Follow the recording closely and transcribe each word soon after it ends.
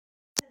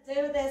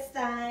do this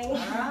thing. All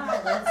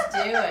right, let's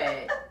do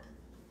it.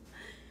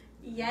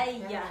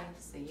 Yeah.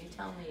 So you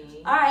tell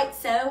me. All right,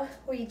 so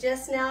we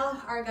just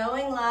now are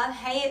going live.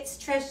 Hey, it's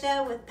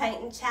Tricia with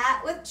Paint and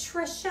Chat with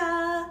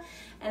Tricia.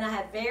 And I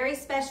have very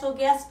special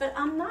guests, but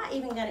I'm not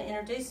even going to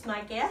introduce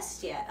my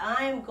guest yet.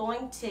 I'm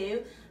going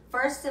to,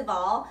 first of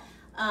all,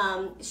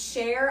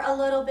 share a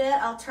little bit.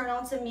 I'll turn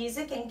on some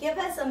music and give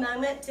us a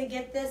moment to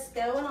get this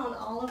going on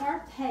all of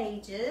our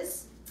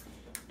pages.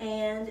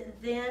 And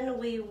then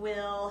we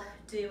will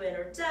do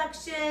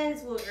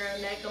introductions. We're going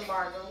to make a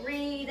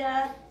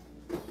margarita.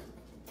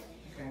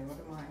 Okay, what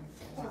am I?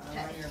 Okay.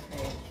 I'm on your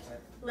page,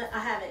 but I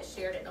haven't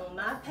shared it on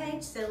my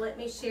page, so let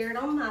me share it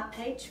on my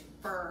page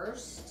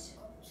first.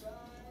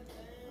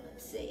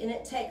 Let's see, and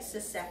it takes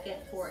a second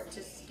for it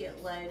to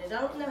get loaded.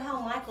 I don't know how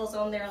Michael's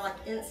on there like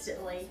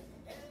instantly.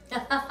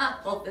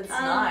 Well, it's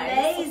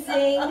nice.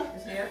 Amazing.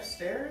 is he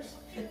upstairs?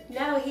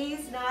 No,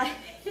 he's not.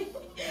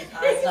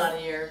 He's not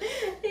here.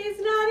 He's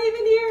not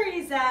even here.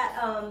 He's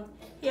at,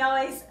 he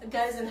always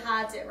goes and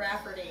hides at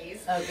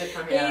Rafferty's. Oh, good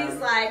for him. He's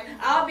like,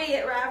 I'll be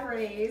at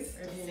Rafferty's.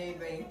 If you need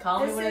me.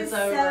 Call me when This it's is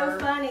over.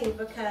 so funny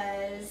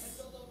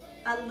because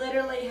I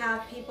literally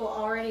have people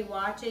already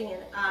watching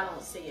and I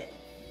don't see it.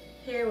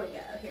 Here we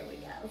go. Here we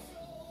go.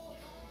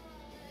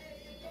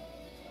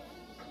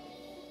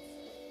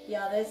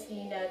 Yeah, this,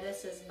 you know,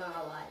 this is my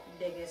like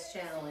biggest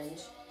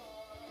challenge.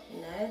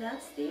 No,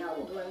 that's the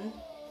old one.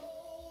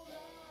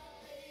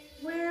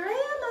 Where am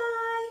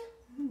I?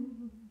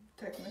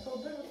 Technical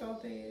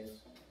difficulties.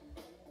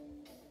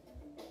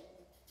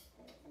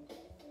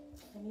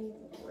 I need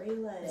to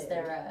reload. Is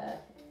there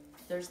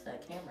there's the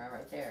camera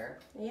right there.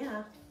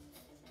 Yeah.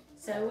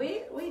 So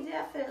we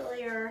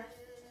definitely are.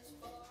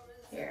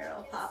 Here,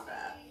 it'll pop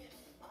up.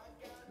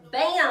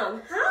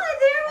 Bam! Hi,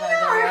 there we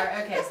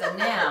are. Okay, so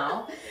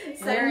now,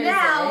 So where is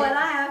now it? what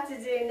I have to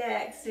do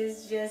next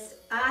is just,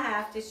 I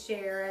have to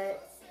share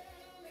it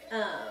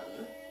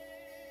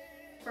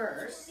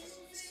first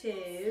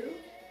to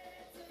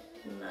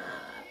my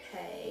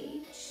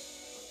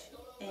page.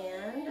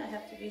 And I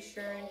have to be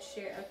sure and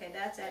share. Okay,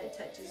 that's Added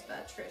Touches by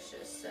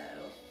Tricia. So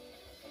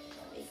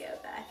let me go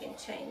back and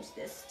change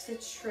this to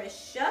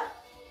Tricia.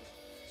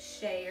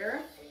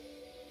 Share.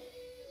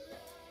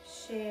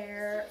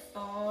 Share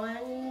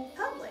on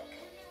public.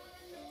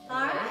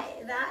 All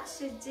right, that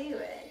should do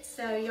it.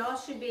 So y'all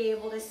should be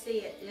able to see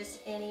it just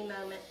any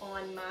moment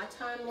on my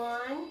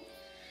timeline.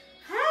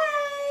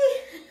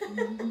 Hey!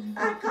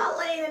 I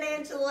Colleen and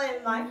Angela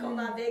and Michael,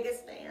 my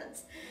biggest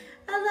fans.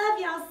 I love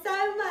y'all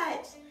so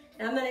much.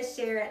 And I'm going to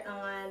share it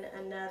on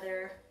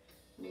another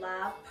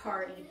live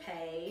party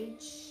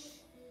page.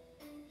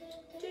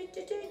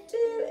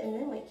 And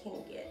then we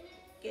can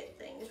get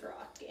things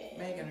rocking.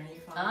 Megan, are you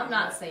fine? I'm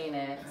not seeing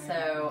it,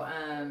 so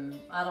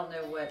I don't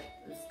know what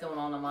is going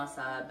on my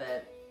side,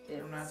 but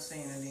it's I'm not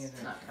seeing it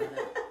either. Not coming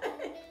up.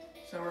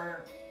 So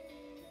we're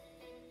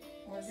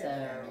getting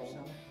there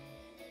somehow.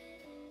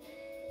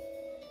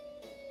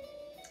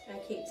 I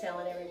keep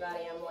telling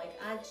everybody, I'm like,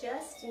 I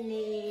just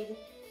need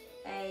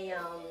a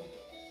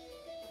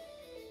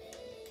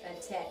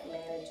tech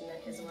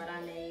management is what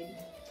I need.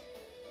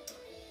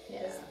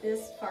 Yeah.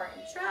 This part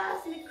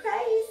drives me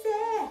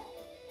crazy.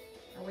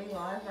 Are we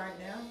live right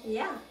now?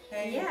 Yeah.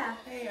 Hey, Yeah.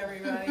 Hey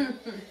everybody.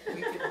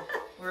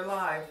 We're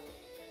live.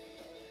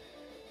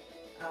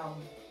 Wow.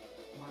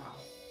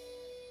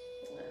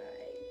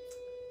 Alright.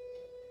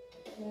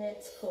 And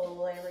it's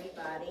cool,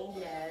 everybody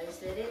knows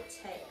that it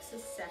takes a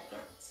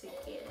second to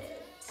get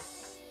it.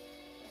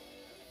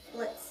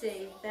 Let's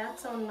see,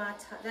 that's on my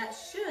that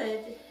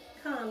should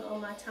come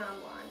on my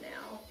timeline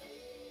now.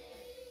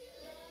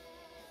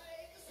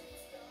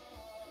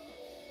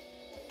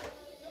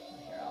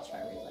 Here, I'll try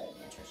reloading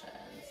Tricia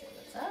and see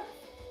what's up.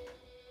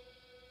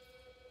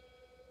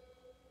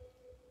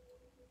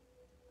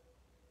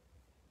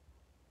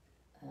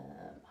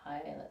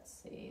 Hi, let's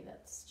see.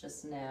 That's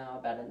just now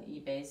about an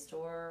eBay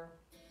store.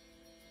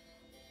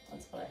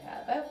 That's what I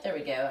have. Oh, there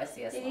we go. I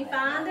see us. Did you live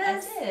find now.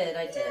 us?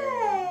 I did.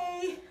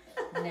 Yay!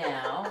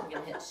 Now I'm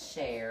gonna hit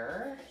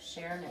share.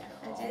 Share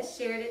now. I just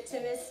shared it to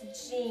Miss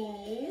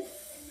Jeannie's.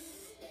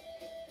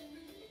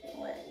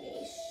 Let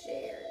me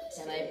share it.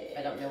 And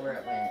I don't know where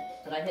it went,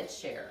 but I hit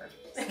share.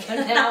 So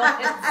now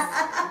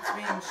It's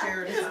being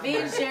shared it's somewhere.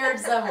 being shared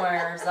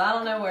somewhere. So I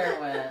don't know where it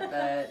went,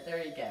 but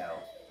there you go.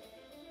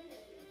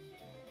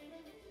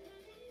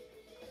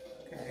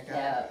 Okay, I got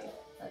Yeah. it.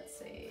 Let's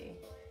see.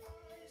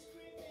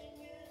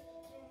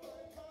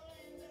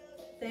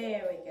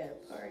 There we go,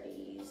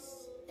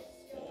 parties.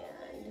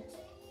 And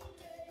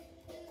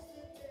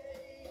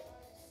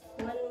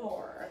one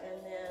more,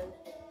 and then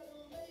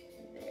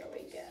there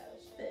we go.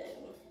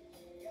 Boom.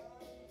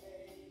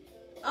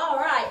 All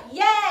right,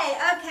 yay!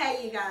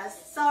 Okay, you guys,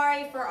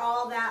 sorry for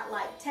all that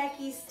like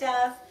techie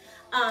stuff.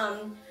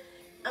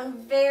 I'm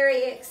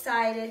very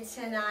excited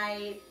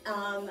tonight.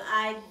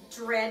 I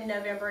dread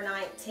November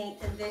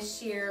 19th of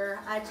this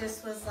year. I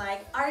just was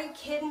like, are you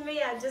kidding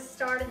me? I just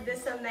started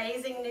this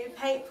amazing new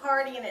paint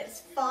party and it's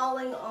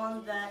falling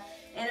on the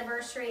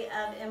anniversary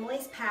of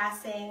Emily's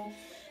passing.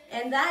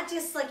 And that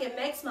just like, it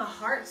makes my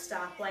heart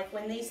stop. Like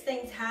when these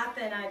things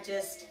happen,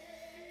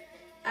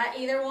 I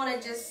either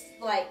want to just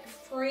like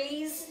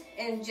freeze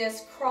and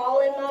just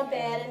crawl in my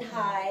bed and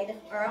hide,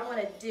 or I want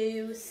to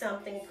do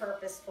something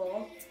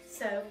purposeful.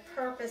 So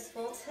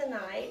purposeful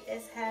tonight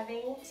is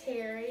having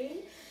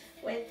Terri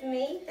with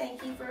me.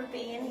 Thank you for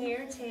being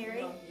here,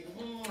 Terri.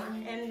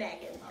 And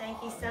Megan,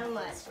 thank you so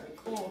much.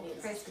 Cool.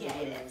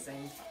 Appreciate it.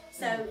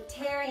 So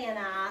Terri and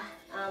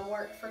I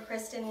worked for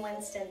Kristen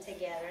Winston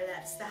together.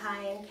 That's the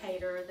high-end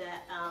caterer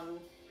that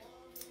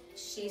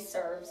she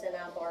serves and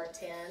I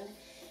bartend.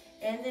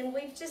 And then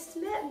we've just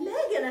met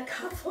Megan a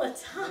couple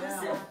of times.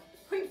 Yeah. And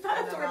we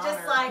both were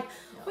just like,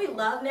 we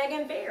love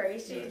Megan Berry.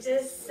 She's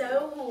just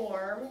so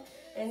warm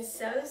and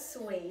so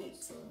sweet.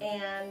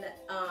 And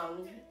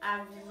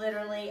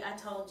I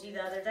told you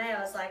the other day,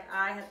 I was like,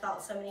 I have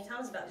thought so many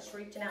times about just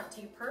reaching out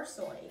to you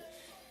personally.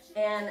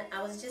 And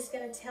I was just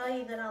going to tell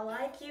you that I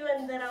like you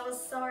and that I was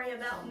sorry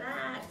about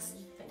Max.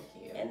 Thank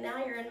you. And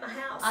now you're in my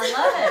house. I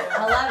love it.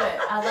 I love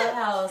it. I love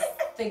how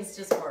things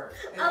just work.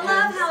 I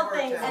love how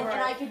things And work.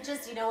 I could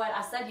just, you know what,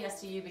 I said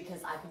yes to you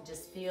because I could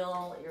just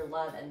feel your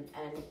love and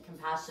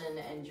compassion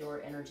and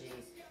your energy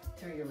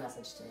through your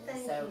message to me.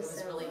 Thank So you it was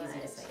so really much. easy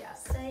to say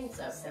yes. Thank you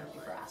so so thank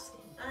you for much. asking.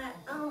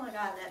 Oh my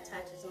God, that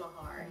touches my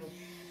heart.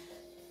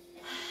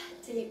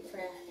 Deep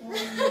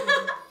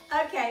breath.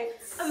 Okay,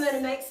 I'm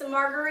gonna make some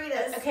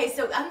margaritas. Okay,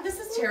 so this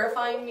is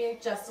terrifying me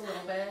just a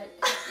little bit.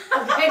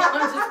 Okay, I'm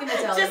just gonna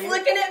tell you. Just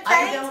looking at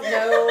I paint. don't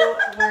know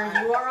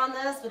where you are on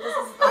this, but this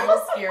is a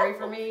little scary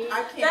for me.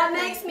 That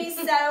makes me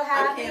so I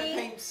happy. can't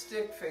paint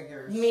stick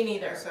figures. Me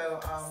neither. So,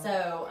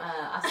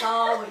 I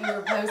saw what you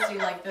were posting,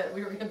 like that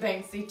we were gonna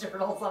paint sea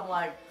turtles. I'm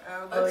like,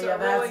 that's yeah, a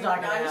that's really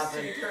not gonna nice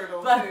happen. sea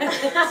turtle But- too.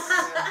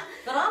 Yeah.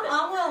 but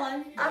I'm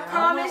willing. I I'm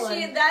promise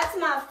willing. you, that's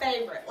my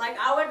favorite. Like,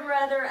 I would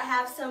rather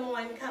have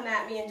someone come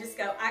at me and just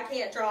go, I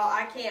can't draw,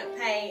 I can't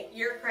paint,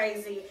 you're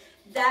crazy.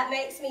 That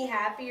makes me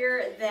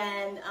happier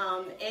than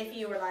if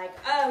you were like,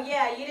 oh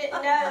yeah, you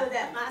didn't know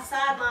that my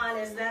sideline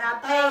is that I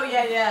paint. Oh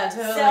yeah,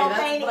 totally. Sell That's what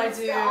I paintings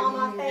do. to all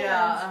my fans.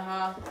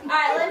 Yeah, All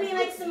right, let me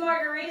make some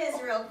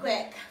margaritas real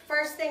quick.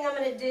 First thing I'm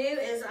going to do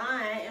is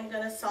I am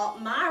going to salt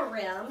my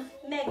rim.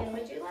 Megan,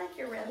 would you like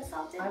your rim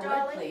salted, I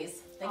darling? would,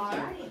 please. Thank you.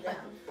 Alrighty then.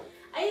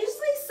 I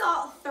usually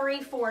salt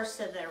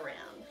 3/4 of the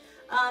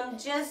rim,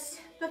 just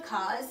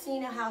because you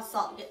know how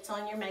salt gets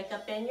on your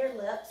makeup and your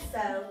lips.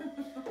 So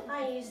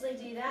I usually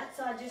do that.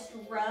 So I just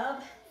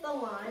rub the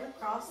line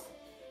across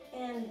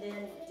and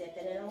then dip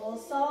it in a little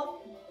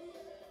salt.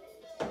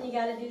 You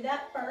got to do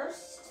that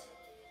first.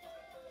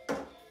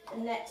 The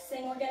next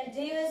thing we're going to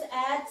do is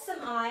add some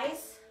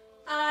ice.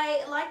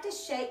 I like to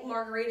shake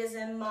margaritas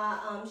in my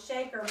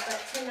shaker,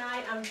 but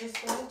tonight I'm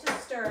just going to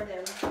stir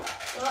them.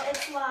 Well,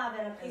 it's live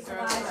in a piece of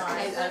ice.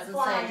 I was It's gonna say,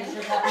 flying. does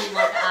your puppy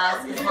like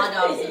us? Because my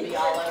dog's gonna be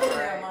all over it.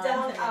 Yeah,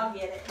 Don't, I'll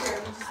get it. Here,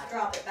 you just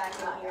drop it back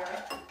in here.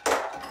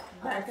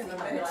 Back in the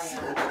mix.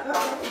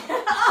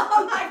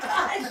 Oh my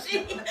gosh,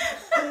 she.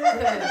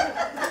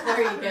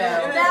 There you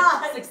go.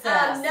 Now,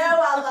 Success. I know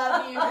I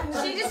love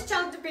you. She just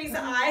chunked a piece of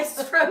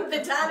ice from the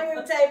dining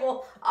room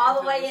table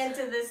all the way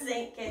into the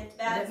sink, and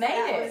It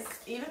made it.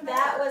 Even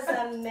That better.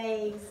 was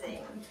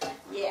amazing.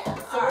 Yeah. So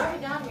All what do right.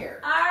 we got here?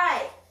 All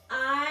right.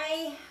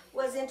 I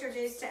was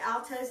introduced to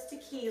Alto's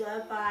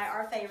Tequila by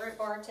our favorite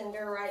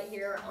bartender right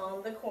here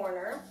on the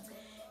corner.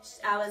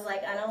 I was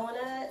like, I don't want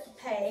to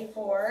pay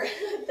for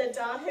the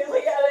Don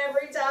Julio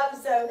every time,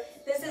 so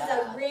this is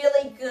a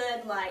really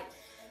good, like,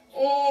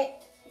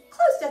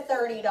 close to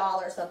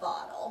 $30 a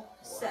bottle.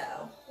 So,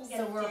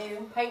 So we're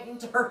painting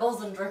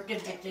turtles and drinking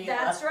tequila.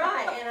 that's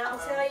right, and I'll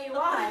tell you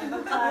why,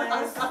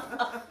 because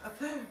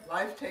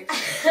Life takes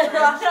strange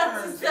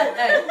turns.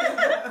 Hey,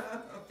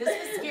 this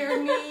is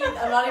scaring me.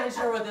 I'm not even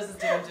sure what this is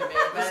doing to me,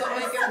 but This'll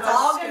make it it's less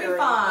all gonna be scary.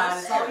 fine.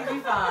 It's all gonna be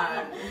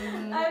fine.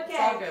 It's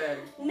Okay. all good.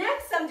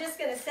 next I'm just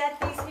going to set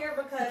these here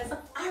because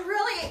I'm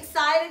really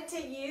excited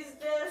to use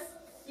this.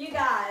 You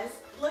guys,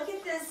 look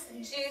at this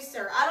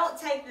juicer. I don't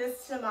take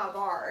this to my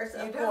bars,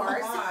 of You don't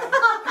course.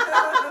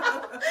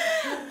 lie.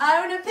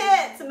 Ona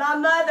Pitts, my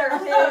mother,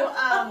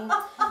 who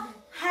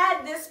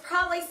had this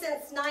probably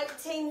since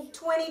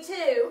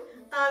 1922.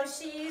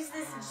 She used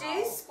this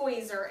juice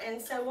squeezer,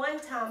 and so one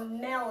time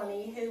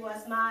Melanie, who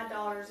was my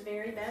daughter's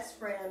very best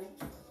friend,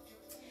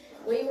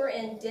 we were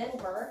in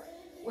Denver.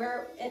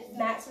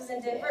 Max was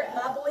in Denver.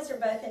 My boys are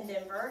both in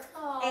Denver.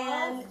 Aww.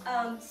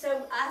 And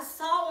so I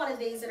saw one of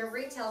these at a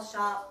retail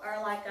shop,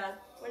 or like a,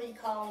 what do you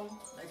call them?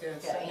 Like a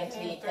Yeah,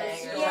 antique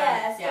thing or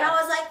Yes, something. and I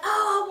was like,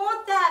 oh, I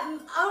want that.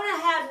 Ona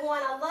had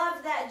one. I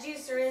love that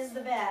juicer, is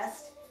the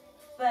best.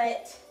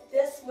 But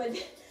this would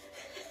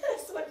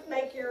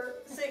make your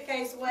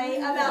suitcase weigh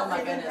Oh about my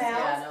 50 goodness, pounds.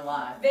 yeah, no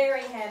lie.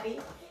 Very heavy.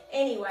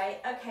 Anyway,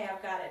 okay,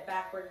 I've got it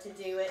backward to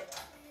do it.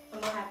 I'm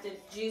gonna have to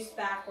juice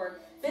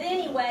backward. But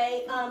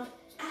anyway,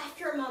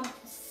 after my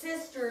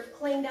sister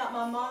cleaned out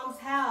my mom's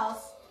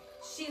house,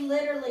 she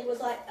literally was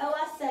like, oh,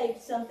 I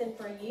saved something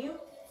for you,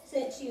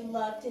 since you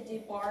love to do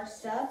bar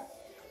stuff.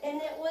 and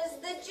it was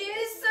the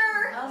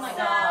juicer. Oh my So,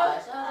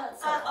 gosh. Oh,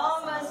 that's so I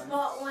almost awesome.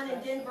 bought one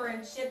in Denver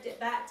and shipped it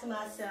back to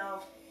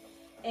myself.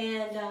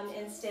 And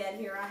instead,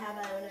 here I have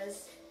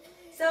Ona's.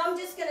 So I'm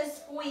just gonna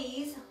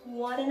squeeze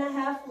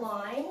 1.5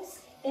 limes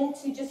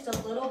into just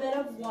a little bit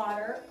of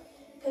water,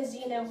 because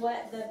you know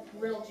what, the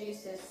real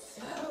juice is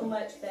so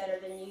much better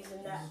than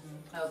using that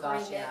Oh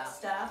gosh, pre-mixed yeah.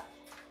 stuff.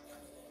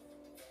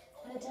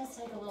 But it does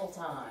take a little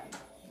time.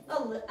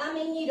 I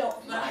mean, you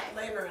don't. Not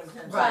labor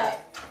intensive. Right.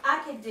 I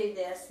could do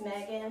this,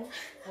 Megan.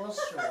 Well,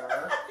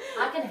 sure.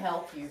 I can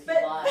help you if you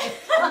But- like.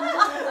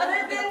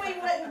 But then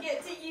we wouldn't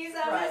get to use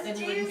Ona's Right, then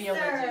you wouldn't be able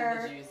to do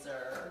juicer. the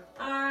juicer.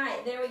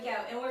 Alright, there we go.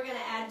 And we're going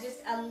to add just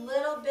a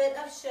little bit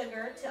of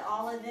sugar to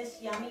all of this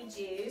yummy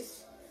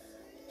juice.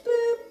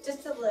 Boop,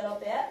 just a little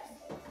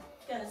bit.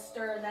 Going to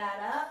stir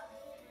that up.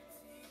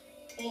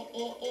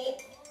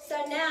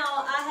 So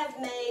now I have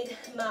made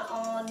my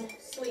own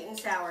sweet and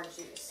sour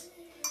juice.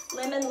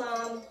 Lemon,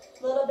 lime,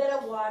 a little bit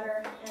of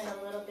water, and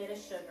a little bit of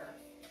sugar.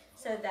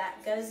 So that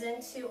goes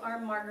into our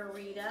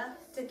margarita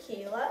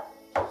tequila.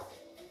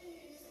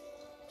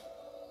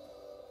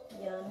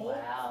 Yummy.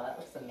 Wow, that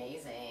looks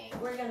amazing.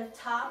 We're gonna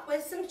top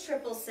with some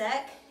triple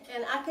sec,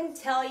 and I can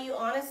tell you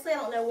honestly, I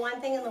don't know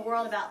one thing in the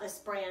world about this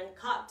brand,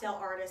 Cocktail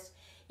Artist.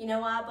 You know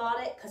why I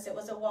bought it? Because it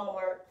was at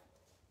Walmart,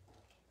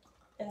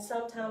 and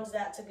sometimes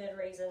that's a good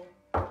reason.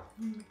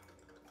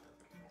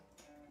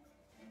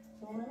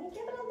 Well, let me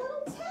give it a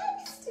little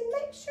taste and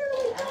make sure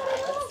we got it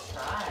all. Let's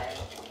try.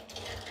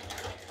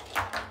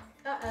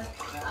 Uh-oh,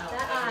 No,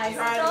 that eye.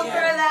 Try it Don't again.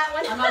 throw that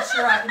one. I'm not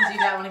sure I can do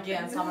that one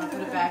again, so I'm gonna put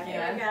it back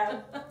There we in.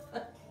 go.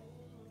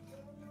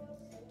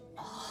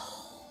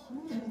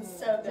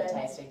 So Good good.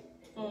 tasting.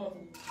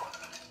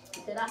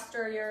 Did I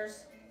stir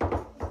yours?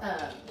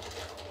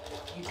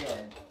 You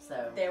did.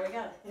 So There we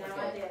go. Now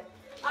I Okay. did.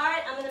 All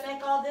right, I'm gonna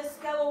make all this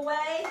go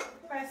away.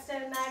 Presto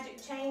magic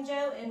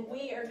changeo, and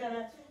we are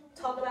gonna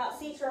talk about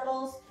sea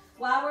turtles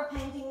while we're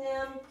painting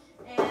them,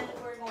 and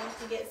we're going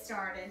to get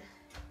started.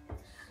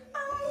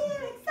 I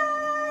am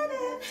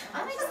excited.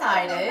 I'm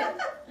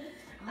excited.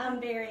 I'm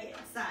very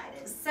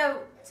excited.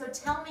 So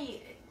tell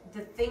me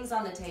the things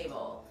on the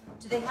table.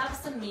 Do they have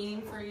some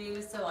meaning for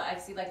you? So I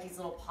see like these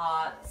little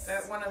pots.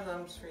 That one of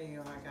them's for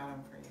you. I got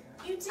them for you.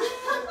 You did?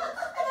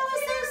 That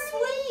was so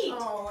sweet.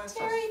 Oh, it's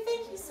Terry,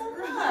 thank you so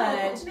much.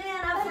 Man,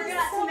 I That is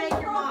forgot so to make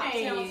your nice.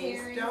 mocktail,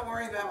 Terry. Don't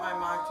worry about my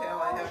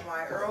mocktail. I have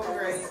my Earl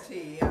Grey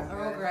tea.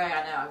 Earl Grey,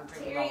 I know. I'm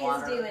drinking Terry my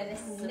water. is doing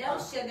this. No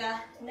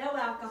sugar, no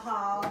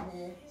alcohol.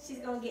 Mhm. She's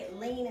gonna get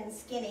lean and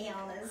skinny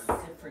on us.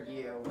 Good for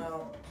you.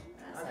 No,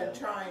 I've been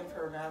trying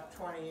for about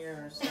 20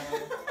 years. So.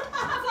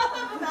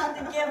 I'm about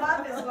to give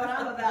up is what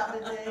I'm about to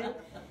do.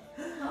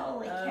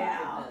 Holy Oh,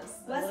 cow. goodness.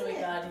 What do Wasn't we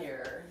it? got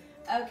here?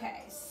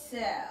 Okay, so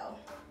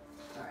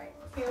All right.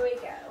 here we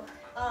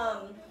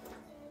go.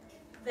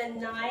 The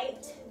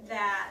night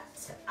that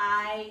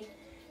I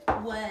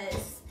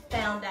was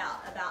found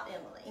out about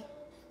Emily,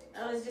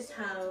 I was just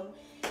home,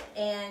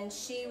 and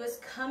she was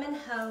coming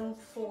home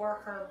for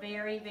her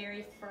very,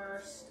 very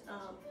first,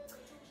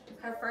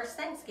 her first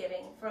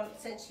Thanksgiving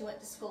since she went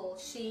to school.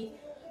 She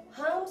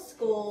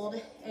homeschooled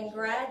and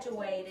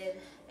graduated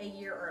a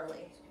year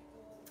early,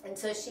 and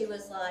so she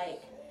was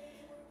like,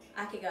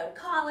 I could go to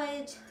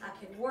college, I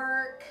could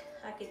work,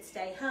 I could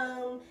stay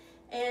home,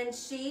 and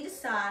she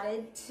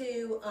decided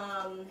to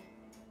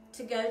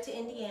go to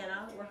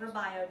Indiana, where her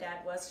bio dad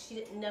was. She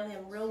didn't know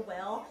him real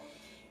well,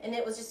 and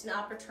it was just an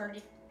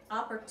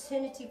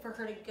opportunity for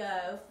her to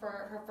go for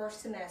her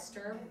first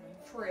semester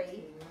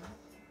free.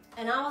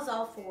 And I was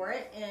all for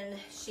it, and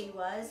he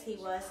was.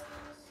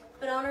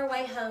 But on her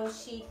way home,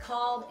 she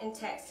called and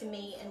texted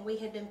me, and we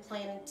had been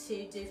planning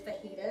to do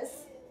fajitas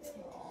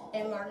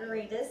and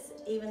margaritas,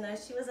 even though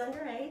she was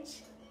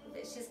underage.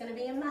 But she's going to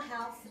be in my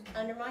house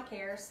under my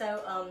care.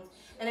 So,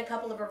 and a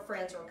couple of her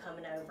friends were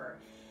coming over.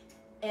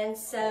 And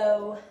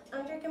so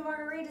I'm drinking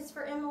margaritas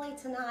for Emily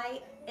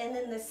tonight. And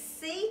then the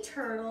sea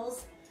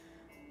turtles,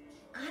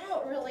 I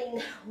don't really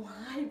know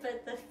why,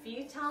 but the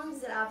few times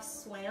that I've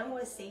swam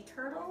with sea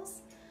turtles,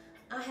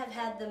 I have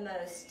had the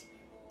most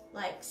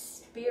like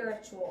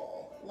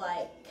spiritual,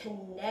 like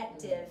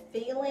connective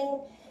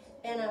feeling.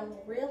 And I'm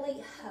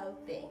really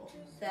hoping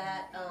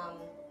that,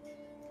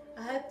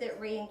 I hope that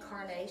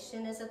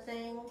reincarnation is a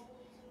thing,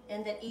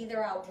 and that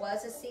either I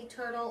was a sea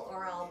turtle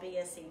or I'll be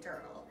a sea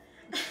turtle.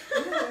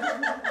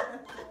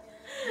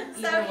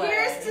 So Either way.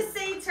 here's to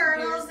sea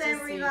turtles, Here's to sea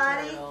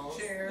everybody. turtles.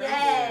 Cheers.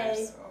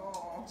 Yay.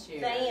 Oh.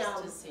 Cheers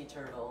Bam. to sea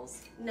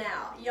turtles.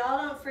 Now,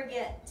 y'all don't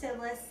forget to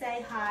let's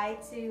say hi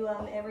to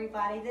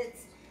everybody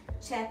that's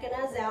checking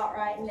us out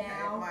right I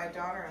have now. my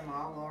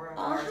daughter-in-law, Laura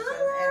Oh, Larson,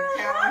 hello.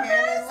 and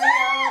Callahan and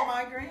Leo,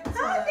 my grandsons.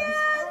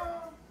 Hi,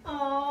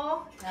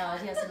 Aw. Oh,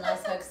 he has some nice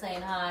folks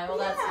saying hi. Well,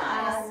 that's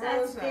Yeah, nice.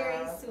 that's Rosa.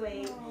 very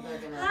sweet. They're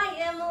gonna... Hi,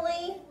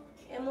 Emily.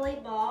 Emily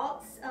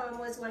Balks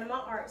was one of my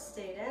art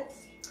students.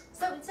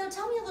 So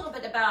tell me a little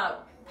bit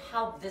about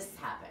how this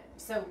happened.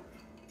 So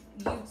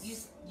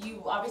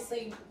you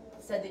obviously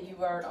said that you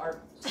were an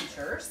art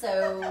teacher.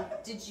 So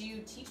did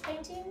you teach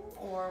painting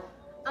or?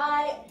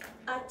 I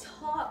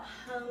taught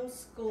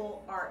homeschool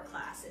art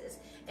classes,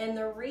 and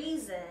the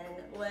reason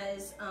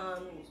was I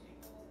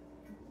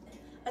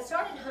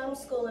started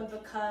homeschooling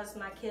because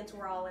my kids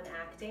were all in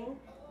acting,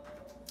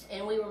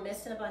 and we were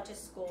missing a bunch of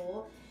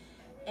school,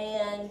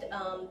 and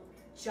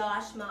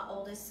Josh, my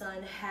oldest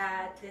son,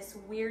 had this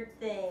weird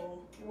thing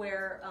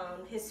where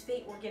his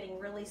feet were getting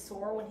really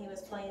sore when he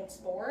was playing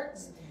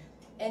sports.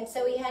 And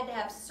so he had to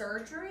have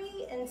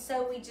surgery, and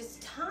so we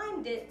just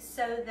timed it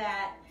so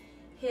that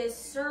his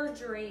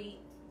surgery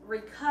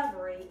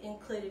recovery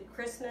included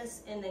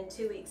Christmas and then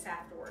 2 weeks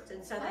afterwards.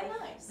 And so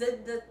nice.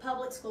 the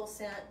public school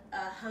sent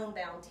a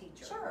homebound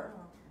teacher. Sure.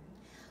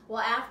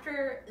 Well,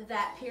 after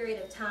that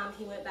period of time,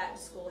 he went back to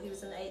school. He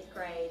was in the 8th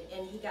grade,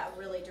 and he got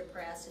really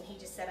depressed, and he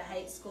just said, I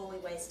hate school, we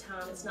waste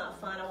time, it's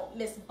not fun, I want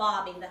Miss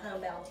Bobby, the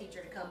homebound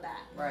teacher, to come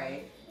back.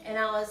 Right. And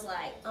I was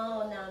like,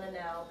 oh, no,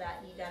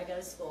 that you gotta go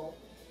to school.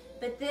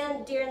 But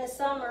then during the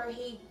summer,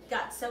 he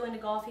got so into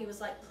golf, he was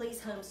like,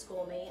 please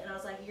homeschool me. And I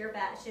was like, you're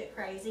batshit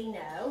crazy,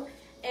 no.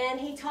 And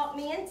he talked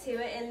me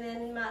into it, and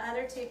then my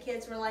other 2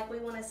 kids were like, we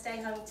want to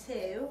stay home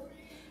too.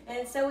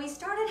 And so we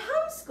started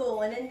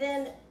homeschooling, and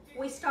then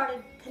we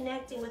started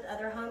connecting with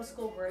other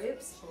homeschool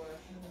groups. Sure.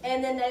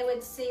 And then they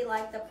would see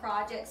like the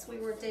projects we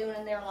were doing,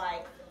 and they're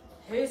like,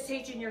 who's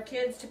teaching your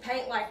kids to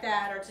paint like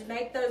that or to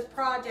make those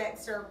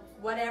projects or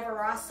whatever?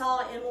 Or I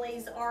saw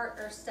Emily's art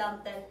or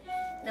something.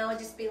 And I would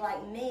just be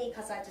like, me,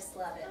 because I just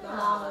love it. My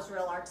mom was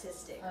real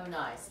artistic. Oh,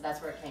 nice.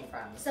 That's where it came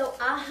from. So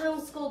I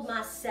homeschooled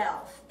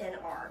myself in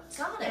art.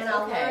 Got it. And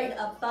I Okay. learned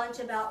a bunch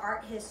about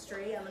art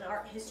history. I'm an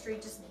art history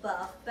just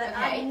buff. But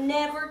I Okay.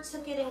 never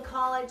took it in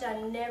college. I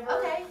never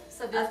Okay.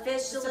 So this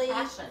officially. is just a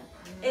passion.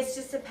 It's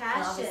just a And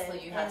passion.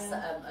 obviously you have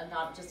And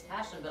not just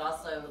passion, but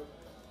also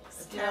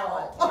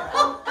Talent. a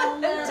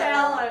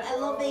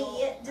little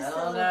bit. Just I a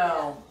don't little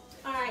know.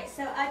 bit. All right,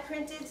 so I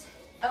printed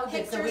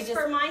Okay, so we pictures just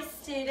for my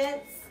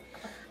students.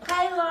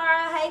 Hey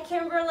Laura, hey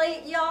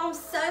Kimberly, y'all, I'm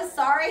so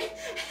sorry.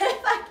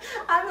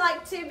 I'm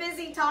like too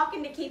busy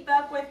talking to keep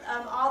up with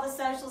all the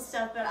social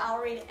stuff, but I'll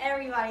read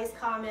everybody's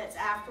comments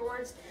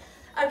afterwards.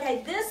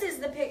 Okay, this is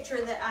the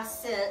picture that I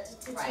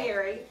sent to Right.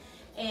 Terry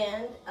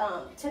and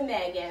to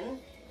Megan.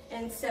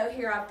 And so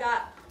here I've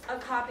got a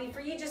copy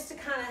for you just to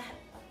kind of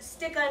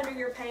stick under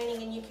your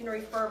painting, and you can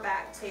refer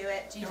back to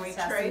it. do you Can we just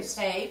have trace?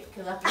 some tape?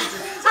 Because I can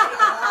just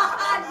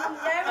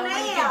No, we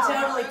ma'am. could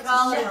totally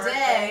call it a Smart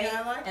day, thing,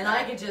 I like and that.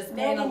 I could just paint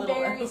a Megan little.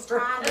 Barry's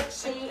trying to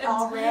cheat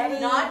already.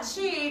 Not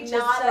cheat, just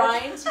Not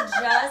trying to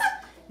just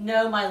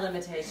know my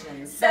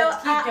limitations. So But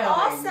keep I going.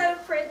 also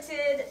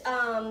printed,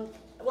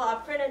 well, I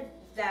printed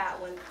that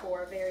one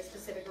for a very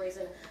specific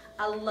reason.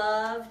 I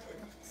loved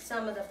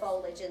some of the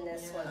foliage in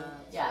this one.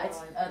 Yeah, it's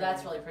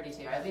that's really pretty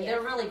too. I mean,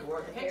 they're really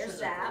gorgeous. The Here's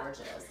pictures that. are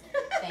gorgeous.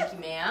 Thank you,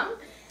 ma'am.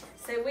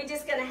 So we're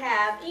just gonna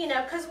have, you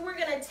know, because we're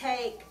gonna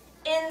take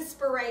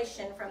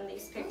inspiration from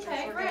these pictures.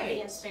 Okay, we're gonna be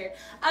great. inspired.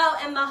 Oh,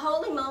 and my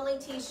Holy Moly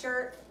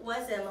t-shirt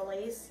was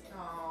Emily's.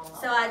 Oh,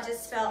 So I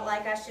just felt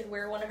like I should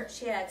wear one of her.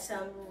 She had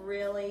some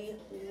really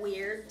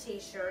weird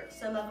t-shirts.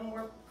 Some of them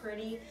were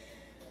pretty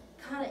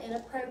kind of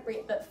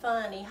inappropriate but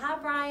funny. Hi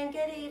Brian,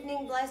 good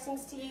evening.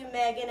 Blessings to you,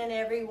 Megan, and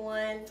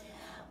everyone.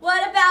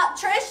 What about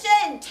Tricia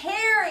and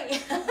Terry?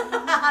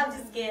 I'm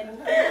just kidding.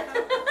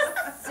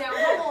 So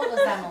how old was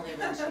Emily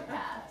when she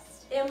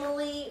passed?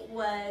 Emily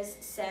was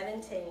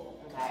 17.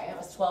 Okay, it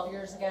was 12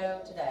 years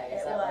ago today.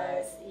 Is It that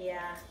was, right?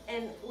 yeah.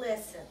 And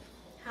listen,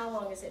 how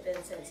long has it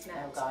been since Oh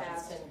Matt's God,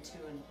 it's passed?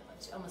 been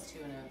almost two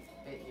and a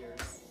bit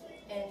years.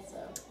 And So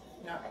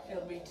no,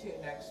 it'll be 2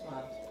 next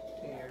month.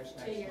 2 years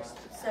next 2 years.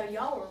 month. So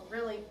y'all were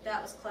really,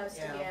 that was close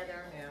Yeah.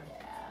 together. Yeah.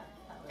 yeah,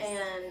 that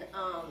was,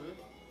 And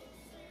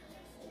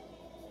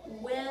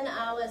when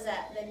I was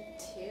at the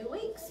 2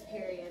 weeks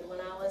period,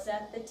 when I was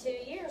at the 2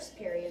 years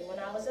period, when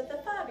I was at the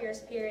 5 years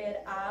period,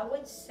 I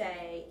would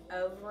say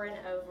over and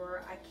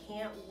over, I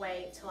can't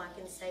wait till I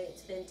can say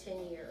it's been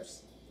 10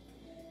 years.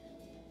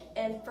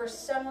 And for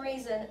some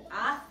reason,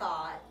 I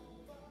thought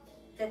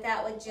that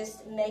that would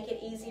just make it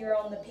easier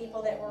on the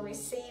people that were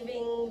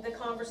receiving the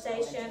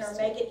conversation, or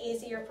make it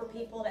easier for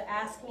people to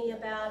ask me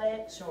about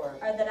it, sure.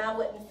 or that I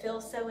wouldn't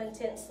feel so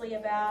intensely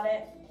about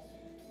it.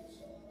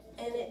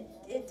 And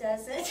it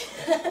doesn't.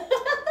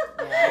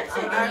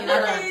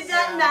 It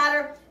doesn't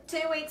matter. 2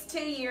 weeks, 2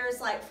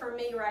 years, like for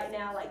me right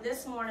now, like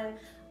this morning,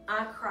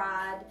 I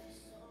cried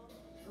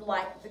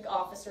like the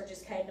officer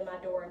just came to my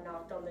door and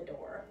knocked on the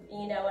door.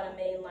 You know what I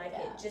mean? Like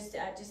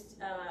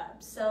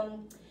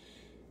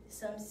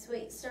some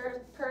sweet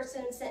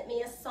person sent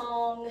me a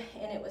song,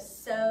 and it was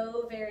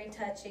so very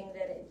touching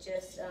that it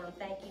just,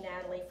 thank you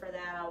Natalie for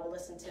that. I will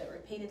listen to it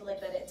repeatedly,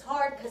 but it's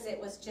hard because it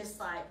was just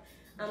like,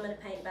 I'm going to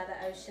paint by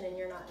the ocean and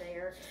you're not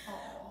there.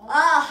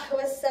 It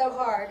was so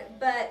hard.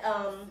 But,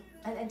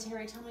 And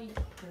Terry, tell me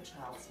your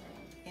child's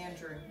name.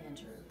 Andrew.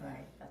 Andrew.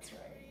 Right. That's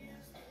right.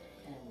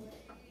 Yeah. And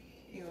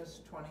He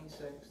was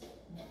 26.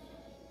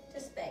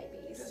 just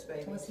babies. Just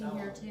baby. was he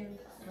here too?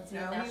 Was he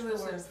in No, he Nashville,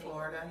 was or in was he-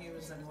 Florida. He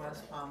was in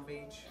West Palm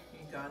Beach.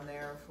 He'd gone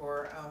there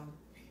for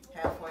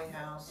halfway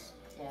house.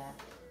 Yeah,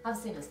 I've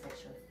seen his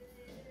picture.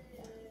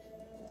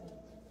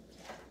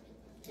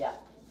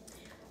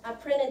 I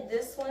printed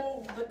this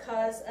one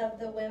because of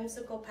the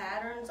whimsical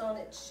patterns on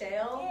its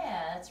shell.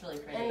 Yeah, that's really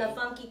pretty. And the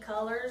funky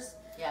colors.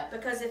 Yeah.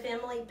 Because if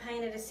Emily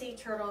painted a sea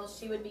turtle,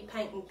 she would be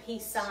painting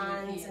peace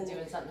signs and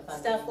doing something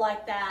funky. stuff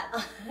like that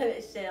on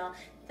its shell.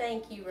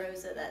 Thank you,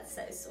 Rosa. That's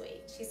so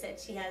sweet. She said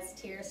she has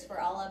tears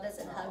for all of us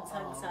and hugs,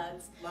 hugs,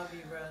 hugs. Love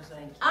you, Rosa.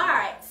 All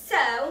right,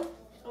 so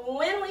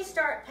when we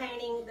start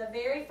painting, the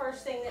very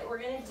first thing that we're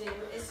going to do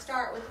is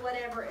start with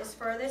whatever is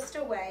furthest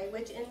away,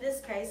 which in this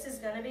case is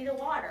going to be the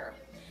water.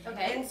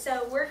 Okay. And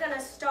so we're going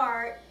to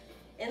start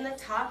in the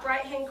top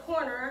right-hand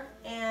corner,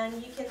 and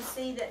you can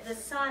see that the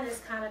sun is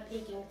kind of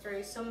peeking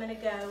through. So I'm going to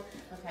go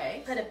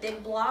put a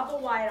big blob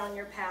of white on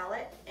your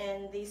palette,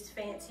 and these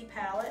fancy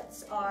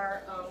palettes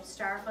are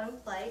styrofoam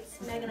plates.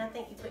 Megan, I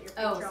think you put your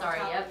picture on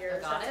top of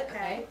yours. Got it. That's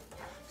okay.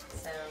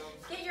 So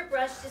get your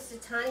brush just a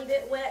tiny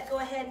bit wet. Go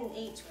ahead and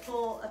each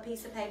pull a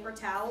piece of paper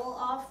towel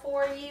off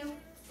for you.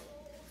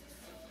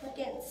 We're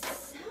getting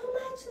so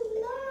much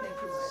love.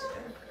 Thank you, Rosa.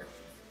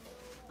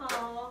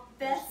 Oh,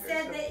 Beth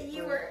said that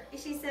you were,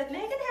 she said,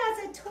 Megan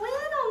has a twin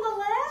on the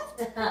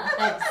left.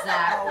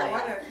 exactly. Oh,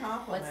 what a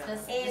compliment.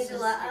 What's this?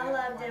 Angela, I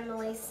loved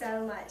Emily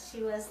so much.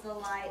 She was the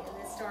light in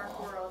this dark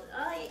world.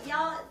 Oh,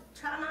 y'all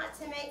try not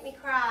to make me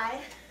cry.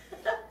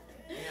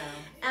 Yeah.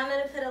 I'm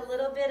going to put a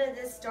little bit of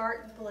this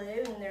dark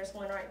blue, and there's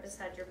one right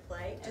beside your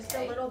plate. Just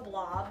a little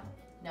blob.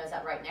 Now, is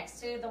that right next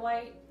to the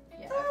white?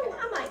 Yeah. Oh,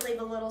 I might leave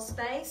a little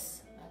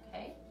space.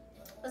 Okay.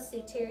 Let's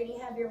see, Terry, do you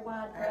have your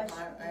wide brush?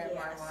 I have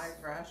my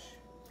wide brush.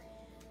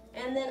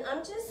 And then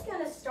I'm just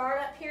going to start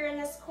up here in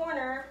this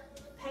corner,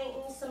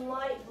 painting some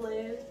light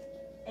blue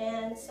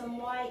and some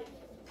white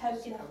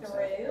poking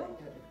through.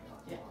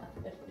 Yeah.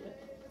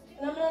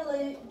 And I'm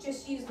going to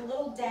just use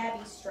little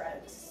dabby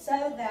strokes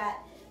so that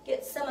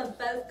get some of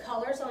both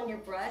colors on your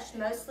brush,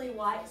 mostly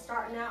white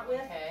starting out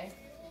with. Okay.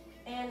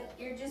 And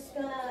you're just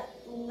going to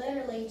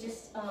literally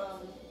just,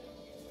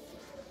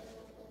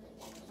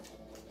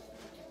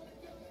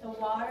 the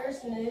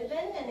water's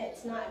moving and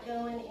it's not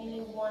going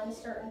any one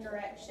certain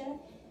direction.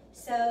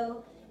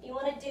 So you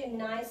want to do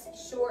nice,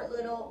 short,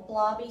 little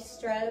blobby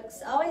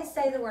strokes. I always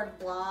say the word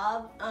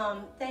blob.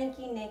 Thank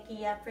you,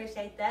 Nikki. I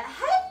appreciate that.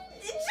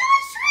 Hey,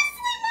 Josh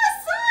Risley, my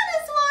son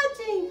is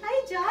watching. Hey,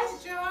 Josh.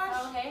 Josh.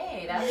 Oh,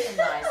 hey, that's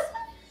a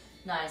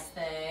nice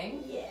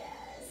thing.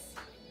 Yes.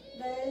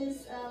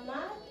 Those,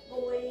 my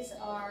boys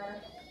are...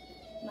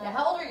 Now,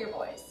 how old are your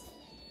boys?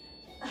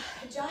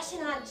 Josh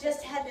and I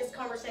just had this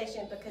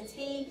conversation because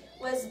he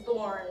was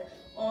born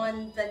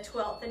on the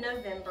 12th of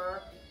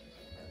November.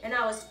 And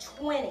I was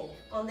 20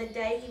 on the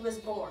day he was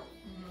born.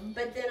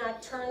 But then I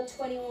turned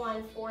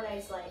 21 4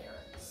 days later.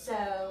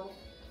 So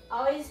I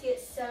always get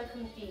so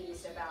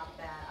confused about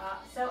that.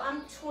 So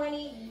I'm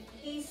 20,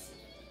 he's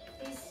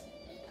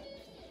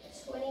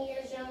 20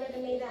 years younger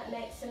than me. That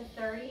makes him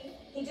 30.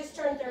 He just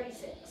turned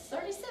 36.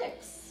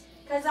 36.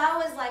 Because I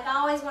was like, I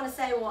always want to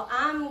say, well,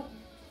 I'm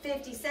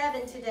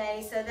 57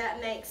 today, so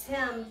that makes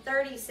him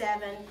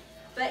 37.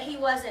 But he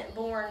wasn't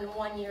born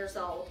 1 year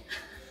old.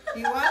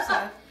 He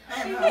wasn't.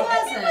 He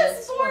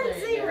was born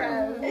 0. So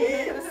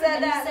And you said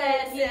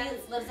he makes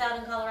sense. lives out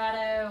in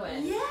Colorado,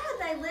 and Yeah,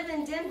 they live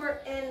in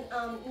Denver, and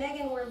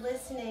Megan, we're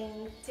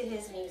listening to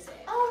his music.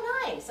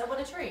 oh, nice! So what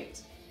a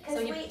treat. So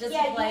does he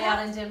play out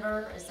in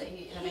Denver? Is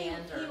he in a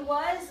band? Or?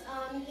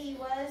 He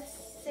was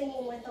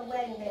singing with a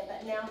wedding band,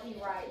 but now he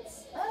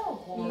writes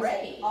Oh, music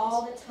great!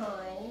 all the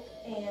time,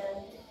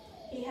 and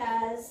he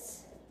has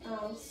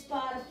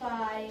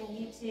Spotify and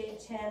YouTube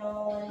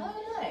channel and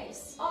Oh,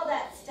 nice. all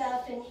that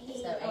stuff, and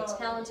he So a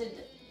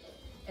talented,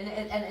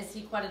 and is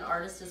he quite an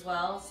artist as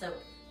well? So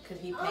could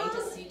he paint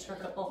a sea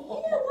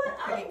turtle? You know what?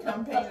 Can he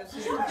come paint a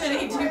sea turtle?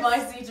 Could he do my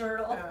sea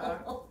turtle?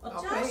 I'll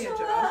pay you,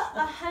 Joshua,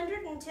 Josh.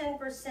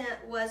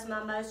 110% was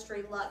my most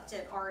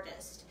reluctant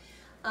artist.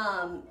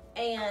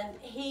 And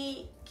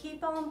he,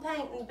 keep on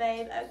painting,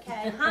 babe,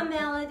 okay. Hi,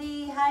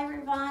 Melody. Hi,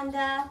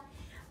 Ravonda.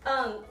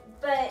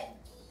 But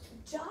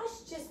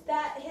Josh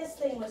his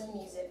thing was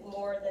music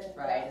more than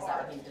Right, the is that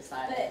art. what he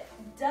decided? But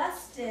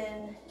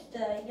Dustin,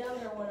 the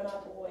younger one of my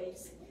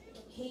boys,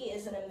 he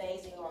is an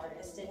amazing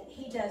artist, and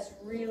he does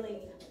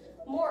really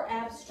more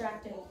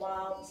abstract and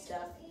wild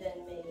stuff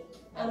than me.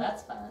 Oh,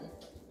 that's fun.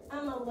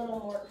 I'm a little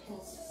more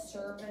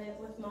conservative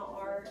with my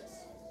art.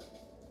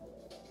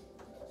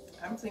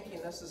 I'm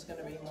thinking this is going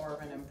to be more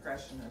of an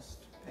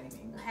impressionist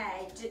painting.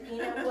 Hey, you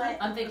know what?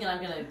 I'm thinking I'm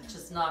going to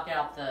just knock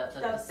out the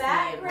sea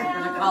and we're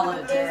background going to call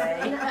it a day.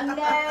 No.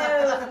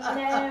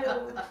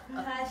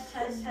 Hush,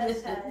 hush,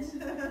 hush, hush.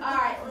 All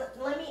right,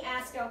 let me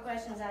ask y'all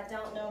questions I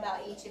don't know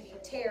about each of you.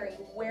 Terry,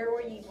 where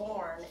were you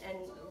born and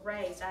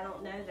raised? I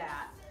don't know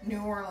that.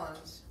 New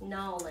Orleans.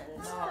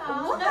 Nolans.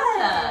 Oh.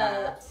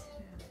 Yeah.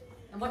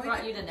 And what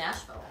brought you to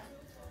Nashville?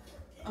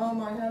 Oh,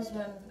 my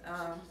husband,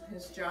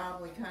 his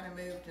job, we kind of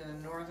moved in a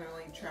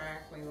northerly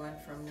track. We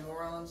went from New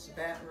Orleans to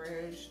Baton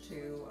Rouge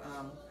to,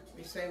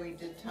 we say we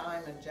did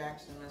time in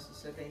Jackson,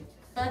 Mississippi.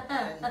 And,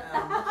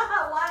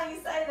 Why do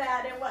you say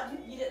that? And what,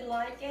 you didn't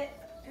like it?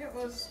 it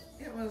was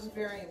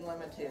very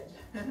limited.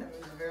 It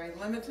was very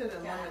limited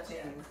and Gotcha.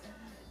 limiting.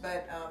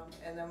 But,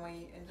 and then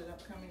we ended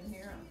up coming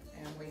here,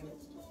 and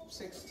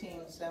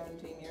 16,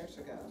 17 years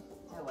ago.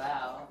 Oh,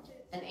 wow.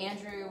 And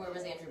Andrew, where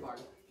was Andrew born?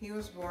 He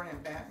was born in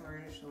Baton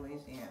Rouge,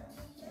 Louisiana.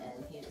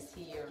 And is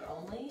he your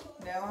only?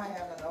 No, I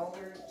have an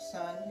older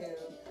son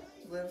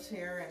who lives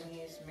here, and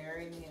he's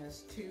married, and he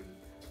has 2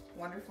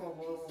 wonderful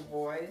little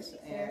boys.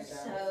 They're And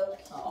so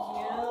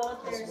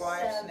cute. his They're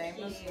wife's so name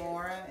was cute.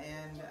 Laura,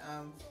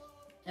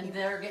 And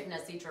they're getting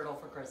a sea turtle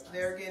for Christmas.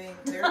 they're painting,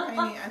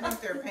 I think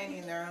they're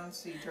painting their own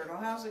sea turtle.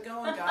 How's it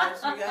going, guys?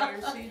 You got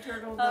your sea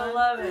turtle done? I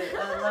love it.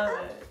 I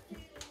love it.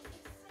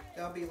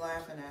 They'll be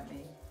laughing at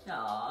me.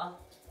 Aw.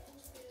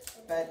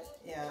 But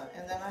yeah,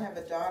 and then I have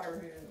a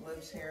daughter who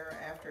lives here.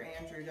 After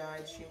Andrew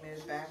died, she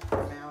moved back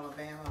from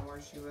Alabama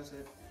where she was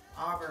at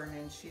Auburn,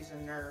 and she's a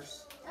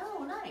nurse.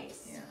 Oh,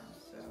 nice. Yeah,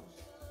 so,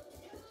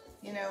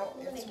 you know,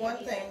 I'm gonna it's give one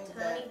you thing a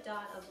that, tiny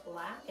dot of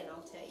black, and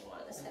I'll tell you one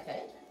in a second.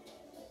 Okay.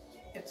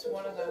 it's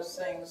one of those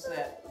things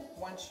that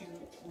once you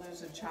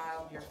lose a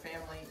child, your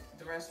family,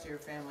 the rest of your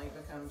family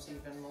becomes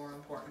even more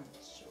important.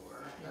 Sure.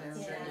 You know,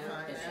 That's during Yeah. the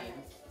time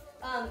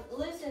fishing.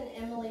 Liz and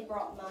Emily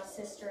brought my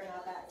sister and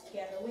I back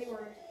together. We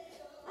were,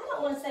 I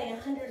don't want to say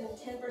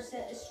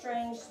 110%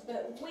 estranged,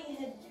 but we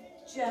had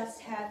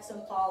just had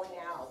some falling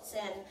outs,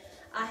 and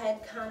I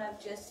had kind of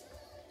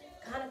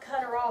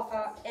cut her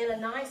off in a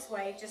nice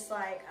way, just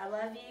like, I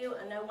love you,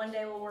 I know one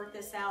day we'll work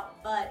this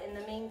out, but in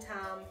the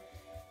meantime,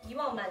 you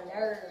on my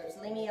nerves,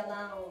 leave me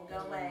alone, go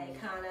away,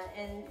 kind of.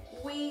 And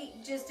we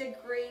just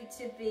agreed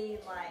to be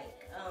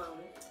like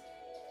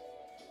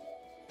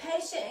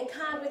patient and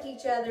kind with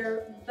each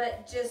other,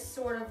 but just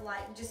sort of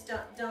like, just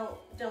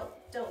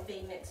don't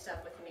be mixed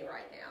up with me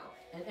right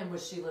now. And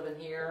was she living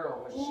here,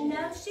 or was she?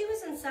 No, she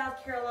was in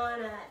South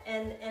Carolina,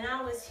 and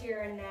I was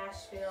here in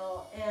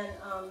Nashville, and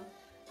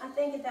I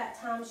think at that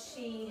time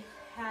we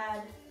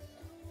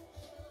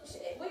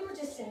were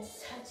just in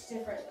such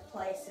different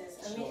places.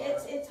 I mean,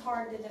 Sure. it's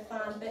hard to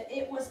define, but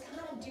it was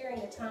kind of during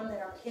the time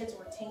that our kids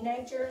were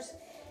teenagers,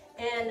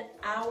 and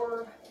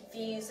our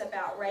views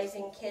about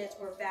raising kids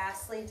were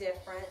vastly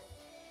different,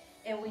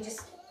 and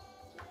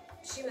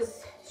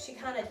she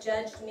kind of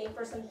judged me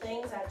for some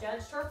things. I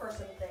judged her for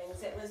some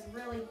things. It was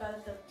really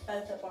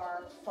both of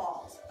our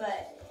faults,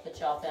 but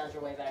y'all found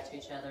your way back to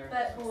each other.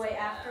 But boy,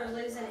 after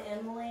losing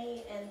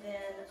Emily, and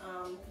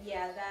then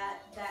yeah,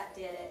 that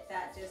did it.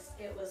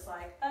 It was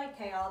like,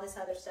 okay, all this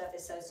other stuff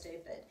is so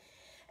stupid.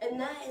 And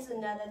that is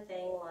another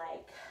thing,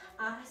 like,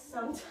 I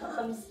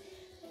sometimes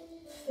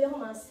feel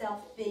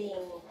myself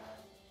being,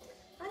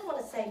 I don't want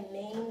to say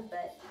mean,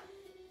 but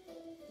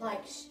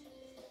like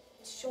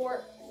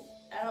short.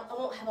 I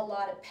won't have a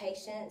lot of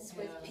patience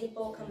with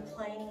people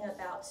complaining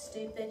about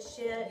stupid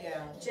shit.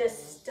 Yeah.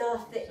 Just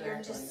stuff that you're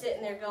just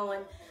sitting there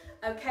going,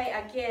 okay,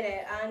 I get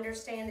it. I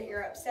understand that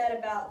you're upset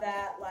about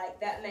that. Like,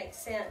 that makes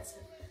sense.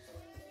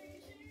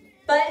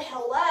 But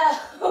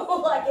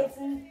hello, like,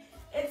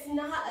 it's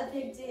not a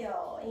big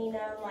deal, you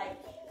know, like,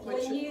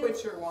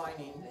 Quit your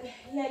whining.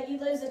 Yeah, you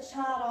lose a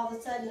child, all of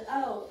a sudden,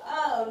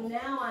 oh,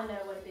 now I know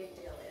what a big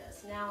deal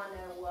is. Now I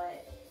know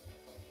what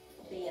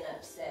being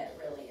upset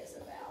really is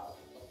about.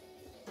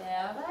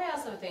 Yeah, but I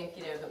also think,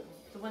 you know,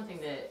 the one thing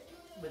that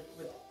with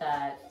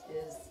that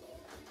is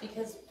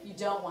because you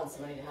don't want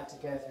somebody to have to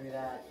go through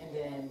that and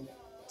then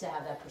to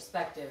have that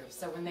perspective.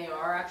 So when they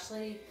are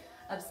actually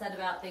upset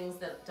about things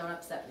that don't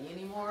upset me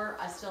anymore,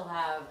 I still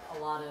have a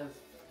lot of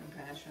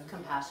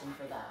compassion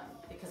for them,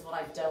 because what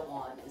I don't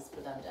want is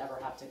for them to ever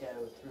have to go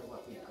through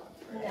what we've gone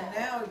through. No. And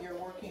now you're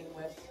working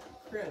with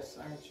Chris,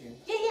 aren't you?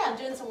 Yeah, I'm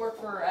doing some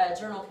work for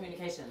Journal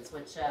Communications,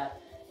 which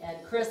and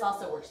Chris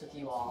also works with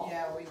you all.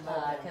 Yeah, we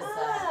love him.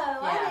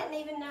 I didn't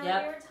even know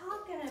Yep. we were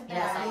talking about.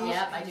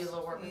 Yes, I do a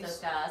little work with those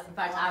guys. In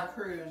fact, on a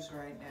cruise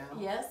right now.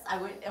 Yes, I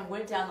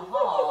went down the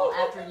hall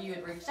after you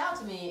had reached out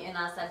to me, and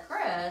I said,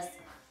 Chris,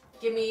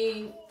 give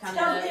me kind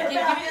of give me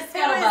the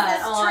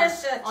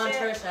scuttlebutt on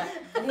Tricia.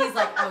 And he's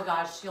like, oh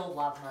gosh, you'll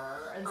love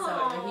her. And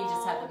so he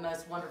just had the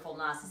most wonderful,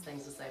 nicest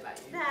things to say about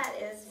you. That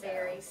is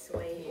very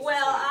sweet. He's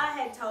Well, sweet. I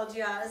had told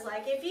you, I was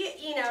like, if you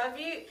You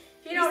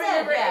don't said,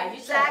 remember yeah, you should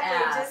exactly,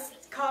 ask.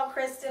 just call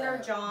Kristen or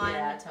John.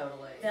 Yeah,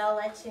 totally. They'll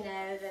let you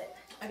know that.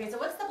 Okay, so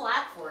what's the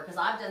black for? Because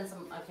I've done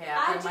some. Okay,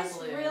 I I've done my just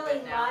blue. really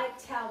but now,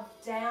 liked how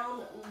down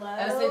low.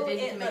 Oh, so then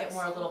you can make it looks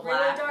more a little really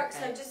black? dark.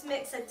 Okay. So just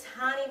mix a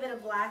tiny bit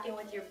of black in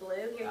with your blue.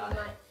 Here Got you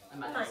it.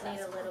 might I might need have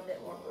a some little bit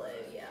more blue.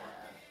 blue, yeah.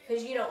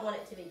 Because you don't want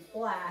it to be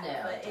black, No,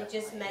 but it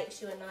just definitely.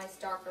 makes you a nice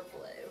darker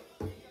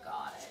blue.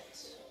 Got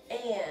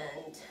it.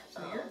 And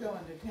So you're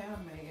going to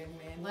town, Megan,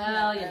 man.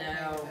 Well, you got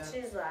that know. makeup.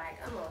 she's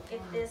like, I'm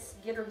gonna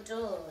get her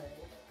done.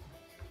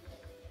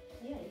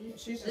 Yeah,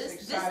 She's just This,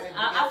 excited.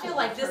 I feel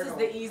like this is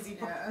the easy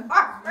part. Yeah.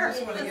 I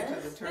just want to get to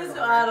the This,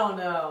 turtle. I don't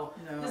know.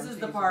 No, This is it's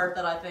the easy. part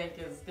that I think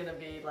is going to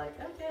be like,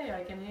 okay,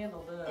 I can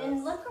handle this.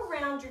 And look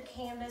around your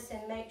canvas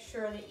and make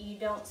sure that you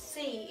don't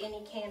see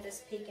any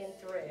canvas peeking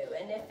through.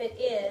 And if it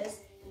is,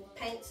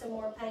 paint some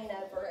more paint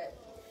over it.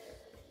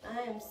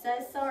 I am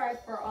so sorry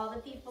for all the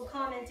people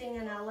commenting,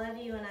 and I love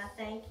you and I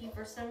thank you.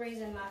 For some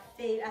reason, my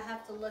feet, I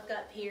have to look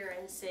up here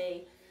and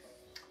see.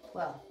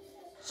 Well,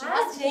 She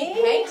has to keep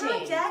Jean. painting.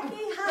 Hi, Jackie.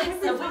 Hi, So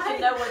we everybody.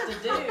 can know what to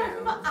do.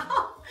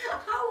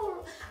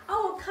 I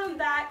will come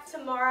back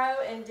tomorrow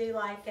and do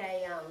like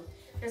a,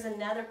 there's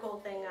another cool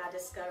thing I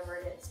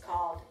discovered. It's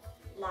called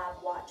live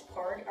watch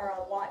party, or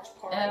a watch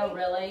party. Oh,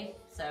 really?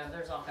 So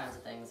there's all kinds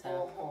of things, huh?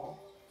 Uh-huh.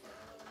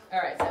 All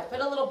right, so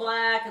put a little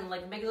black and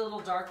like make it a little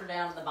darker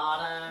down at the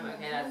bottom.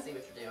 Okay, I see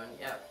what you're doing.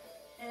 Yep.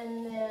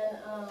 And then,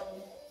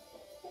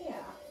 yeah.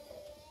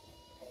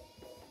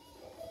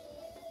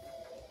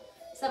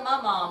 So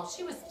my mom,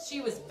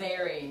 she was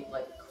very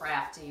like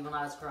crafty when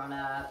I was growing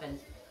up, and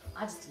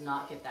I just did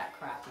not get that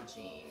crafty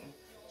gene.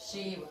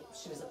 She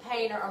was a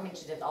painter. I mean,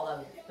 she did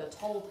all the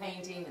toll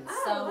painting and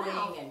sewing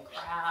wow. and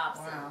crafts.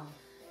 Wow.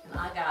 And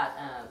I got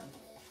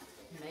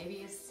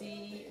maybe a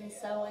C in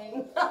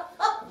sewing.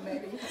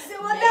 Maybe.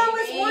 So well, that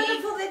was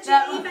wonderful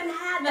that you even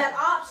had that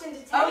option to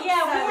take. Oh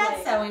yeah, sewing. we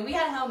had sewing. We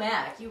had home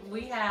ec.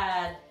 We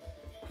had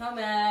home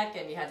ec,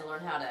 and you had to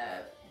learn how to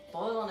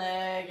boil an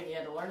egg, and you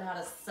had to learn how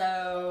to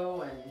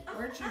sew. And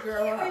Where'd you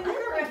grow up? I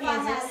remember if I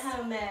had Kansas.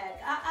 home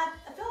ec. I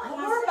feel like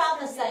my we're about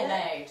the sister same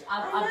did. age. I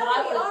know, but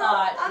I would have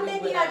thought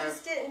maybe I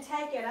just didn't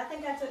take it. I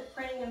think I took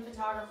printing and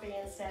photography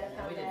instead of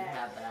home we didn't ec.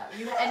 have that.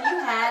 You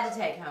had to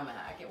take home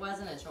ec. It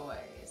wasn't a choice.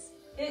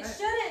 It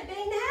shouldn't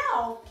be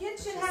now.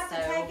 Kids should have to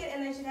So- take it,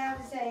 and they should have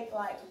to take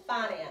like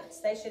finance.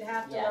 They should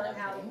have to learn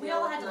how to. We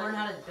all had to learn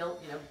how to build,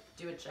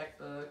 do a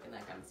checkbook and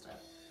that kind of stuff.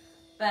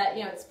 But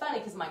it's funny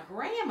because my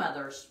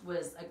grandmother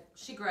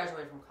she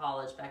graduated from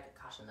college back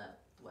in the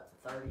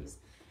 30s,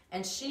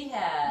 and she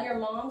had Your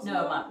mom's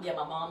no, mom? my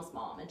mom's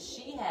mom, and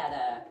she had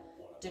a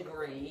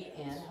degree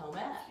in home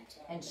ec,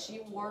 and she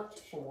worked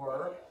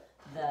for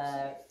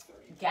the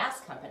gas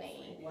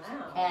company.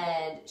 Wow.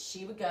 And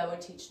she would go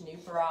and teach new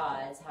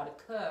brides how to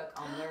cook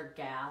on their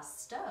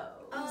gas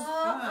stove.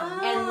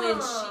 And when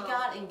she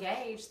got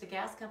engaged, the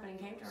gas company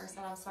came to her and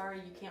said, "I'm sorry,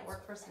 you can't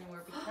work for us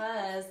anymore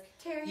because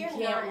Terry, you you're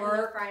can't not in the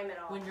work frame at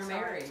all. when you're Sorry.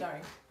 married."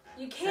 Sorry.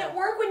 You can't So-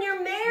 work when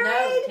you're married.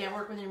 No, you can't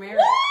work when you're married.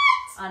 What?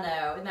 I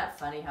know, isn't that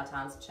funny how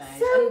times have changed?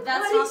 So And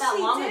that's what not did that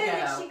she long do?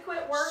 ago. Did she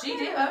quit working? She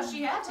did. Oh,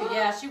 she had to.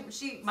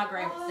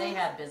 Yeah, they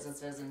had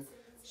businesses, and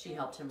she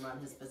helped him run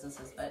his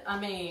businesses. But I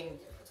mean,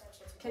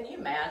 can you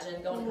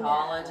imagine going to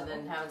college and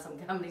then having some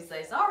company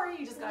say, "Sorry,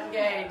 you just got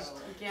engaged.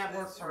 You can't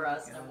work for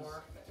us no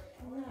more."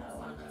 No,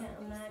 I can't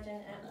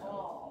imagine at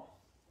all.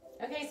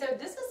 Okay, so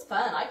this is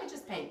fun. I could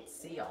just paint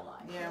C all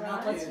night. Yeah, Well,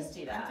 me let's too. just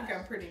do I that. think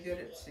I'm pretty good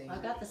at C. I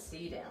got the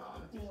C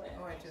down.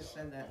 Oh, I just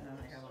said that and then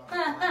I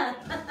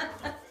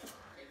got a lot.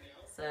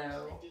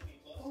 So,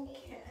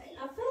 Okay.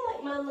 I feel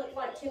like mine looked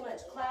like too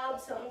much cloud,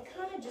 so I'm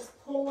kind of just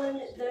pulling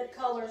the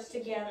colors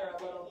together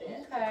a little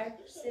bit. okay.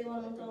 See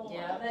what I'm doing?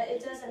 Yeah. But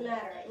it doesn't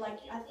matter. Like,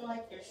 I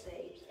like your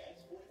C.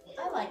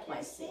 I like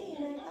my C.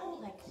 I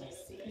like my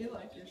C. You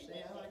like your C,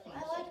 I like my C.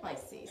 I like my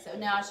C. So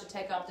now I should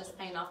take off this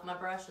paint off my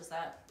brush. Is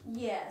that?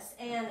 Yes,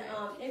 and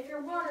if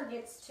your water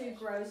gets too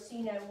gross,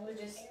 we'll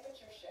just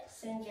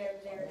send you over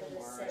there to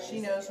the sink.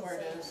 She knows where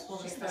it is. We'll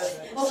She just throws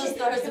it. We'll just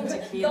throw some The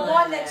tequila.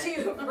 one in that it.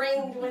 you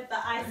ringed with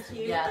the ice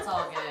cube. Yeah, it's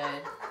all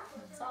good.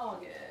 It's all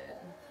good.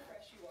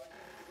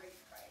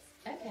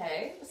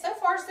 Okay. So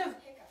far, so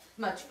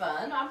much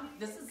fun.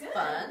 This is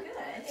fun. Good.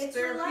 It's It's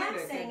therapeutic,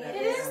 relaxing. isn't it?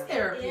 It It is is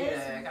therapeutic.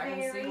 It's I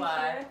can see very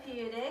why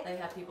therapeutic. they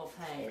have people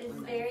paint It is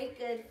when they very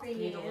good for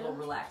need a little you.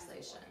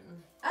 relaxation.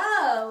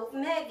 Oh,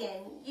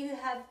 Megan, you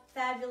have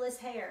fabulous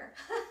hair.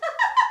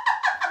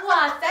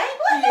 Why,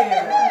 thank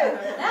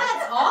you.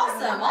 That's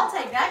awesome. I'll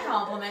take that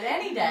compliment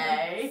any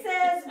day.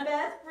 Says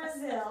Beth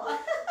Brazil.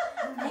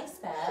 Thanks,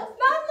 Beth.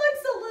 Mine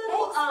looks a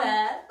little. Thanks,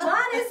 Beth.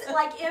 Mine is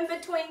like in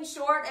between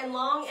short and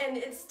long, and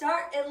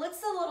it looks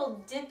a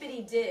little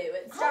dippity doo.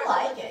 I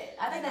like it.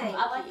 I think Thank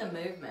I like you. the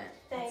movement.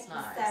 Thank It's you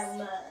nice. so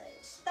much.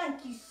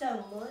 Thank you so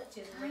much,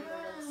 as Rita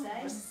would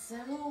We're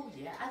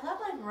say. I love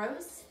my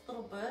rose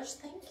little bush.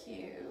 Thank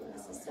you.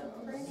 This is so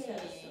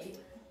pretty.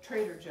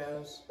 Trader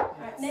Joe's. All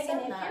right, Megan,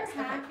 so if nice. you're Okay.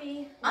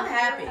 happy, I'm with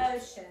happy. your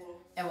ocean.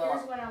 And well,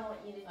 Here's what I want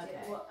you to do. Okay.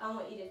 Well, I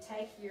want you to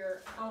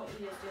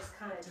just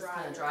kind of just dry.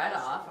 gonna your dry it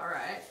ocean. off. All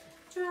right.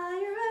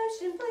 Dry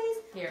your ocean, please.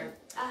 Here,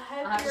 I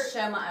hope I have to you're.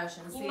 show my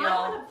ocean. You See might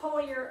y'all. want to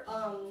pull your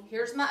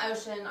Here's my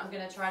ocean. I'm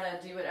gonna try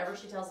to do whatever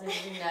she tells me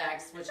to do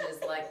next, which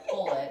is like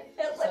pull it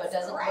It so it looks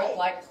doesn't great. look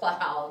like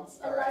clouds.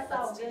 Oh, All right, that's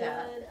all let's do good.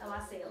 that. Oh,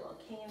 I see a little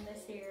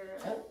canvas here.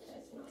 Oh.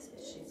 That's not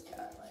good. She's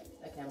got like,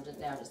 okay, I'm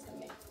just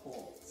gonna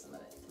pull some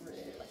of it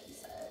through, like you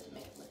said,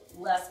 make it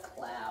look less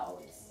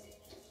clouds.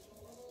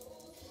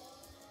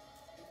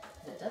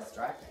 It does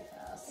dry pretty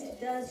fast.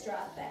 It does dry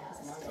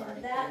fast. Mine's And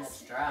already that's,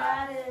 pretty much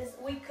dry. that is,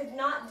 we could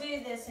not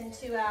do this in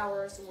 2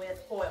 hours with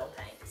oil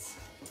paints.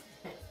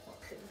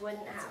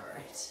 Wouldn't That's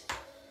happen.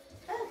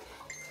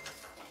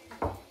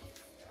 alright.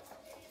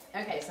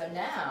 Okay, so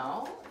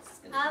now it's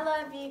gonna I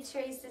love you,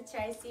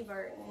 Tracy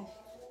Burton.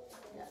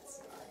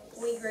 that's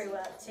nice. We grew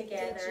up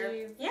together. Did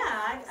you?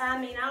 Yeah, I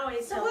mean, I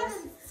always So tell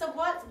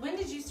what? this. When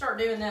did you start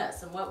doing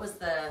this, and what was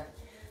the?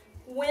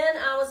 When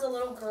I was a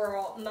little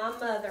girl, my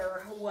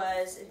mother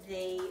was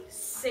the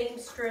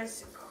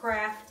seamstress,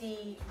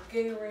 crafty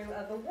guru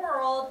of the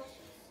world.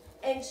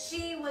 And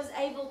she was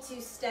able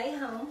to stay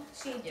home.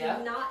 She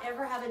did not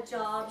ever have a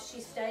job. She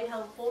stayed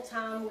home full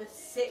time with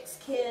 6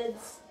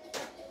 kids.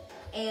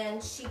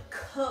 And she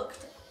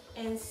cooked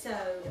and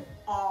sewed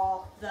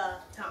all the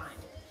time.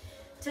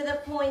 To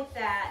the point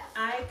that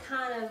I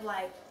kind of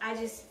like, I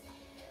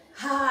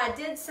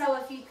did sew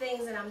a few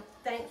things and I'm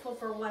thankful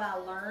for what I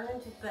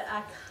learned, but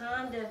I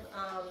kind of,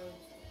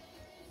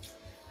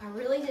 I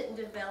really didn't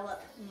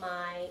develop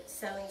my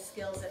sewing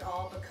skills at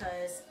all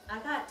because I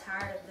got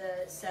tired of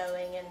the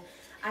sewing. And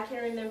I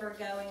can remember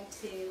going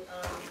to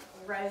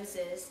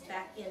Rose's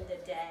back in the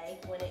day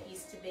when it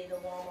used to be the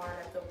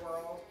Walmart of the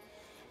world,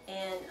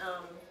 and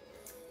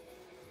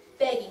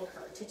begging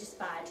her to just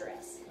buy a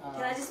dress.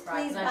 Can I just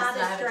please buy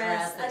this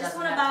dress? I just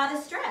want to buy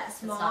this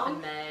dress, Mom. It's not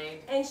been made.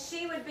 And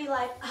she would be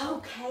like,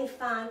 okay,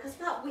 fine. Because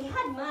we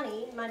had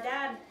money. My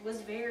dad was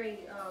very,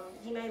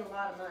 he made a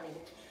lot of money.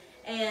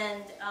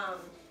 And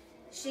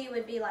she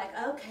would be like,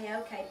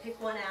 okay,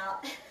 pick one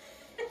out.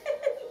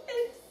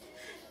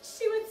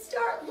 She would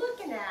start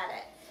looking at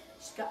it.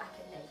 She'd go, I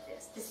can make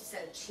this. This is so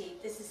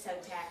cheap. This is so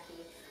tacky.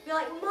 Be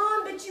like,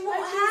 Mom, but you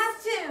won't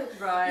have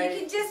to. Right.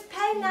 You can just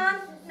pay $9.95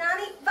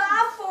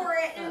 for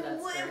it, and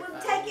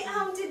we'll take it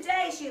home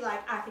today. She like,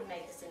 I can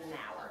make this in an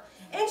hour.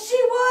 And she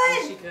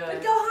would. She could.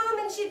 Would go home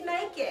and she'd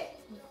make it.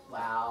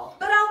 Wow.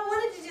 But I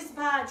wanted to just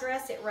buy a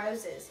dress at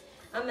Rose's.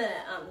 I'm going to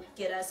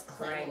get us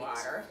clean Great.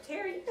 water.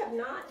 Terry, you have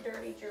not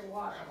dirtied your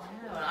water.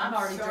 No, I've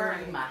already Sorry.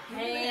 dirtied my Can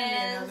you hand me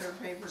hands. another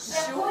paper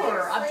towel?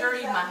 Sure, I've Please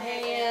dirtied my don't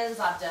make it. hands.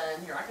 I've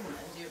done, here, I can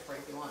do it for you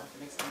if you want, if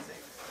it makes sense.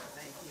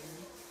 Thank you.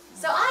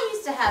 So I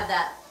used to have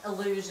that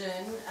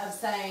illusion of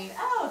saying,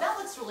 oh, that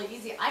looks really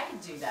easy. I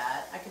could do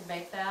that. I could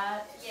make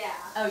that. Yeah.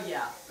 Oh,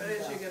 yeah. But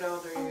as you get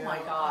older, you Oh go, my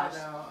gosh.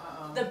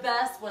 no, The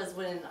best was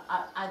when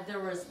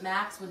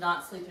Max would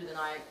not sleep through the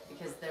night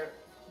because their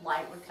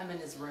light would come in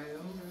his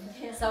room.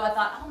 Yeah. So I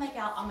thought,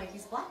 I'll make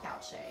these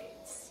blackout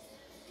shades.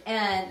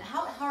 And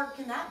how hard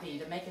can that be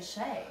to make a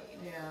shade?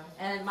 Yeah.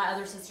 And my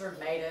other sister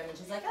made them, and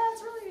she's like, oh,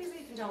 it's really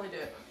easy, you can totally do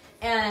it.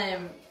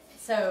 And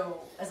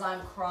so as I'm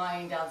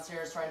crying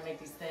downstairs trying to make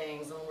these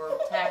things, and we're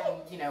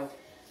tacking,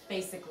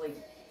 basically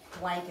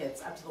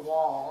blankets up to the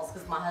walls,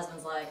 because my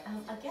husband's like,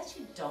 I guess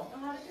you don't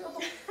know how to do a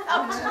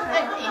blackout shade.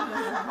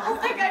 I'm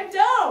like, I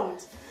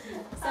don't.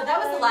 So that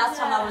was the last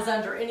time I was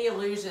under any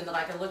illusion that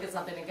I could look at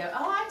something and go,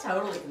 oh, I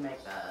totally can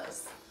make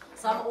this.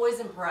 So I'm always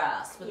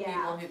impressed with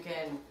people who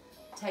can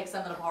take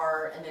something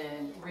apart and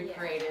then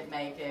recreate it,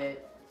 make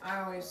it.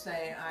 I always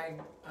say I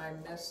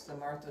miss the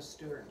Martha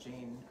Stewart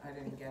gene. I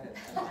didn't get it.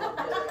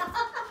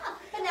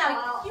 But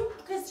now,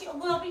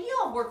 you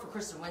all work for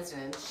Kristen Winston,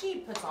 and she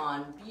puts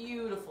on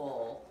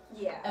beautiful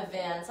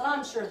events, and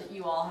I'm sure that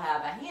you all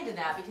have a hand in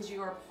that because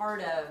you are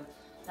part of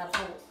that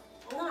whole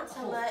Not so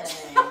whole much.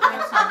 thing.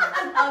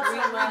 Not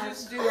so much. We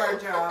just do our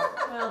job.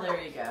 Well,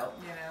 there you go.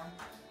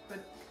 But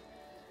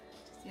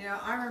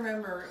I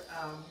remember.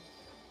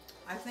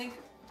 I think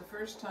the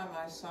first time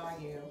I saw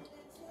you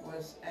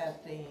was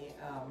at the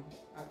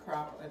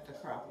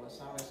Acropolis.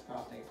 I always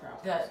call it the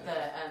Acropolis.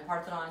 The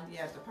Parthenon.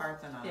 Yeah, at the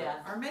Parthenon. Yeah.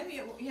 Or maybe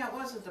it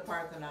was at the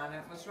Parthenon.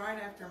 It was right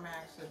after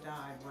Max had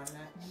died, wasn't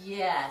it?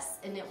 Yes,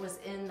 and it was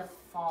in the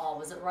fall.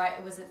 Was it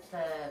right? Was it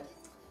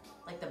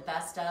the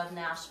best of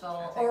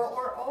Nashville,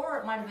 or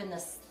it might have been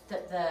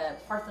the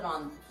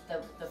Parthenon,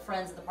 the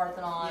Friends of the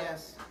Parthenon.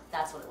 Yes.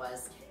 That's what it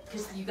was.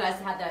 Because you guys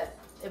had that.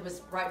 It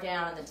was right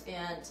down in the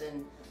tent,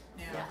 and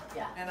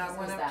yeah. And I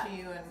went up to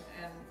you and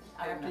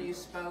I after remember. you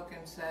spoke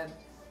and said,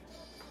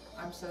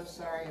 "I'm so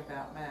sorry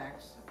about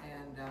Max,"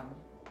 and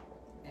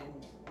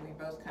we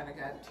both kind of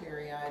got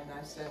teary-eyed. And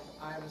I said,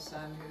 "I have a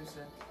son who's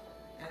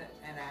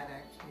an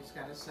addict. He's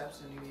got a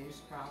substance abuse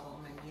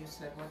problem." And you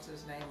said, "What's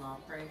his name? I'll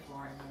pray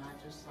for him." And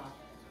I just thought,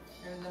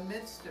 in the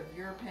midst of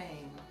your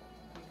pain,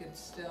 you could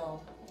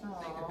still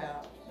think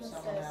about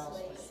someone else.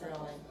 It's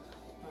really,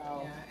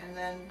 yeah. And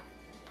then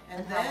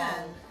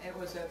it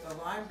was at the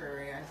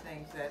library, I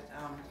think, that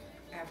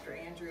after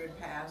Andrew had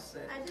passed,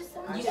 that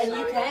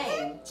you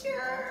came.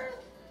 Picture.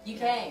 You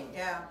came.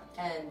 Yeah.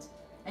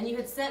 And you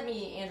had sent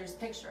me Andrew's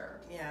picture.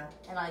 Yeah.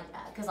 And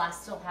because I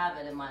still have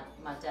it in my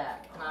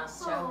deck, and I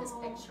show his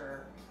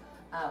picture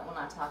when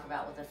I talk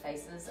about what the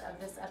faces of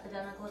this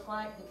epidemic look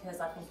like, because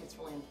I think it's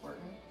really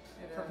important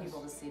for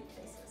people to see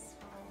the faces.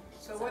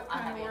 So what I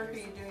kind have of work are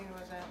Andrew's. you doing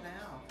with that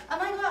now? I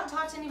might go out and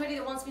talk to anybody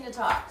that wants me to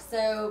talk.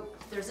 So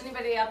if there's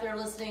anybody out there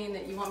listening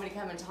that you want me to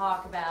come and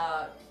talk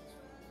about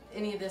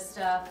any of this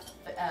stuff,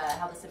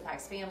 how this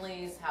impacts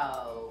families,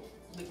 how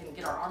we can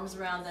get our arms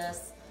around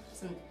this,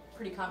 some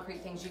pretty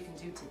concrete things you can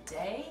do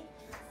today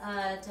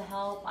to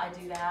help, I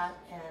do that.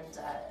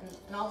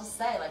 And I'll just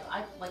say,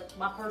 like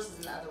my purse is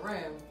in the other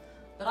room,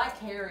 but I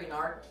carry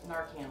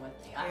Narcan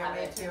with me. I have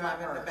me it too. in my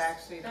I'm in the purse. back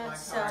seat of my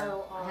That's car.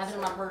 so awesome. I have it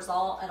in my purse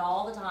all the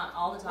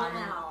time.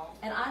 Wow.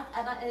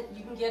 And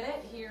you can get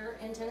it here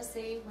in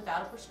Tennessee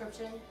without a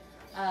prescription.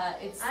 I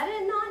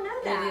did not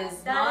know that. It is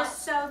That not- is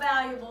so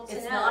valuable to know.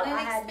 It's not I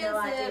had no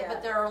inexpensive, idea.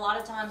 but there are a lot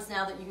of times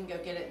now that you can go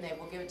get it and they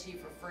will give it to you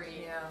for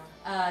free.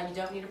 Yeah. You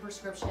don't need a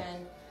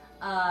prescription.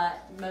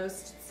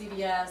 Most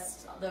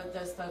CVS,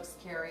 those folks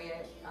carry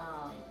it,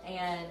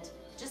 and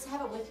just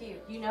have it with you.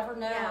 You never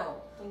know. Yeah,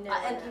 you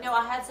never And know. you know,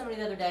 I had somebody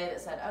the other day that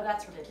said, "Oh,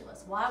 that's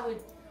ridiculous. Why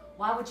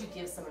would you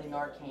give somebody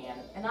Narcan?"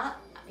 And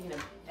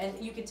and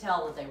you could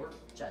tell that they were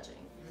judging.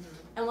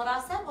 And what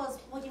I said was,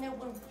 well, when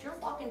you're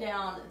walking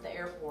down at the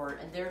airport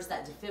and there's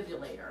that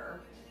defibrillator,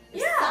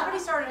 if somebody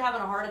started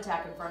having a heart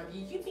attack in front of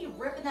you, you'd be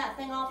ripping that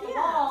thing off the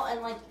wall,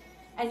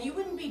 and you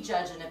wouldn't be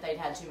judging if they'd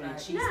had too many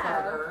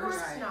cheeseburgers. No, of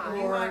course not. Or,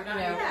 you might not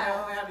know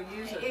how to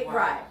use it.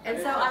 Right.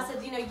 And so I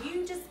said,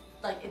 you just,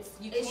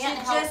 you can't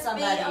help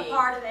somebody. It should be a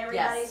part of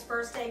everybody's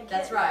first aid kit.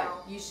 That's right.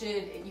 now.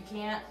 You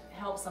can't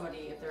help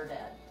somebody if they're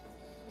dead.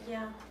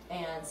 Yeah.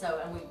 And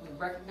so, we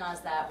recognize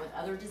that with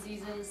other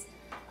diseases,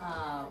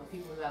 with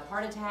people who have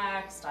heart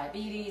attacks,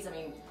 diabetes. I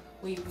mean,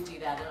 we do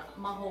that.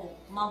 And my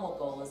whole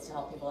goal is to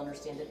help people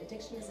understand that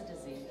addiction is a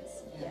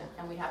disease. Yeah.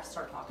 And we have to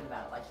start talking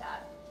about it like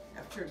that.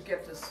 Have to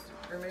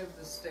remove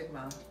the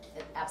stigma.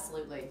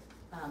 Absolutely.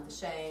 The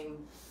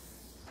shame,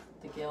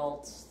 the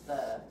guilt,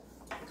 the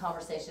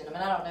conversation. I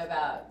mean, I don't know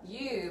about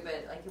you,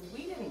 but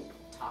we didn't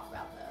talk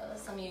about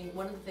this. I mean,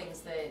 one of the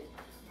things that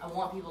I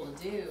want people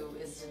to do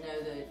is to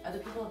know that other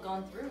people have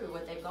gone through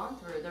what they've gone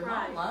through. They're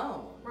not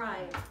alone.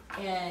 Right.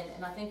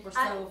 And I think we're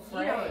so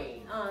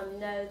afraid. You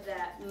know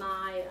that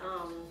my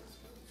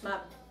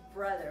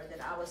brother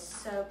that I was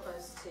so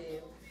close to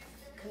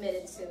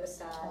committed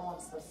suicide, Oh,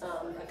 I'm so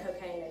sorry. a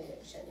cocaine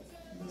addiction.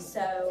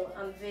 So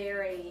I'm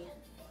very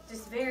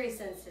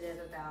sensitive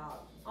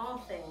about all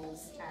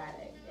things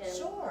addict. And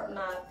Sure.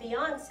 my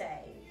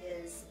fiance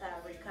is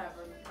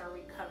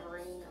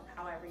recovering,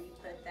 however you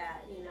put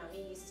that.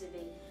 He used to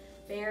be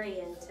very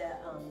into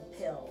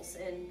pills,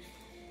 and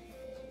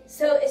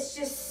so it's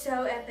just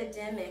so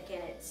epidemic,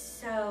 and it's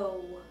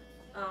so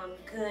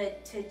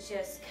good to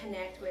just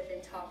connect with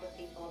and talk with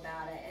people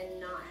about it and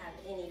not have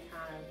any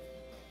kind of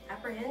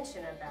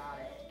apprehension about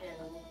it.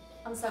 And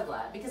I'm so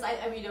glad, because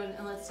I mean,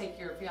 and let's take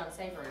your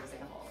fiance for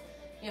example.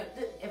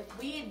 If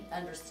we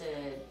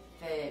understood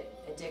that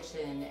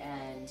addiction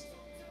and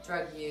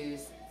drug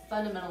use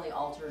fundamentally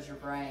alters your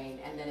brain,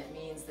 and then it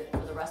means that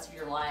for the rest of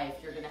your life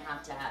you're going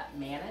to have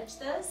manage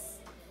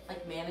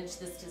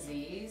this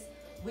disease,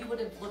 we would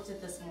have looked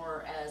at this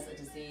more as a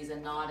disease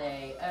and not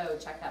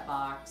check that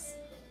box,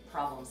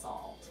 problem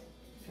solved.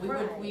 We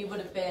would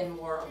have been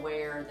more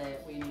aware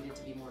that we needed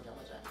to be more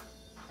diligent,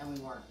 and we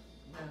weren't.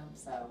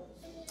 So,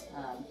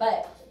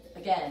 but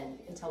again,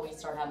 until we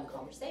start having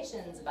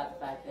conversations about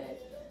the fact that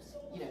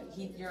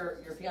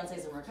your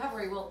fiance's in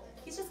recovery, well,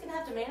 he's just going to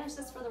have to manage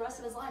this for the rest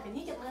of his life, and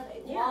he can live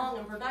a long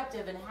and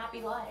productive and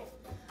happy life.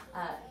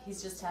 He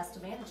just has to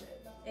manage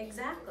it.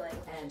 exactly.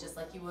 And just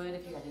like you would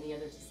if you had any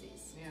other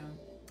disease. Yeah.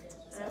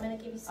 I'm going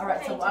to give you some All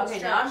right, so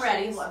now I'm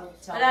ready. But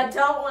I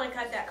don't want to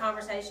cut that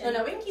conversation.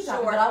 No, we can keep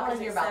talking, short but I want to because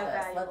hear it's about so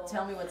this. valuable.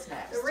 Tell me what's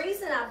next. The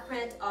reason I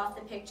print off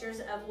the pictures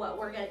of what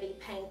we're going to be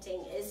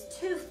painting is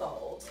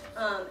twofold.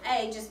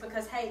 A, just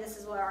because, hey, this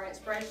is what our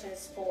inspiration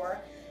is for.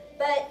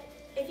 But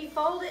if you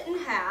fold it in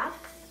half,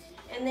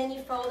 and then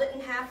you fold it in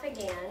half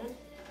again,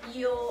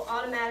 you'll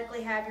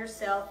automatically have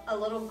yourself a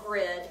little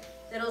grid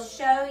that'll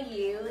show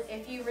you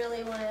if you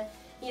really want to,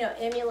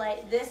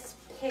 emulate this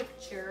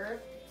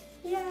picture.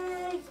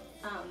 Yay!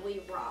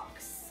 We rock,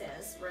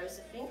 says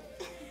Josephine.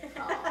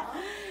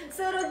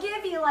 So it'll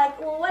give you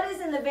well, what is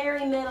in the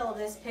very middle of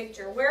this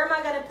picture? Where am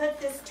I going to put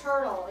this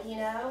turtle,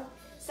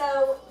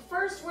 So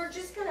first we're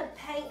just going to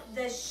paint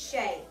the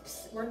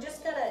shapes. We're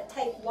just going to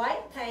take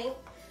white paint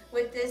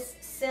with this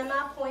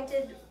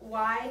semi-pointed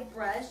wide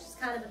brush. It's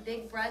kind of a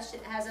big brush.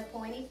 It has a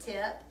pointy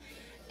tip.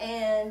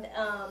 And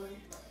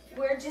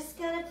we're just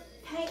going to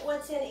paint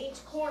what's in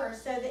each corner.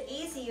 So the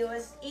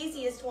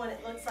easiest one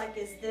it looks like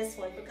is this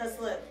one, because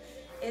look,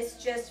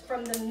 it's just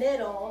from the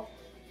middle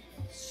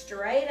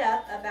straight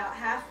up about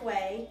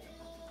halfway.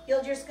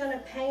 You're just going to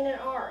paint an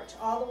arch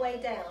all the way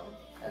down.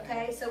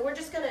 Okay, so we're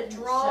just going to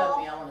draw.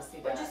 Show me, I want to see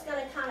that. We're just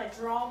going to kind of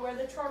draw where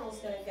the turtle's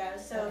going to go.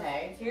 So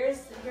Okay.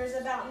 here's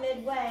about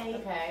midway.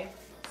 Okay.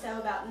 So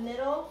about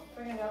middle,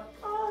 we're going to go,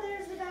 oh,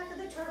 there's the back of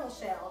the turtle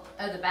shell.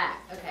 Oh, the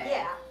back. Okay.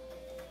 Yeah.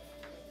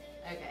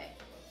 Okay.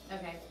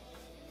 Okay.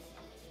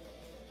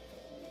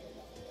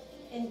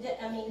 And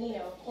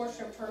of course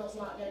your turtle's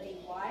not going to be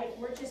white.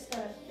 We're just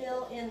going to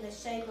fill in the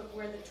shape of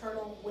where the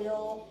turtle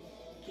will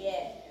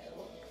go.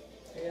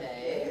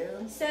 Okay.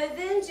 So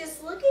then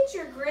just look at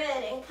your grid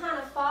and kind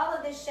of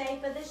follow the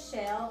shape of the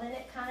shell. Then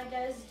it kind of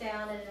goes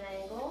down at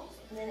an angle.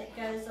 And then it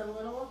goes a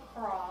little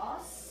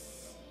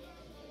across.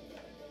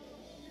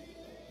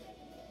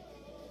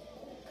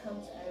 It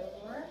comes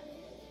over.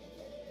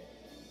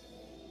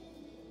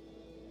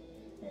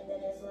 And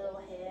then his little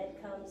head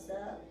comes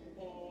up.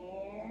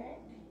 And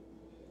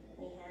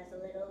he has a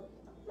little,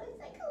 looks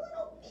like a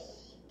little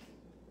beak.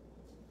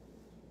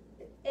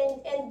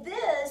 And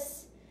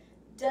this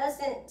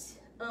doesn't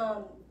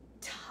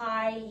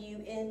tie you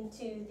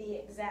into the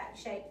exact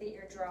shape that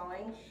you're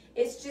drawing.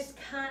 It's just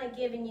kind of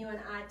giving you an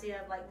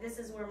idea of this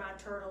is where my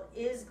turtle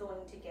is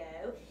going to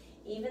go,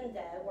 even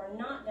though we're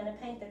not going to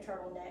paint the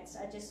turtle next.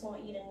 I just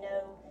want you to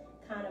know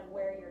kind of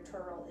where your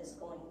turtle is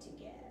going to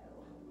go.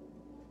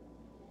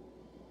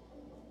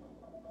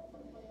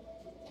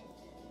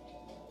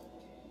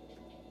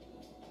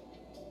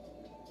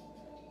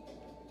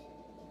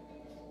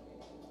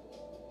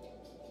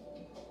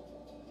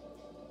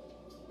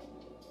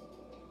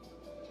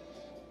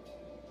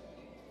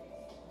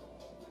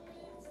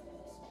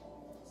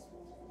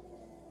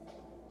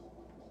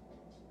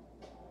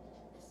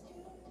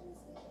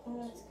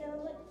 And it's gonna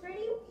look pretty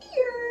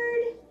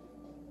weird.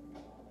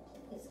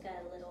 He's got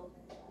a little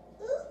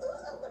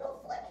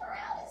flipper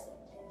out his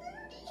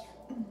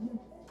booty.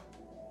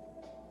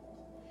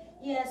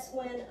 Yes,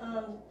 when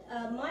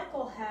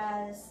Michael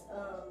has,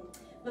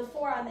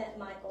 before I met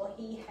Michael,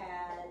 he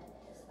had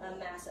a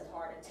massive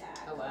heart attack.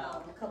 Oh,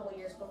 wow. A couple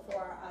years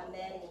before I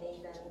met him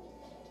even.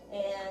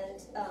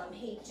 And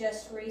he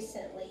just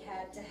recently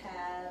had to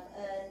have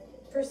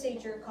a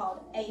procedure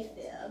called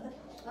AFib.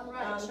 Oh,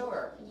 right,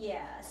 sure.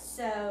 Yeah,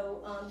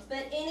 so,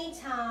 but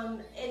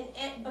anytime,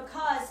 and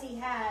because he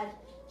had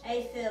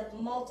AFib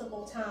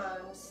multiple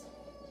times,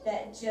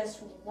 that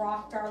just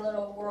rocked our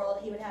little world.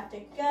 He would have to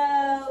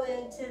go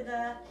into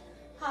the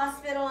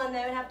hospital and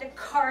they would have to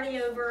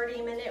cardiovert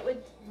him, and it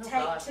would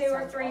take 2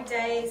 or 3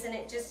 days, and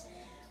it just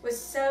was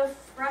so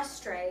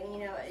frustrating.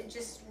 You know, it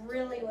just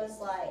really was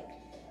like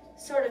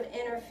sort of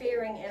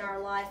interfering in our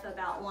life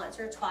about once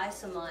or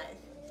twice a month.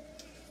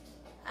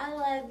 I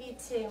love you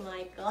too,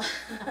 Michael.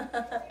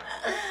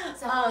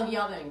 So how long have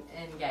y'all been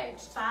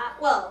engaged?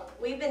 Well,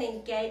 we've been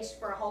engaged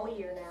for a whole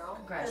year now.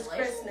 Congratulations. It's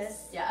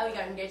Christmas. Yeah, oh, you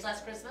got engaged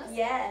last Christmas?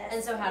 Yes.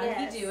 And so how did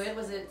he do it?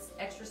 Was it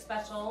extra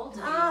special?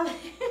 Did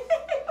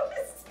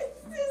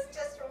it's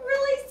just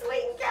really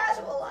sweet and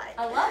casual like.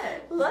 I love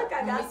it. Look,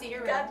 I Let me see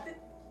your got ring.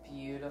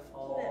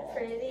 Beautiful. Isn't that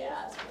pretty?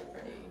 Yeah, it's really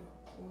pretty.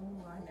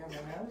 Ooh, I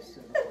never noticed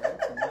it before.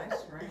 That's a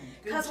nice ring.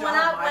 Good Because job, when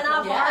I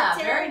Michael. Yeah,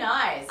 bartend, very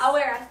nice. I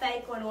wear a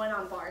fake one when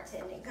I'm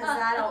bartending because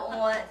I don't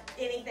want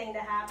anything to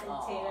happen to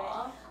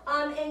Aw.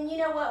 it. And you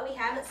know what? We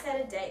haven't set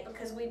a date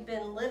because we've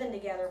been living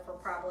together for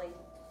probably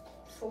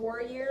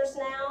 4 years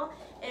now,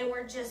 and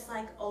we're just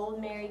like old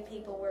married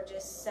people. We're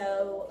just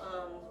so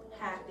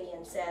happy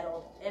and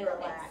settled and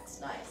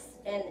relaxed. Nice.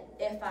 And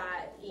if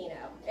I,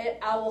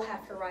 I will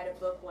have to write a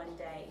book one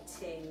day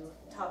to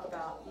talk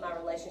about my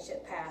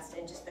relationship past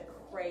and just the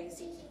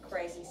crazy,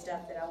 crazy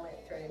stuff that I went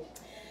through.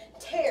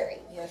 Terry,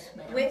 Yes,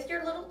 ma'am. with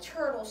your little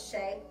turtle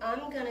shape,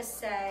 I'm gonna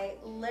say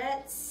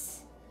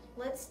let's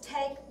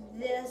take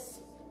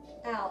this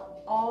out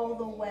all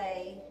the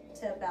way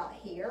to about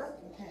here.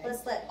 Okay.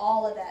 Let's let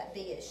all of that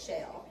be his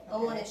shell. I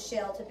want Okay. his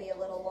shell to be a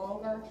little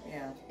longer,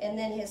 Yeah. and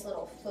then his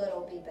little foot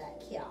will be back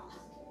here.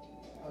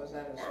 Oh, is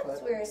that his That's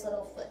foot? where his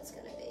little foot's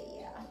gonna be,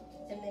 yeah.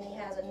 And then he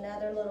has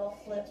another little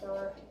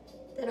flipper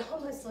that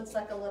almost looks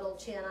like a little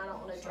chin. I don't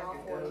want to It's draw like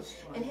a for you. ghost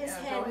one. And his Yeah,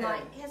 head go might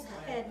ahead. his Go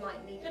ahead. head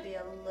might need to be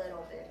a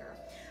little bigger.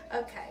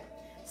 Okay,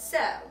 so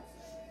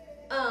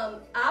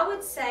I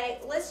would say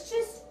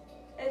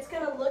it's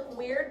gonna look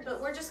weird,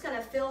 but we're just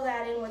gonna fill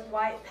that in with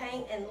white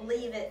paint and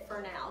leave it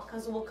for now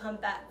because we'll come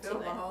back Fill to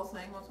the it. whole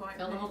thing with white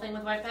Fill the paint? whole thing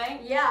with white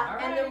paint? Yeah,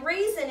 All and right. the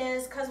reason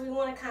is because we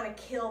want to kind of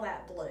kill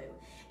that blue.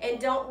 And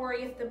don't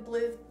worry if the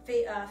blue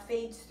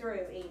feeds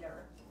through either.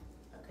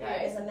 There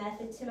is Okay. a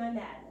method to my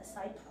madness,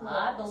 I I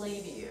promise.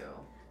 believe you.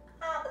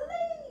 I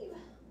believe.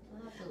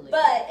 I believe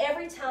But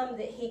every time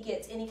that he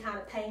gets any kind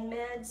of pain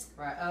meds,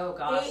 Right. Oh,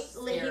 gosh. he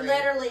scary.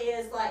 literally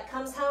is like,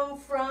 comes home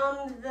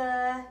from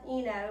the,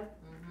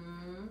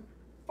 Mm-hmm.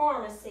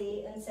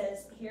 pharmacy and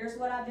says, here's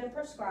what I've been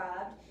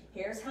prescribed,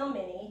 here's how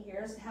many,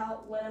 here's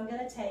when I'm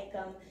going to take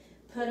them,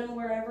 put them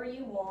wherever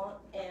you want,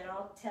 and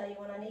I'll tell you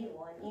when I need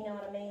one. You know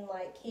what I mean?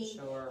 Like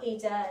Sure. he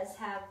does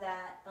have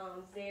that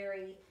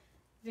very,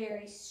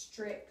 very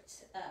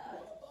strict.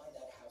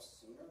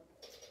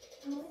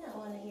 We don't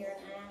want to hear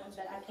an ad,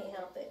 but I can't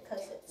help it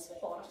because it's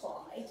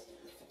Spotify.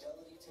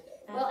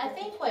 Well, I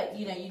think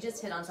you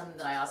just hit on something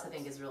that I also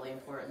think is really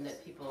important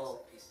that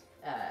people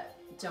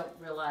don't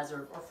realize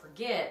or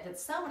forget, that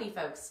so many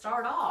folks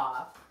start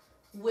off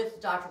with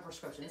doctor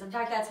prescriptions. In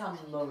fact, that's how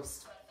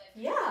most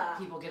Yeah.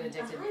 people get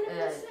addicted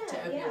 100%, to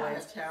yeah. opioids.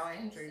 That's how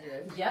Andrew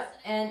did. Yep,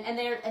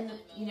 and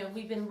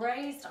we've been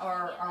raised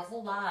our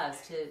whole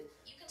lives to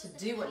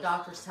do what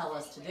doctors tell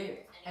us to do,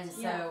 and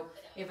so Yeah.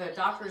 if a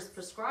doctor is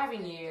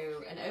prescribing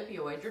you an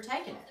opioid, you're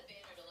taking it.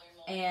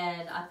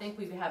 And I think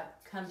we have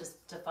come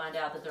to find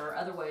out that there are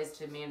other ways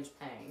to manage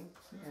pain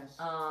Yes.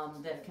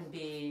 that can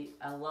be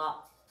a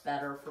lot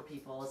better for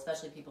people,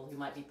 especially people who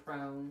might be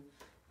prone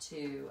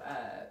to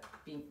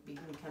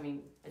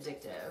becoming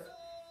addictive.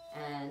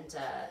 And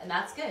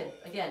that's good.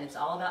 Again, it's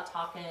all about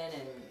talking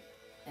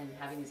and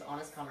having these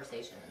honest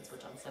conversations,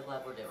 which I'm so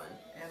glad we're doing.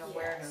 And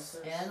awareness.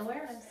 And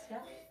awareness, yeah.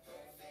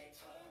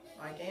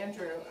 Like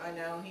Andrew, I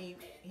know he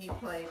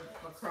played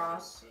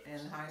lacrosse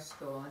in high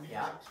school and he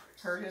Yeah.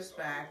 hurt his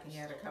back. He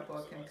had a couple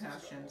of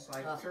concussions,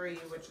 like 3,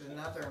 which is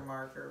another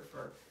marker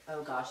for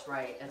Oh gosh,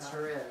 right, it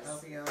sure is.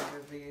 opioid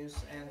abuse.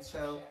 And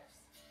so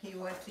he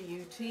went to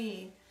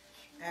UT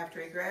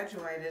after he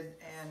graduated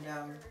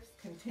and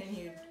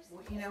continued.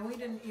 We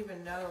didn't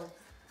even know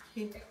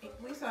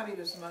We thought he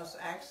was the most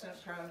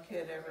accident-prone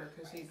kid ever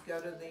because he'd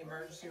go to the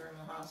emergency room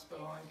in the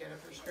hospital and get a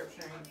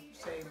prescription. He'd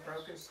say he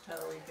broke his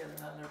toe, he'd get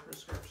another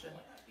prescription.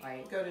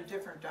 Right. Go to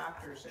different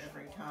doctors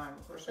every time.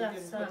 Of course, we That's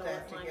didn't so put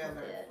that like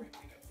together. it.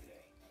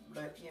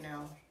 But, you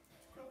know,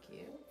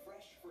 Cute.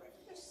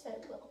 You're so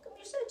welcome.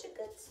 You're such a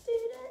good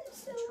student.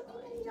 So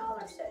y'all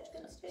are such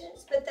good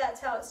students. But that's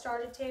how it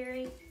started,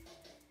 Terry.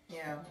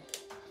 yeah.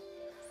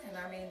 And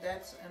I mean,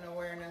 that's an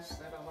awareness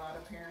that a lot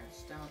of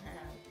parents don't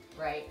have.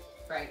 Right.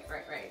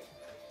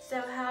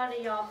 So how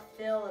do y'all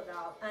feel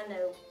about, I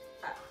know,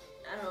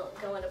 I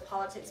don't go into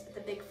politics, but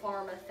the big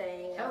pharma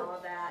thing and all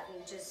that,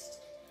 and just...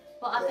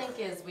 Well, I think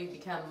as we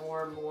become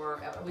more and more,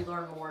 we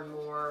learn more and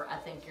more, I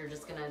think you're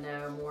just going to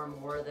know more and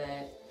more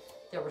that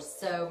there were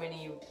so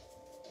many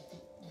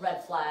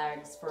red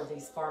flags for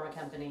these pharma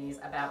companies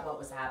about what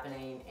was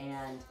happening,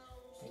 and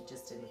they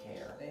just didn't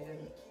care. They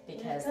didn't.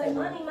 Because Good they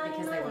were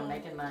money. they were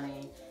making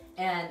money,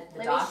 and the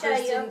Let doctors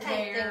me show you a didn't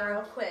paint thing care.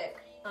 real quick.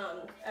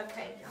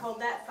 Okay, hold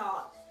that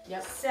thought.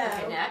 Yep. So,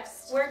 okay,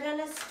 next. we're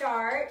gonna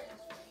start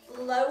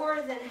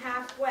lower than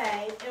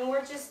halfway, and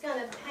we're just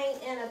gonna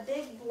paint in a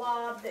big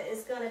blob that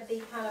is gonna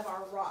be kind of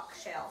our rock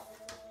shelf.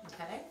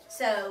 Okay.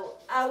 So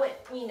I would,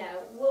 you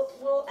know,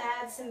 we'll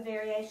add some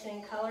variation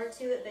in color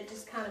to it, but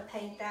just kind of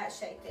paint that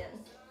shape in.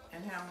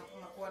 And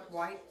what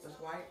white was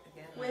white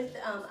again? With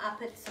I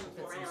put some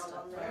Put some brown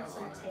stuff on there,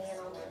 some tan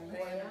on I'm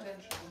there. paying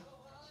attention.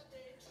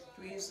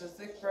 Do we use the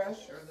thick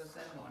brush or the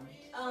thin one?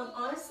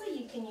 Honestly,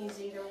 you can use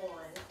either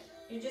one.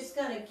 You're just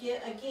gonna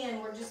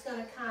we're just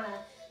gonna kind of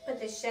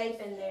put the shape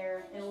in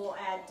there, and we'll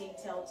add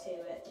detail to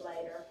it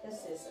later.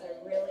 This is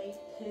a really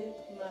poop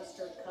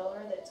mustard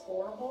color that's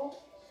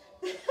horrible,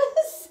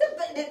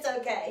 but it's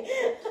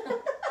okay.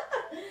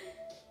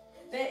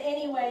 But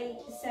anyway,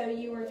 so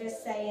you were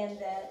just saying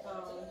that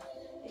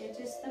it's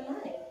just the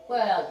money.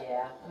 Well,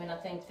 yeah. I mean, I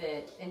think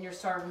that, and you're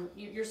starting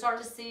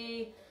to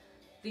see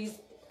these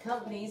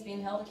companies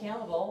being held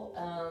accountable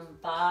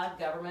by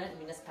government and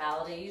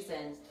municipalities,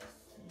 and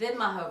then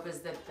my hope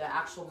is that the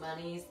actual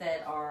monies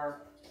that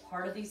are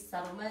part of these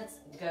settlements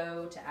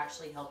go to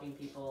actually helping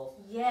people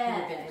who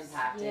have been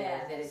impacted.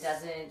 Yes. That it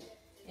doesn't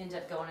end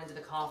up going into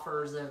the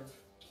coffers of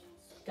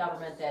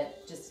government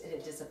that just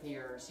it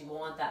disappears. You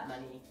want that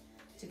money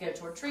to go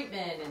toward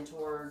treatment and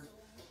toward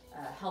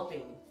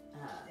helping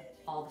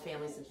all the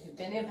families who've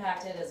been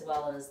impacted, as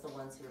well as the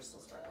ones who are still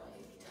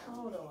struggling.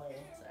 Totally.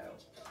 So,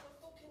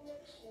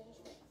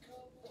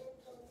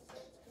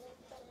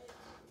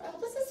 well,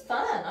 this is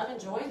fun. I'm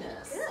enjoying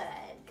this.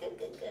 Good.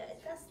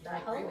 That's the I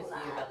whole agree with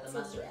you about the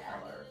mustard idea.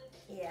 color.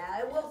 Yeah,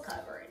 I will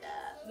cover it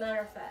up.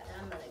 Matter of fact,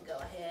 I'm gonna go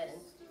ahead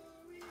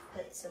and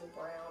put some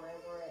brown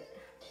over it.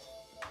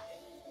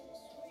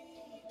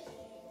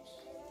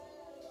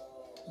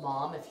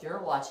 Mom, if you're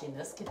watching,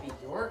 this could be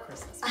your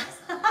Christmas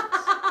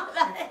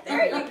present.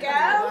 There you go.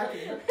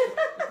 Lucky.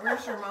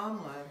 Where's your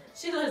mom live?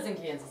 She lives in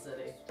Kansas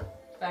City.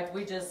 In fact,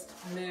 we just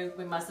moved.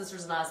 My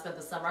sisters and I spent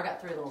the summer. I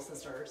got 3 little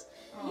sisters.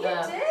 You do?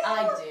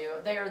 I do.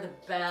 They are the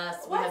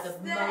best. What's we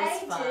have the the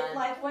most age? fun.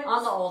 Like, what's-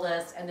 I'm the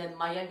oldest, and then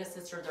my youngest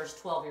sister. There's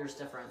 12 years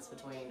difference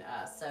between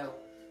us. So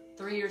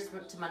 3 years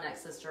to my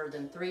next sister,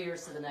 then 3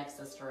 years to the next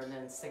sister, and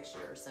then 6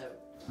 years. So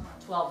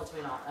 12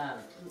 between all,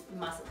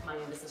 my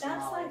youngest sister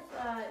and That's Molly. like,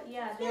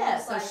 yeah. Yeah,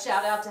 there's so like,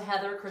 shout out to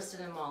Heather,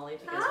 Kristen, and Molly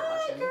if you guys are Hi,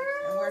 watching. girls.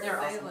 And where do They're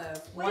they awesome.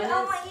 live? One I is-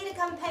 want you to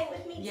come paint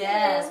with me too.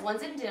 Yes,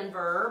 one's in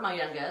Denver, my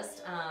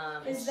youngest.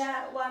 Is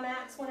that why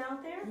Max went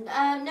out there?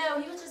 No,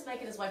 he was just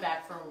making his way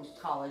back from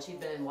college. He'd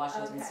been in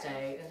Washington Okay.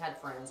 State and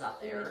had friends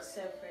out there. It's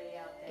so pretty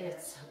out there.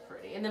 It's so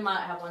pretty. And then I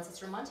have one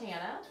sister in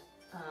Montana,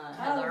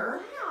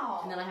 Heather. Oh, wow.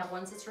 And then I have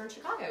one sister in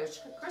Chicago,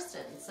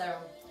 Kristen. So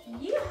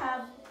You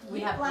have, We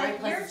have like, great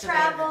places your to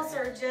travels vacay.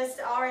 are just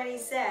already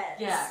set.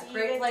 yeah, So you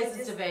great get to places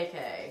just to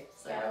vacay.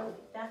 So go.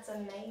 That's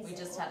amazing. we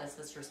just had a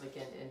sisters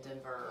weekend in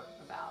Denver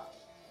about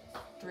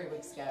 3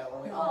 weeks ago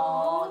where we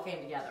all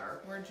came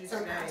together. Where'd you So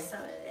stay? Have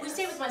some of this. We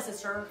stayed with my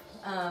sister.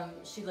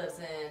 She lives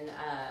in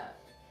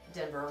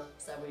Denver,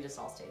 so we just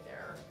all stayed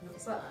there. It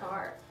was What fun.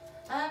 part?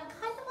 Kind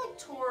of like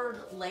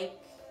toward Lake.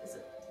 Is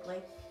it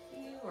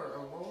Lakeview or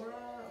Aurora?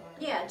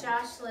 Yeah,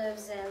 Josh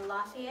lives in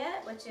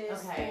Lafayette, which is,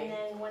 Okay. and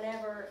then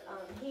whenever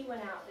he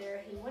went out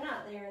there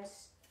and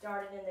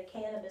started in the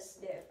cannabis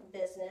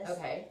business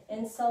Okay.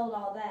 and sold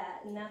all that,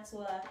 and that's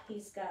what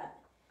he's got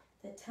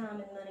the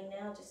time and money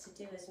now just to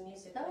do his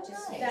music, Oh, which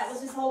is nice. that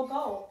was his whole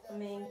goal. I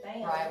mean,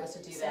 bam. Right, was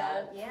to do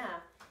that. Yeah.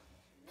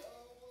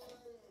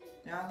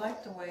 Now, I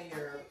like the way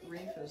your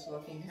reef is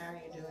looking. How are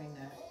you doing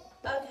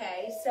that?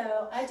 Okay,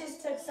 so I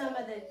just took some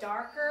of the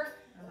darker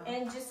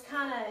and just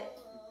kind of,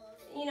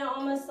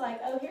 almost like,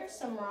 oh, here's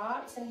some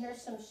rocks and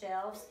here's some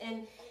shelves,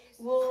 and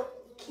we'll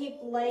keep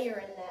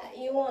layering that.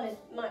 You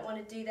might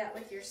want to do that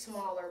with your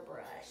smaller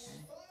brush.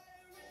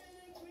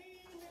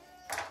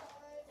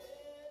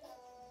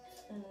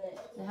 And then,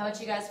 And how about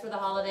you guys for the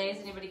holidays?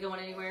 Anybody going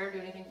anywhere? Do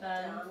anything fun?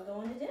 now I'm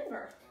going to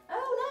Denver.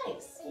 Oh,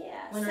 nice.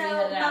 Yeah. When so are you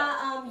headed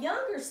out? my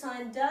younger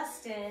son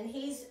Dustin,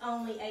 he's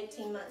only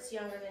 18 months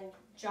younger than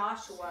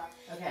Joshua.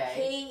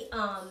 Okay.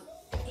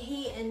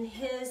 He and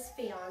his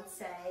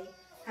fiance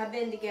have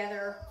been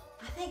together,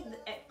 I think,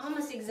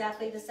 almost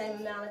exactly the same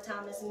amount of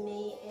time as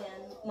me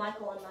and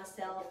Michael and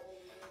myself.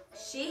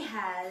 She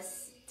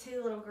has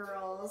 2 little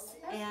girls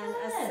and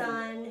fun. a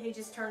son who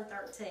just turned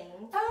 13.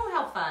 Oh,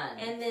 how fun.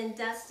 And then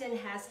Dustin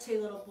has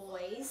 2 little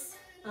boys,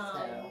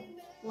 So.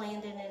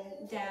 Landon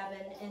and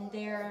Davin, and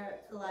they're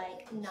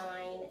like 9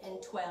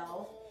 and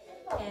 12.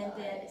 Oh, And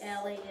then nice.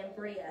 Ellie and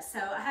Bria. So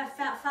I have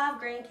 5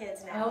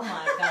 grandkids now. Oh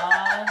my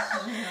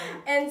gosh.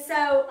 And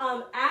so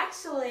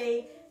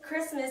actually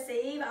Christmas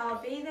Eve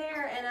I'll be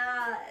there, and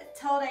I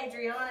told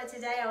Adriana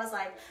today, I was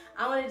like,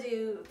 I want to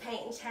do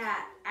paint and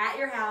chat at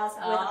your house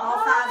with all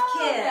 5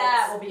 kids.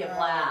 That will be a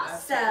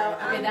blast. So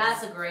Okay,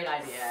 that's a great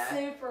idea.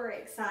 super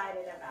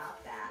excited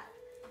about that.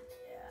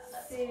 Yeah,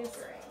 that's Super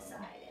awesome.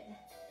 excited.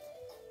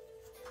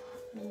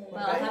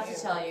 Well, I have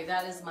to tell you,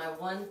 that is my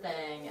one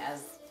thing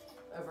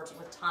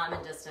with time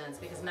and distance,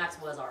 because Max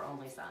was our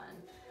only son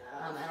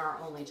and our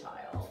only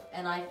child,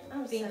 and I'm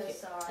so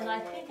sorry, and I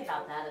think Megan.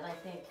 about that, and I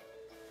think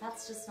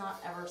that's just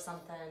not ever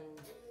something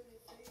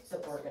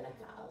that we're gonna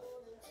have,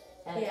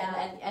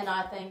 and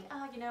I think,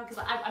 because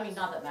I mean,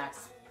 not that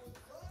Max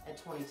at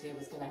 22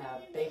 was gonna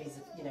have babies,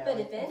 But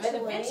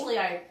eventually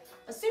I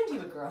assumed he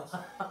would grow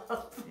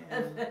up.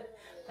 Yeah.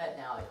 But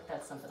now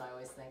that's something I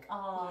always think, no,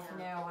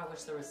 I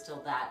wish there was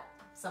still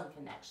some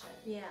connection.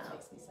 Yeah. It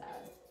makes me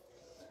sad.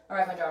 All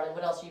right, my darling,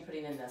 what else are you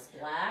putting in this?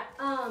 Black?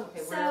 Okay,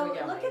 where are we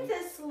going? Look at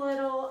this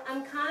little,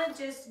 I'm kind of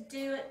just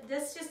doing,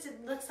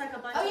 it looks like a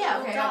bunch of yeah,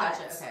 little okay, I dots.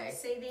 gotcha, okay.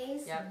 See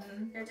these? Yep.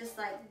 They're just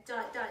like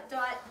dot, dot,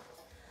 dot,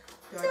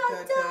 Dot, dot,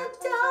 dot,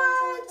 dot,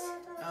 dot.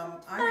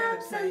 dot. I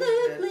gotta tell you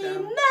Absolutely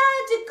that,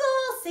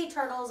 magical. Sea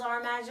turtles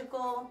are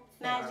magical.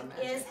 They are Magic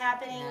magic. is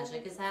happening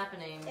Magic is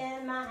happening.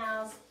 in my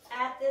house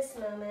at this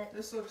moment.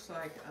 this looks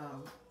like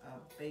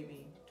a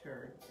baby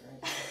turd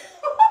right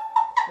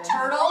here.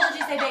 Turtle? Did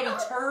you say baby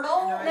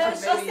turtle? No, No,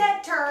 it's she a baby.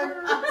 said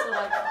turd. That's what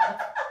I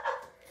thought.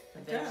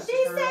 It does.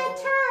 She Turtle. said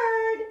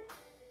turd.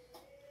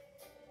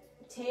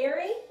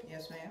 Terry,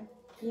 Yes, ma'am.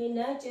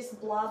 just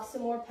blob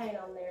some more paint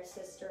on there,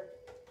 sister.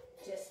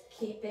 Just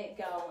keep it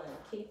going.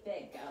 Keep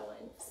it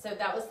going. So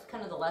that was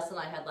kind of the lesson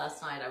I had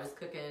last night. I was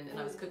cooking, and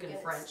I was cooking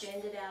Gonna French.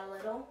 Extend it out a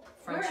little.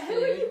 French Who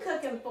are food. you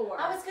cooking for?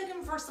 I was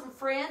cooking for some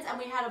friends, and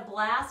we had a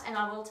blast. And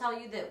I will tell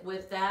you that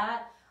with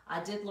that,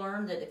 I did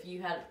learn that if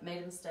you had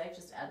made a mistake,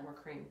 just add more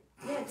cream.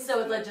 Yeah,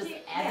 So it just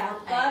add more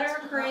paint.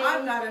 butter, cream.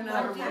 I've got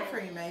another butter, one paint. for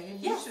you, Megan.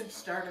 Yes. You should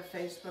start a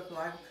Facebook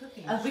Live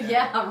cooking Oh show.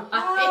 yeah, right.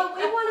 Oh,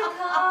 we want to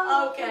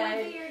come. Okay. Can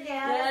we be your guest?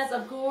 Yes,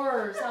 of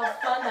course. How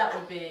fun that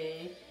would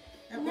be.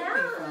 That would Now be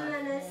I'm fun.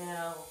 gonna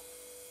Yeah.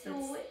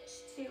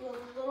 switch to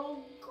a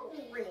little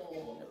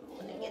green.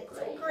 I'm gonna get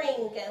some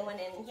green going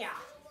in here.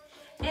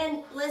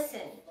 And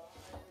listen,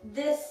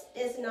 this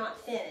is not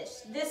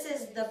finished. This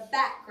is the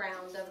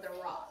background of the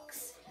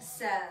rocks.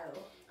 So,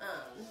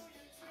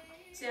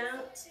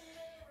 don't.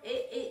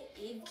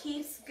 It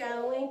keeps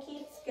going,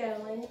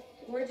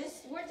 We're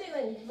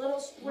doing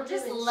little. We're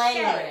just doing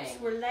layering. Shapes.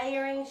 We're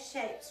layering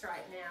shapes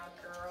right now,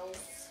 girls.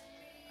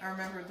 I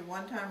remember the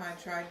one time I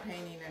tried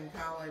painting in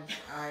college,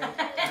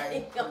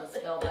 I Don't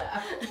spill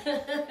that.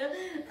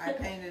 I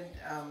painted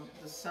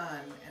the sun,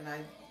 and I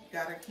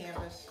got a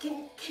canvas.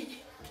 Can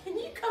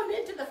you come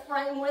into the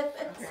frame with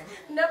us? Okay.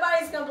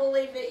 Nobody's gonna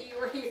believe that you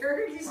were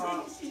here.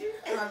 Well,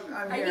 I'm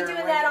Are here you doing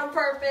with- that on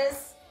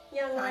purpose,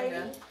 young lady?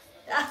 Kinda.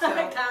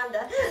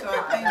 Kinda. So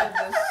I painted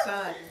this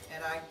sun,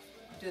 and I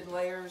did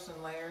layers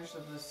and layers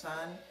of the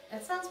sun,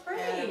 It sounds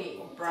pretty.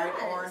 and bright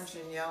does. orange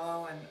and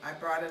yellow, and I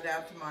brought it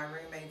out to my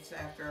roommates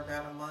after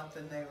about a month,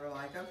 and they were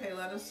like, okay,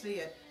 let us see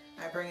it.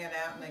 I bring it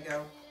out, and they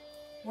go,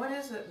 what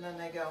is it? And then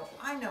they go,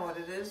 I know what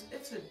it is.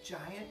 It's a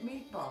giant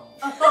meatball.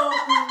 And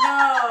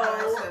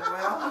I said,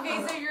 well,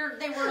 Okay, so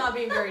they were not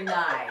being very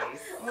nice.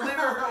 well, it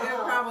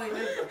probably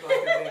did look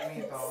like a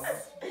big meatball.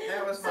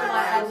 That was So my I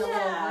add last. the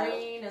little Yeah.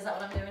 green. Is that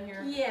what I'm doing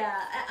here?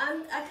 Yeah,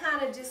 I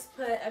kind of just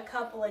put a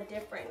couple of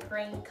different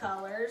green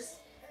colors,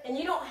 and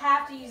you don't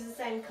have to use the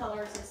same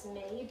colors as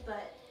me,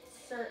 but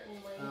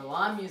certainly Oh,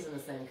 I'm using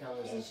the same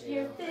colors as if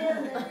you're you.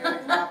 feeling You're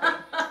it.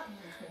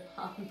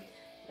 copy.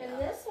 And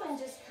this one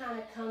just kind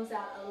of comes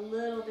out a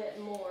little bit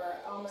more,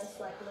 almost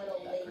like little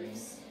That green.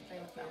 leaves.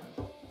 Thank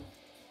you.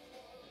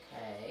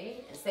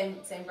 Okay.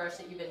 Same brush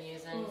that you've been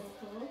using.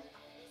 Mm-hmm.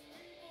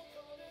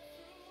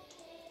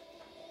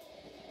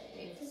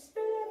 Okay.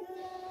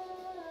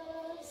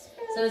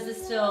 So is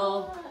this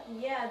still?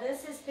 Yeah,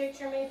 this is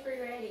Picture Me Free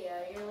Radio.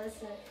 You're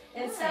listening.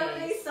 And some of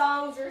Nice. these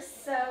songs are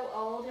so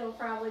old, he'll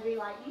probably be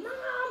like,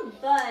 Mom!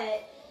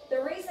 But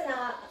the reason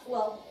I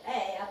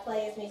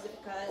play his music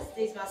because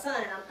he's my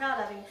son and I'm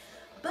proud of him,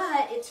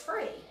 but it's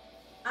free.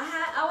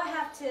 I would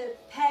have to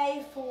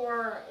pay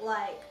for,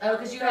 like, Oh,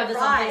 because you the have this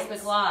rights. on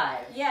Facebook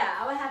Live. Yeah,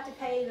 I would have to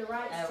pay the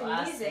rights Oh, to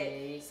I music.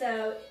 see.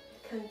 So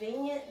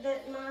convenient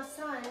that my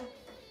son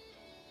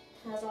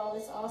has all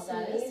this awesome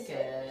That is music.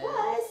 good.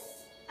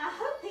 Plus, I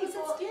hope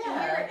people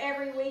Yeah. hear it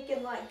every week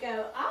and like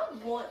go, I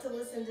want to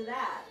listen to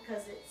that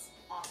because it's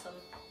awesome.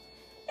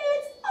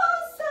 It's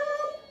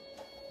awesome.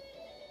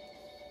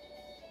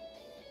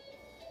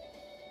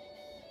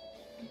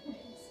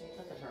 See,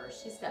 look at her.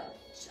 She's got.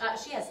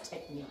 She has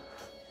technique.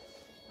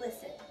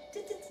 Listen.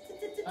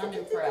 I'm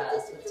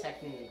impressed with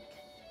technique.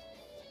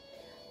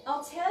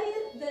 I'll tell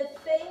you the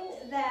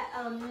thing that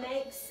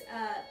makes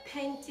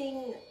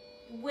painting,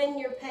 when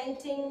you're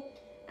painting,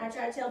 I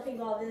try to tell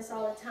people all this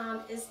all the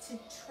time, is to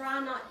try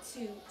not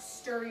to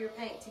stir your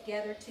paint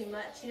together too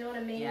much. You know what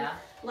I mean? Yeah.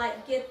 Like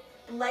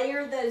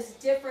layer those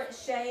different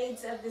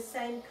shades of the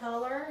same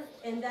color,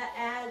 and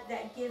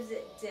that gives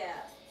it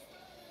depth.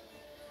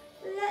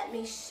 Let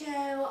me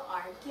show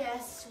our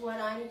guests what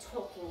I'm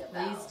talking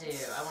about. Please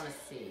do. I want to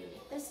see.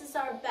 This is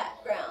our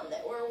background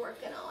that we're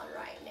working on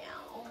right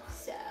now.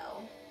 So,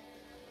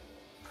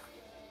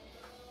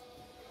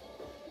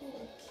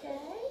 okay.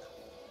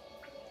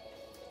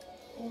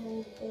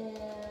 And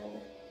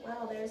then,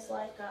 wow, there's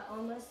like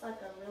almost like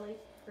a really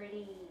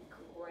pretty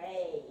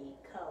gray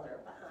color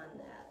behind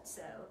that.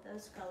 So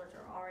those colors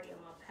are already on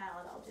my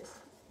palette. I'll just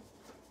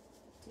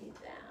do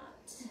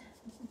that.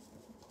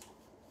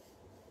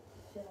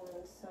 Fill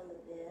in some of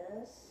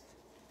this.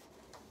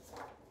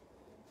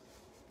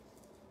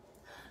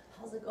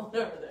 How's it going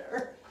over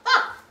there?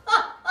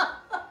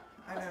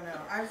 I don't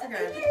know. I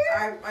forgot.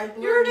 I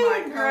You're blurred my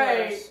doing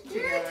colors great.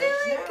 together.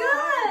 You're doing No,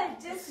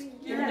 good. Just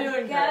You're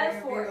doing go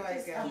great. for it. Really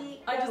Just good.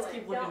 keep I just going.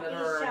 keep looking Don't at be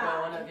her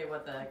shy. going, okay,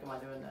 what the heck am I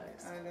doing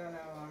next? I don't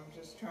know. I'm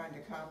just trying to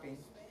copy.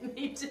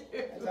 Me too.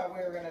 I thought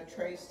we were going to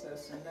trace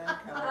this and then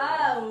color.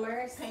 Oh,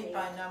 mercy. Paint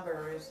by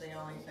number is the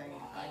only thing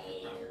I could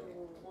Ew, remember.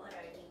 what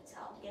are you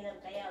talking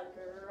about,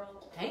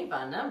 girl? Paint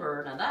by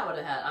number. Now that would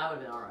have had. I would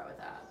have been all right with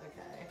that.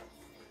 Okay.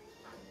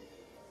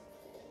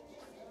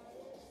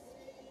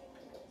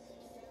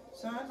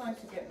 So I'd like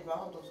to get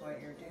involved with what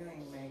you're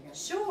doing, Megan.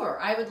 Sure,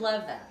 I would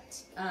love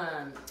that.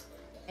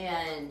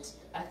 And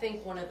I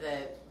think one of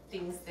the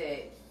things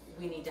that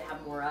we need to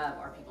have more of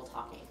are people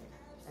talking,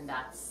 and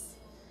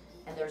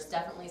there's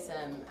definitely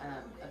some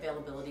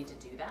availability to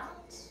do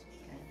that.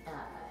 Okay.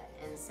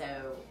 And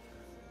so,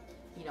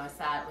 you know, I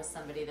sat with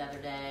somebody the other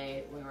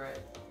day. We were at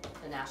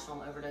the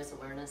National Overdose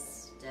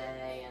Awareness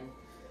Day,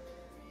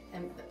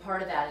 and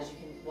part of that is you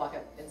can walk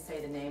up and say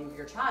the name of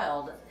your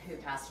child who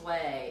passed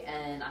away.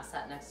 And I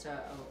sat next to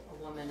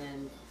a woman,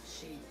 and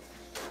she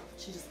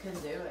just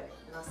couldn't do it.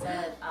 And I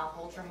said, I'll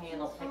hold your hand,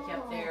 I'll pick you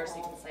up there so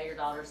you can say your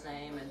daughter's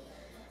name.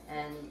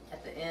 And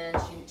at the end,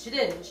 she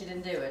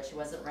didn't do it. She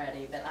wasn't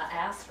ready. But I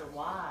asked her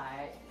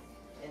why,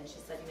 and she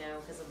said, you know,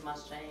 because of my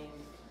shame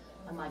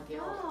and my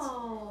guilt.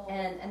 Oh.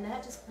 And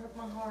that just broke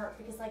my heart,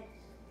 because like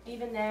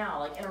even now,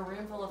 like in a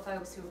room full of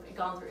folks who've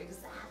gone through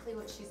exactly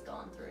what she's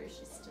gone through,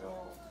 she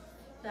still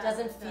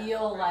doesn't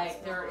feel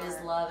like there is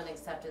love and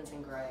acceptance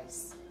and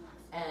grace.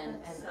 And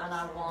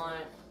I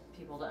want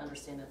people to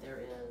understand that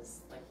there's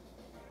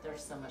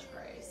so much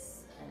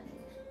grace. And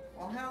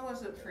Well, how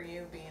was it for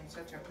you being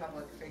such a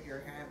public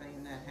figure,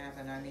 having that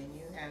happen? I mean,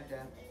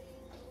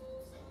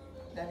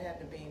 that had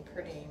to be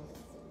pretty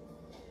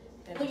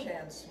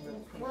intense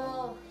with people.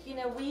 well, you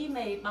know,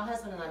 my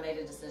husband and I made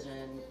a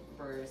decision,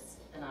 Bruce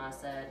and I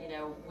said, you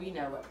know, we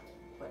know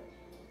what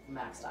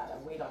Max died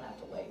of. We don't have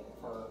to wait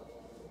for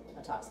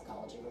a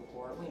toxicology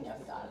report. We know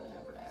he died of an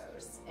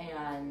overdose.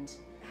 And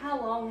How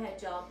long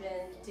had y'all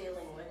been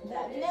dealing with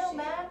that you know, issue?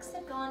 Max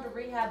had gone to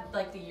rehab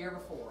like the year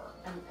before,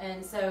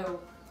 and so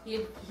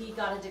he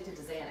got addicted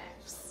to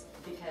Xanax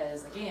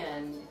because,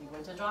 again, he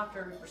went to a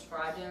doctor who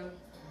prescribed him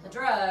a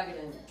drug,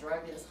 and a drug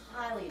is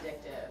highly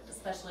addictive,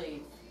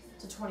 especially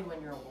to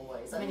 21-year-old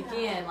boys. I mean,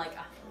 again, like,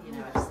 you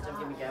know, just don't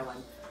get me going.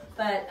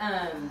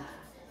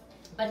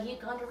 But he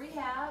had gone to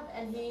rehab,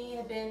 and he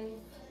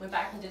went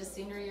back and did his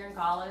senior year in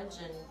college,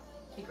 and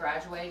he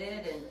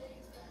graduated, and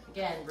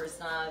again, Bruce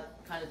and I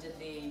kind of did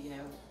the, you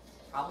know,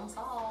 problem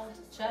solved,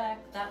 check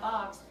that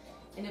box.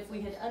 And if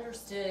we had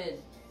understood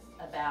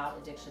about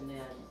addiction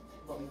then,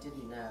 what we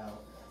didn't know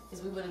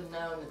is we would have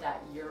known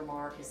that year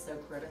mark is so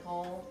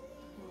critical,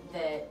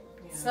 that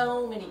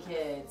so many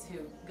kids who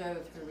go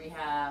through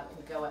rehab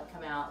and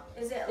come out.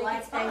 Is it think like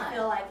it's they fine.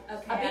 feel like,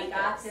 okay, I beat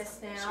got this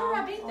now? Sure,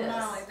 I beat Well, this.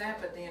 not only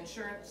that, but the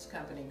insurance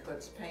company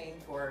quits paying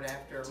for it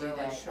after a Do really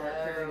they? short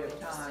Oh, period of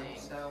time.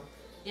 interesting. So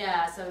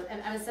Yeah,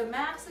 so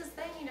Max's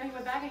thing, you know, he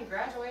went back and he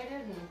graduated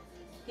and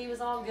he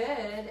was all good.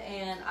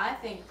 And I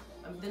think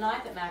the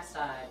night that Max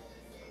died,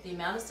 the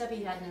amount of stuff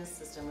he had in his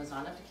system was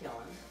not enough to kill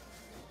him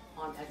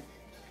on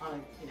a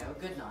you know,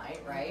 good night,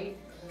 right?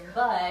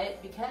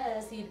 But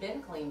because he'd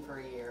been clean for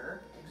a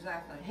year,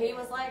 exactly. he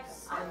was like,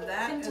 And I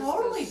that can is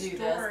totally the do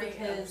this story of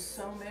because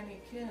so many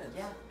kids.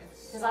 Yeah.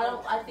 It's because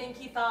so I think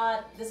he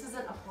thought this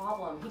isn't a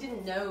problem. He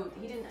didn't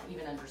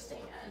even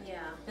understand Yeah.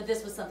 that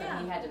this was something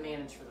he Yeah. had to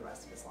manage for the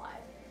rest of his life,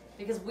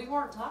 because we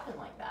weren't talking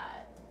like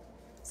that.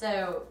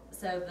 So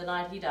the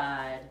night he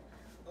died,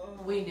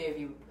 we knew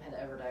he had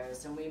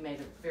overdosed, and we made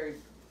a very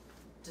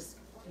just,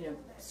 you know,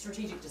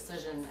 strategic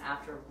decision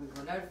after we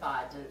were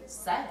notified to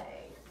say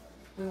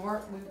we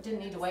didn't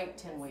need to wait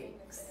 10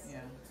 weeks. Yeah.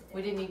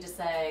 We didn't need to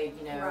say,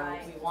 you know,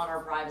 Right. we want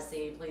our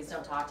privacy, please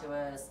don't talk to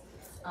us.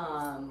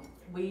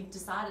 We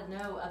decided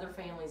no, other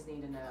families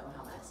need to know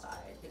how Max died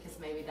because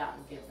maybe that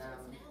will give them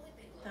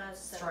That's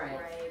so strength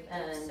brave.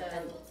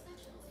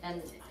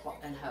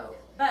 and hope.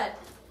 But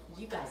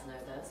you guys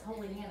know this.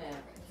 Holy Hannah,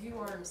 you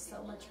are in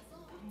so much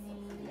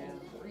pain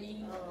and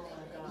grief. Oh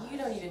my gosh. You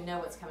don't even know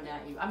what's coming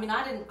at you. I mean,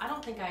 I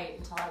don't think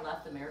until I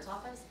left the mayor's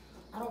office,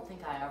 I don't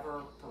think I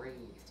ever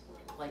breathed,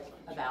 like,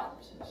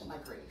 about my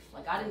grief.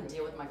 Like, I didn't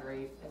deal with my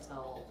grief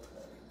until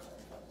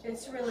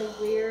It's really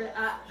weird.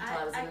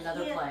 I was in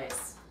another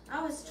place.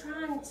 I was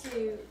trying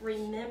to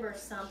remember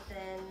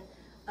something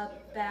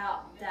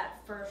about that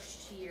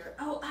first year.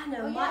 Oh, I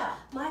know. Oh, yeah.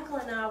 Michael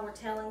and I were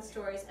telling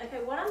stories.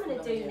 Okay, what I'm going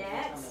to do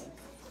next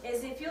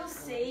is, if you'll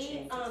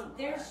see,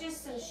 there's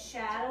just some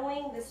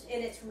shadowing,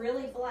 and it's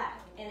really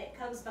black, and it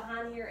comes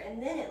behind here,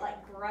 and then it like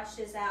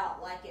brushes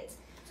out like it's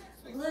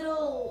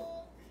little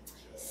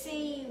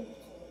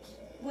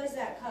what is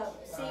that called?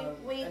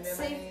 Seaweed,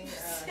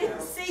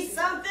 see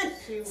something,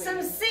 Seaweed.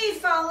 some sea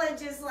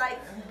foliage is like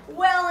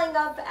welling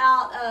up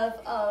out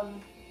of,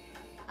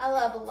 I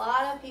love a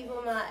lot of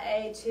people my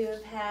age who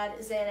have had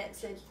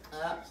Xanax.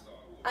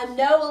 I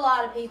know a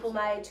lot of people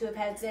my age who have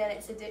had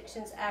Xanax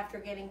addictions after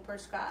getting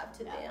prescribed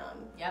to them.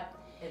 Yep,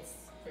 it's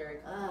very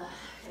cool.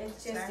 It's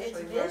It's just, it's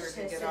actually harder vicious.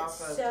 to get It's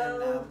off of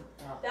so,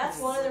 that's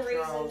one of the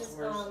withdrawal's reasons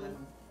worse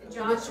than-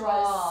 Joshua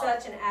withdrawal.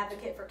 is such an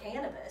advocate for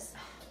cannabis.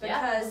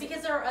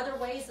 Because there are other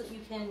ways that you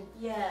can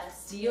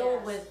Yes,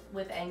 deal yes.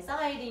 with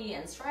anxiety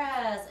and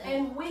stress.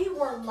 And we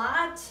were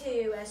lied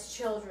to as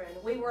children.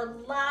 We were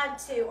lied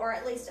to, or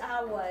at least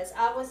I was.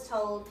 I was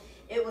told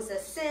it was a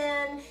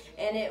sin,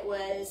 and it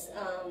was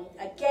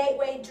a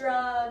gateway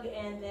drug,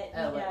 and that,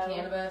 you know.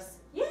 Cannabis?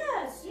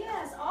 Yes,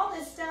 all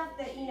this stuff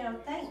that, you know,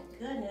 thank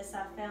goodness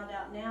I found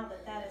out now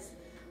that is,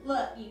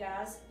 look, you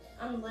guys,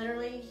 I'm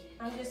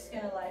just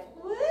gonna like,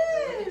 woo!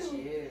 Look at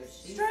you.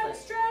 She's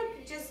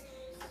Stroke, just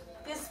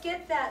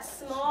get that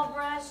small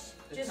brush,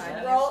 The just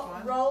tiniest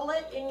one? roll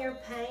it in your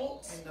paint,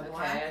 In the Okay,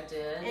 black. I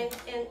did.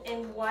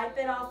 and wipe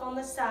it off on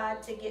the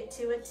side to get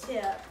to a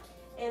tip,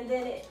 and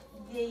then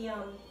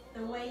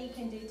the way you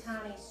can do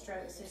tiny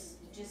strokes is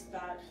just by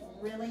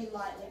really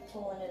lightly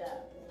pulling it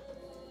up.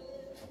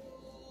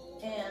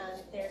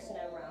 And there's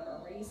no rhyme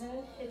or reason.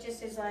 It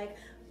just is like,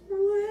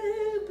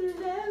 woo,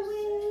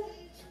 blowing.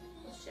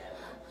 I'll show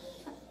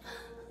you.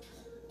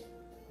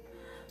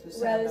 The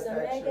sound Rose effects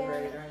are Omega.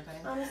 great, aren't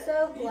they? I'm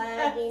so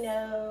glad you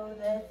know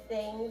the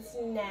things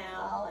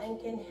now and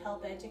can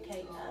help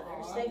educate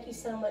others. Thank you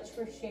so much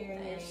for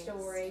sharing your Thanks.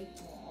 story.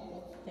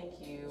 Thank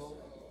you.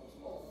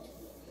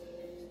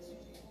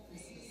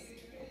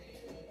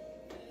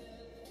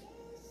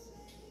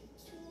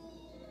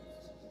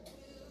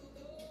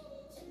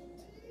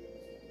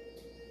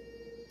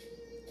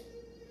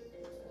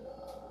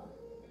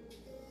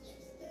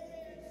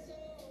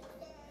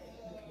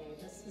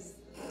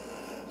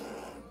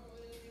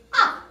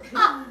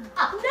 No,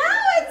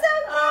 it's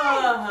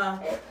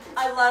okay.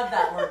 I love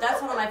that word.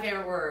 That's one of my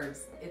favorite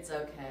words. It's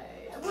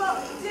okay. Well,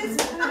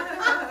 just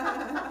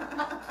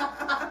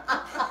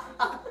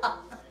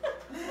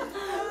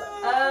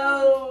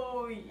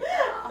Oh,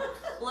 yeah.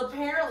 Well,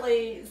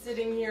 apparently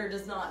sitting here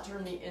does not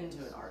turn me into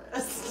an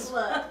artist.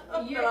 look,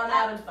 But I'm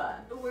having fun.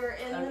 we're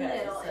in the Okay,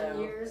 middle, and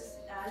so- yours.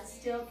 I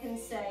still can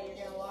say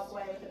you're gonna walk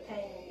away with a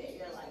painting that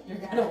you're like. You're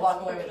 "That gonna is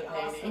walk away with pretty a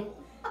painting."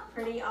 awesome."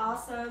 Pretty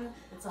awesome.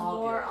 It's all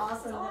More good. awesome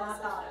It's than I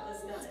awesome. thought it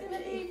was It's gonna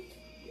be.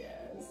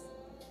 Yes.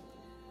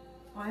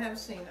 Well, I have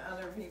seen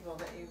other people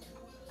that you've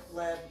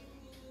led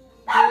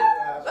to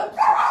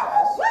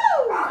success.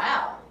 Woo!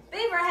 Wow.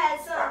 Beaver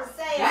had something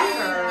to say Beaver.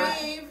 about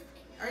that. Beaver,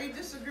 are you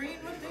disagreeing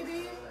with me,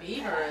 Beaver?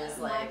 Beaver is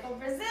like. Michael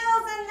Brazil's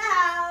in the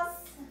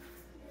house.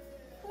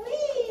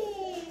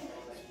 Whee!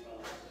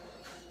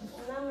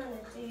 And I'm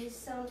gonna do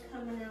some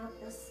coming out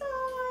the side.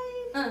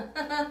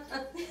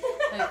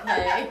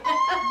 Okay.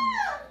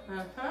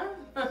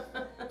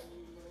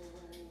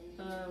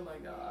 Oh my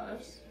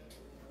gosh.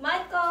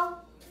 Michael.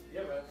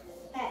 Yeah, man.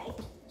 Hey.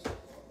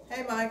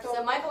 Hey, Michael.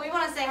 So Michael, we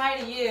want to say hi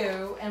to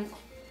you. And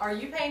are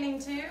you painting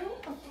too?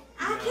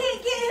 I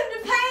can't get him to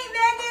paint,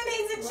 Megan.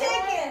 He's a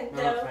chicken.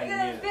 Not Look painting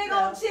at a yet. big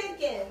old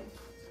chicken.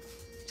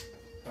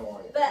 How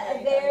are you? But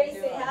Hey, very how you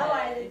sweet. doing? How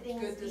are the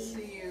things? Good to be?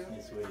 see you.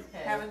 Hey, sweet.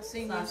 Okay. Haven't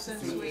seen you Nice to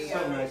since see we. you.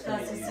 So nice to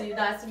Nice to meet see you. you.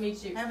 Nice to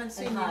meet you. Haven't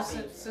seen And you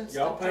Javi. since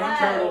Y'all the paint Wow.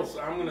 turtles.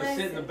 I'm gonna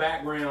sit in the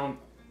background.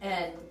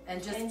 And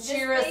just And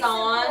cheer just us be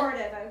on.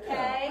 supportive,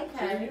 okay?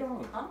 Okay. Cheer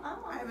you on.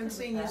 I haven't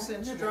seen you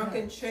since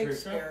Drunken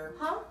Shakespeare.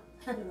 Huh?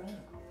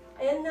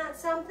 Isn't that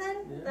something?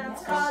 Yeah.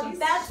 That's Yeah. called.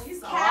 That's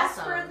She's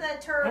Casper awesome. the How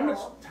Turtle. much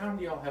time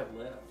do y'all have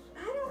left?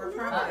 I don't We're know.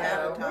 probably out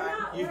of Uh-oh.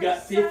 time. You've We're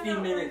got so 50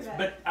 not minutes, worried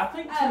but I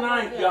think Oh, we're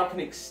tonight good. y'all can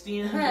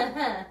extend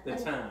the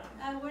time.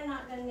 We're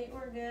not gonna need.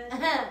 We're good.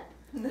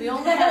 We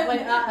only have,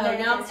 wait, uh-oh,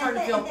 now I'm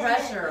starting to feel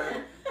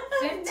pressure.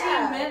 15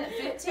 No. minutes,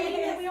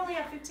 15? We only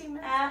have 15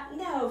 minutes?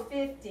 No,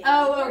 50.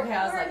 Oh, okay,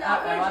 I was We're like, not-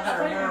 uh-oh, we're I just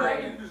better gonna-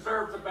 hurry.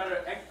 deserves about an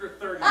extra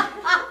 30.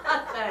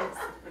 Thanks.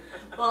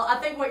 Well, I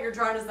think what you're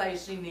trying to say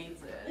is she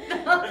needs it.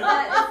 But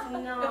it's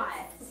not.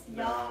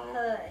 Y'all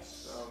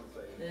hush.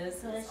 This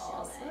is Hush,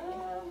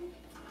 awesome.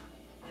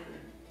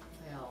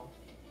 Well,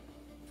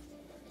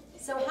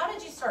 so how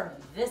did you start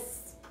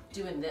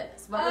doing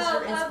this? What was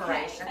your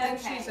inspiration? I think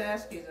she's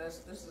asking us.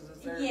 This is the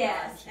third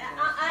Yes, time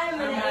she's I'm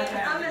gonna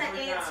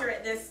asking. answer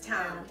it this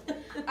time.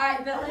 All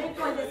right, but let me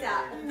point this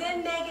out.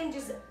 Then Megan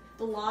just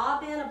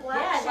blob in a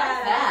black Yeah, I shadow,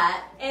 like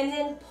that. and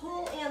then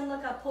pull in.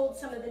 Look, I pulled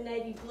some of the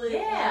navy blue.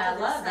 Yeah, I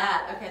into love the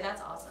that. side. Okay,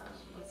 that's awesome.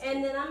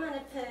 And then I'm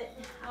gonna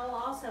I will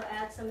also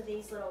add some of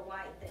these little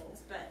white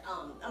things, but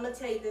I'm gonna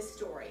tell you this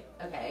story.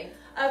 Okay.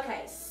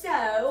 Okay,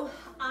 so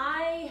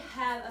I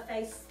have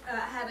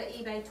have an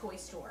eBay toy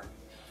store.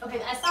 Okay,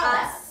 I saw I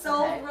that.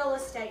 sold Okay. real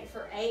estate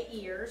for 8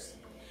 years,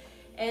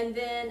 and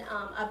then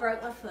I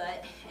broke my foot,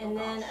 and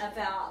then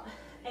about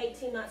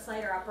 18 months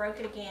later I broke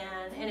it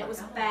again, and it was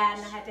bad,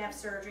 and I had to have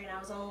surgery, and I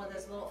was on one of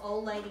those little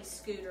old lady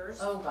scooters.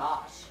 Oh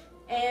gosh.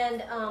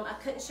 And I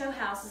couldn't show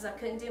houses, I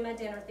couldn't do my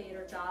dinner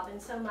theater job, and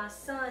so my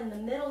son, the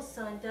middle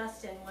son,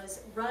 Dustin,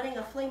 was running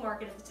a flea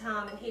market at the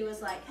time, and he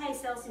was like, hey,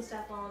 sell some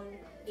stuff on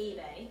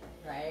eBay.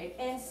 Right.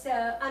 And so,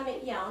 on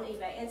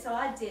eBay. And so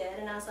I did,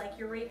 and I was like,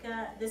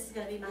 Eureka, this is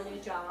going to be my new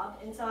job.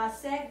 And so I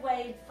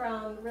segued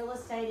from real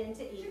estate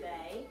into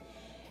eBay.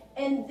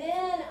 And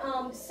then,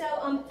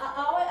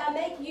 I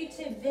make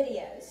YouTube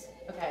videos.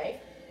 Okay.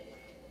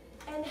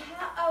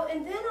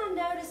 And then I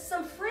noticed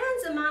some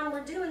friends of mine were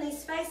doing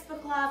these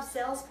Facebook Live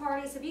sales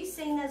parties. Have you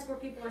seen those where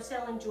people are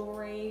selling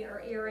jewelry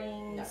or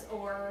earrings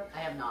or? I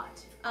have not.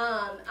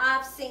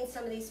 I've seen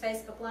some of these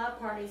Facebook Live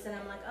parties, and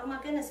I'm like, oh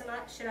my goodness,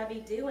 should I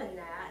be doing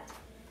that?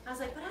 I was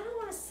like, but I don't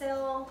want to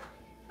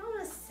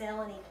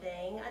sell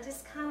anything. I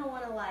just kind of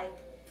want to like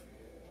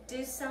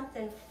do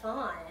something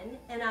fun,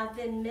 and I've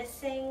been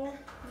missing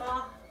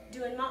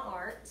doing my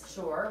art.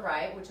 Sure,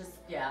 right, which is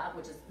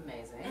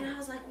amazing. And I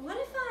was like, what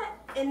if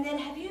and then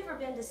have you ever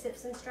been to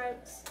Sips and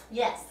Strokes?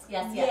 Yes.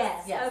 Okay.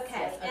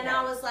 Yes, And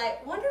I was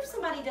like, wonder if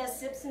somebody does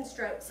Sips and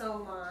Strokes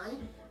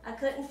online. I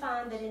couldn't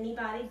find that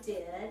anybody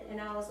did,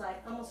 and I was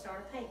like, I'm gonna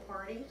start a paint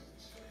party.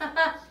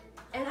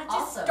 And I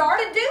just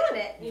started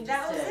doing it.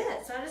 That was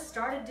it. So I just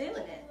started doing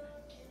it.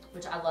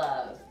 Which I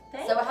love.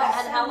 Thank So you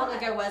how so long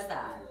much. ago was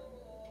that?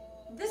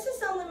 This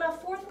is only my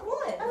 4th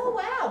one. Oh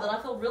wow, then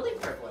I feel really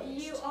privileged.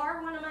 You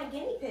are one of my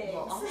guinea pigs.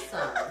 Well,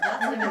 awesome.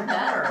 That's even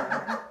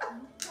better.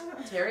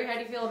 Terry, how do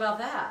you feel about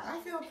that? I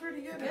feel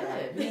pretty good. about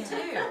it. Good, me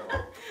too.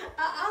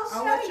 I'll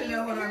show let you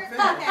know when I'm finished.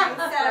 Okay,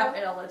 so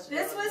Okay, I'll let you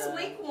this know was that.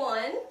 week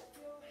 1.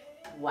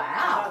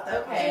 Wow.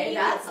 Okay,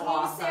 that's You see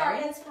our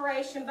awesome.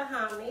 inspiration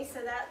behind me,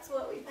 so that's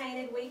what we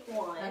painted week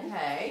 1.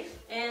 Okay.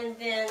 And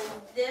then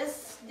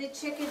the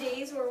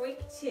chickadees were week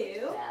 2.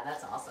 Yeah,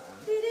 that's awesome.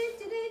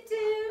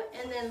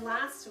 And then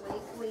last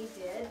week we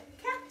did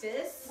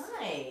cactus.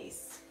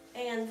 Nice.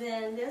 And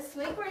then this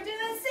week we're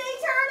doing sea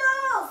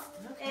turtles.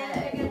 And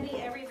they're Okay. going to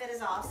be every bit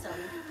as awesome.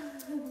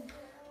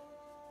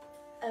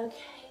 Okay,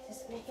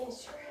 just making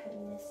sure I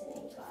didn't miss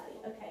anybody.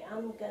 Okay,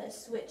 I'm going to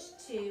switch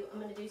I'm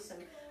going to do some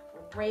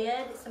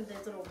of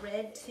those little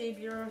red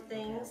tubular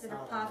things that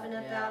are popping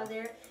up out of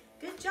there.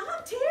 Good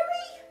job, Terry.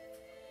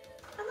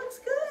 That looks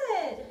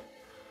good.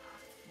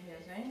 You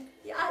think?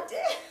 Yeah, I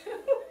do.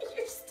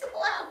 You're still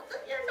out.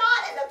 You're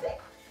not in the picture.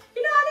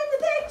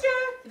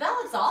 That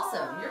looks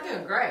awesome. You're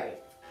doing great.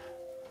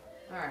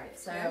 All right,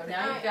 so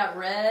now you've got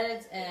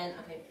reds and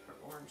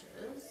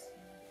oranges.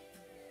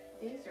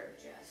 These are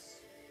just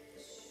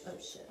Oh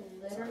shit.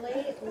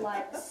 literally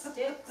like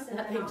sticks and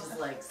That thing just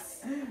like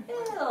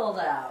spilled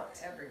out.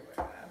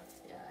 Everywhere.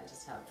 Yeah, I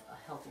just have a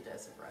healthy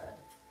dose of red.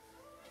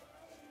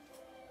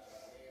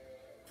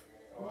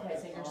 Okay,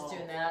 so you're just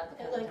doing that.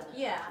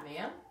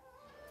 Ma'am?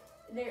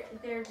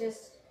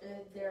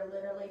 They're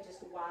literally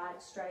just wide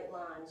straight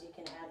lines. You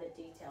can add the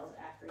details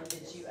after. And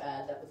did you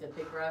add that with a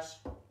big brush?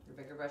 Your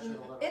bigger brush or the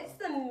little It's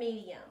the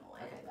medium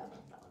one. Okay, that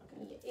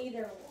one. Okay.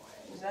 Either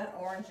one. Is that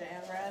orange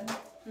and red?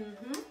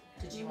 Mm-hmm.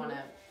 Did you want to?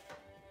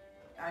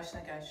 I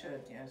think I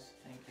should, yes.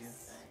 Thank you.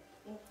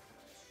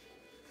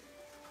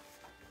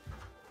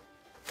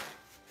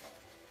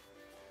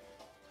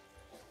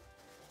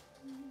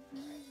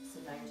 So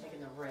now you're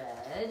taking the red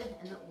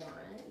and the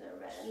orange. The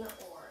red and the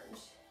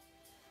orange.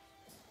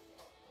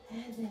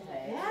 And then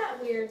Okay.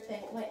 that weird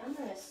thing. Wait, I'm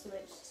gonna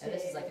switch to. And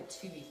this is like a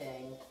tubey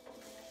thing.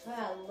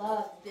 I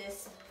love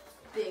this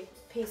big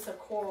piece of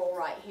coral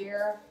right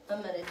here.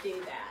 I'm gonna do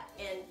that.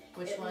 And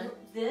Which one?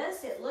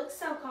 It looks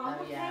so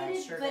complicated, yeah,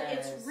 it sure but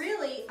does. it's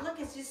really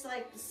it's just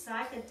like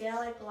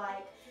psychedelic.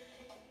 Like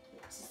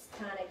it just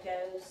kind of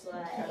goes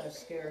I'm kind of like.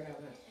 scared of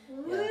it.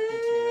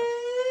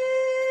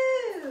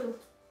 Woo!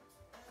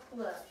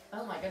 Look.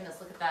 Oh my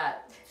goodness, look at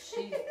that.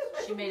 She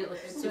made it look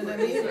It's super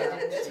an easy, amoeba.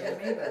 didn't It's she? an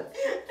amoeba.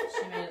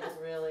 She made it look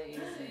really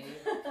easy.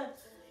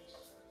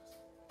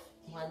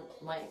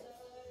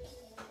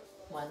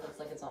 One looks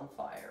like it's on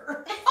fire.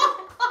 On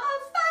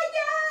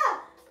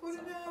fire! Put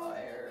it out.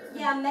 Fire.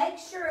 Yeah, make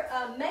sure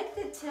make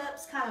the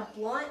tips kind of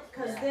blunt,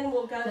 because Yeah. then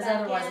we'll go Because back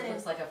otherwise in it and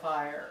looks like a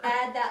fire.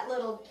 add that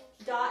little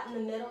dot in the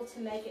middle to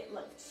make it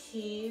look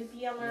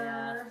tubular.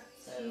 Yeah,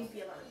 so-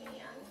 Tubular, man.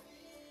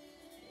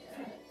 Yeah.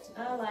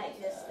 I like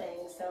this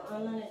thing, so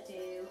I'm gonna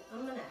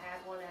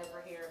add one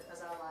over here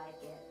because I like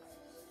it.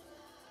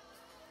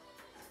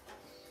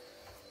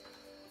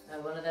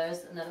 One of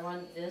those, another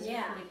one. This is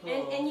pretty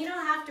cool. And you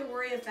don't have to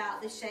worry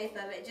about the shape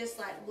of it. Just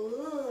like,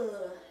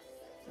 ugh.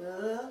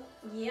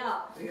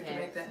 Yeah. You have to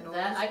make that noise.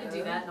 I can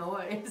do that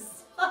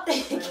noise.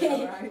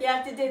 You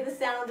have to do the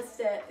sound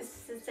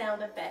effects.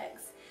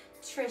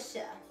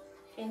 Tricia,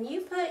 can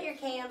you put your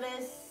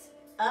canvas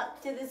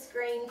up to the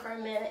screen for a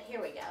minute?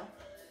 Here we go.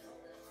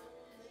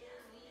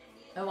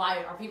 Oh,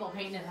 are people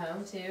painting at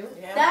home too?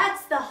 Yeah.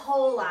 That's the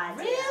whole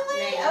idea.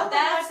 Really? Now, Oh my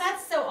gosh,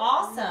 that's so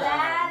awesome.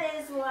 That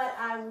is what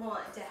I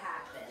want to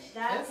happen.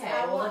 That's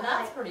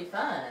pretty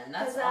fun.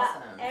 That's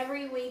awesome.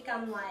 Every week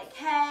I'm like,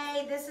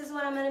 hey, this is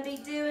what I'm going to be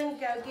doing.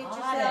 Go get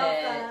yourself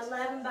an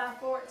 11 by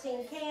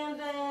 14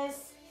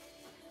 canvas.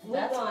 That's we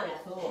want pretty to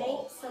cool.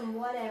 paint some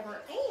whatever.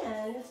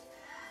 And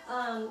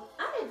I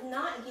did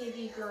not give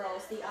you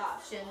girls the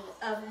option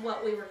of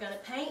what we were going to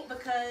paint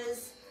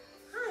because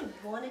I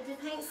wanted to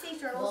paint sea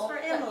turtles for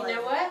Emily. You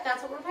know what?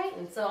 That's what we're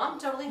painting. So I'm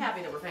totally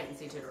happy that we're painting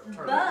sea turtles.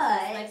 But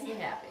this makes me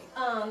happy.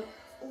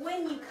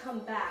 When you come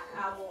back,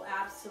 I will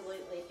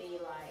absolutely be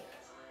like,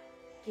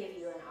 give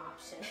you an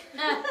option.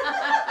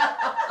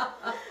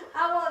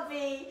 I won't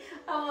be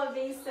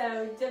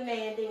so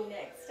demanding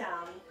next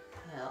time.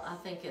 Well, I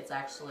think it's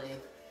actually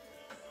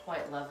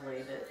quite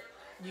lovely that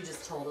you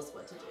just told us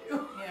what to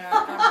do. Yeah,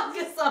 I'm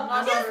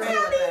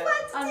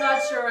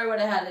not sure I would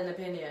have had an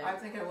opinion. I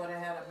think I would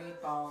have had a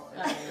meatball.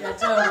 Yeah,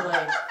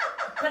 totally.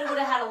 But it would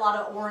have had a lot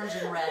of orange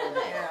and red in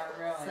it. Yeah,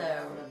 really. So,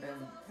 that would have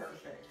been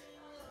perfect.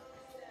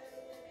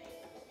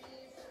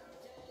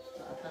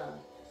 Oh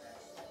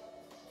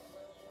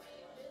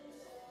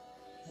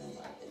my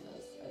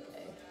goodness.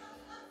 Okay.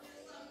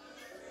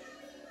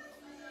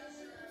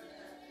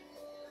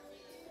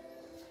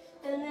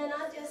 And then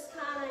I just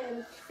kind of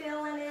am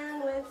filling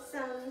in with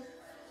some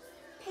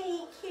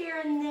pink here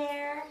and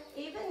there.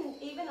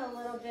 Even a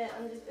little bit.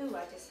 I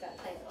just got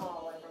paint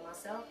all over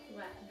myself.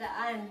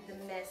 I'm the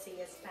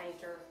messiest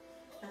painter.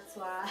 That's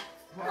why.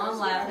 Well, I'm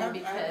laughing I hope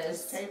because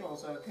this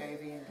table's okay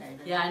being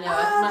painted. Yeah, I know.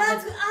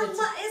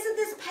 Oh, isn't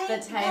this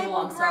paint the table?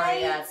 I'm sorry.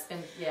 great? Yeah, it's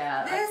been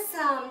This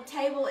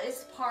table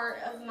is part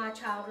of my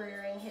child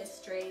rearing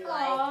history.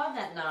 Oh,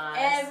 that nice.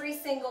 Every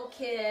single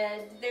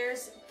kid,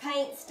 there's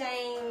paint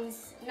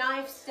stains,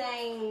 knife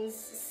stains,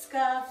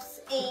 scuffs,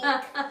 ink.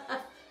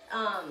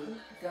 Gums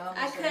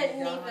I couldn't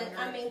and gum even.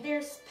 under it.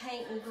 There's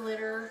paint and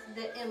glitter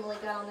that Emily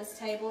got on this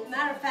table.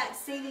 Matter of fact,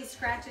 see these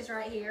scratches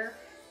right here?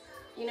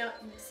 You know,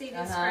 see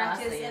these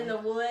scratches in the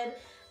wood?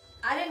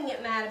 I didn't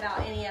get mad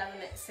about any of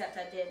them, except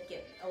I did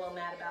get a little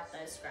mad about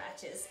those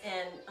scratches.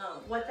 And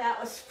what that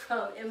was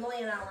from, Emily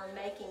and I were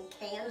making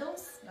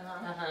candles.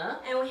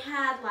 And we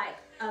had like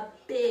a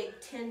big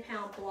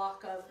 10-pound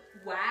block of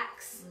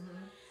wax.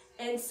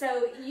 And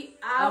so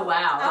I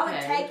would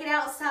take it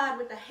outside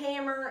with a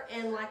hammer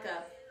and like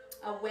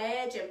a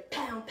wedge and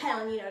pound,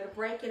 to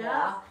break it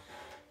up.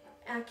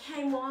 And I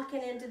came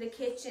walking into the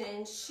kitchen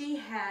and she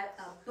had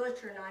a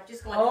butcher knife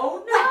just going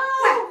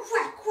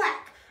whack,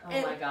 whack. Oh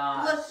and my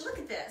gosh. Look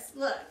at this.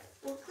 Look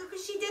what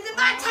she did to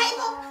my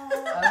table.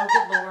 Oh,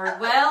 good Lord.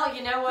 Well,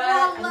 you know what?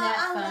 But Isn't that I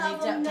funny?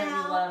 love them Don't you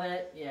now. love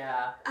it?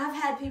 Yeah. I've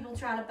had people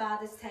try to buy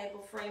this table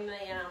for me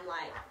and I'm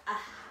like,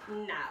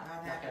 no. Not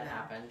Not gonna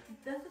happen.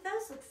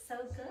 Those look so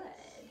good.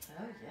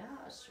 Oh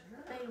yeah, sure.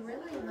 They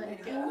really look They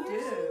good. do. And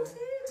yours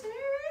too,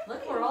 Terri.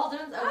 Look, we're all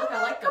doing. Oh, look, Oh I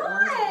like the my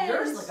orange. gosh.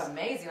 Yours look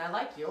amazing. I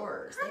like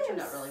yours. They turned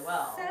out really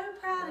well. So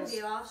proud of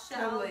you. I'll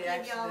Totally give y'all a little.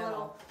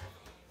 accidental.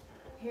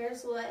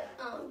 Here's what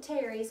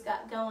Terry's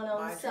got going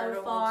on My so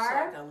turtle far. looks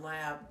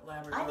like a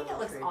Labrador I think it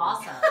looks retriever.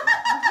 awesome.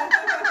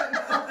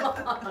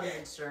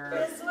 I'm sure.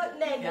 This is what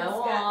Megan's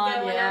Go got on,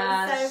 going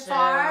yeah, on so show.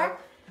 far.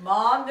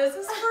 Mom, this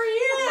is for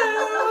you.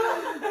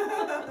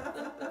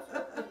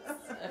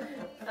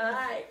 All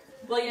right.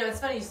 Well, it's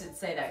funny you should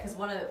say that because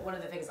one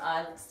of the things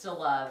I still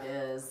love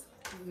is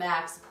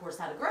Max, of course,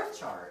 had a growth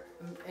chart,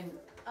 and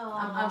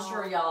I'm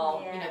sure y'all,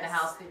 the yes.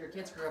 house that your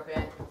kids grew up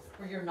in,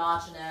 where you're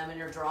notching them and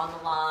you're drawing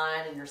the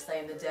line and you're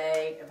saying the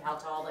date of how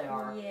tall they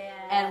are. Yes.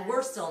 And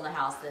we're still in the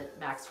house that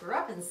Max grew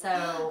up in,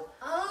 so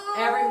Oh.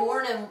 every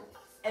morning,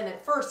 and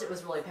at first it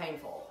was really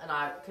painful and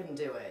I couldn't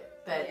do it,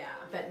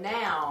 but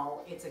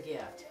now it's a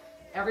gift.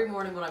 Every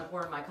morning when I'm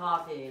pouring my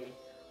coffee,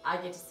 I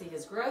get to see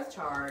his growth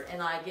chart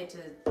and I get to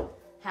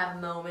have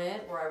a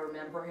moment where I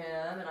remember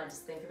him and I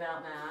just think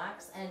about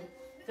Max, and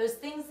those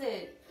things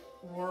that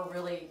were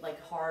really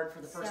hard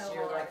for the first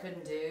year that I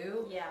couldn't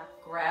do,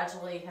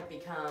 gradually have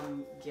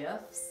become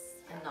gifts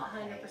and not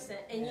 100%.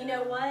 And you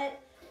know what?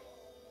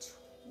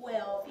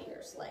 12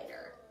 years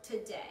later,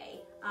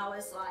 today, I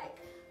was like,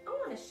 I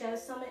want to show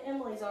some of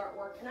Emily's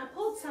artwork. And I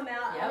pulled some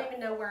out. I don't even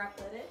know where I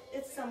put it.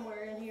 It's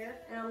somewhere in here,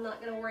 and I'm not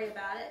going to worry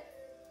about it.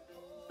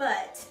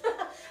 But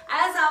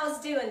as I was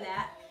doing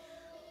that,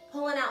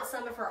 pulling out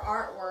some of her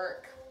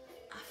artwork,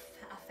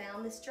 I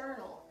found this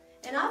journal.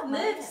 And I've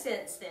moved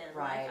since then.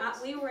 Right.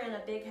 Like, we were in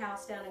a big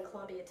house down in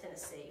Columbia,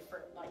 Tennessee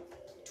for like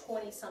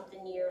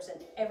 20-something years,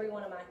 and every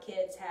one of my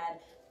kids had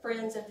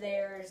friends of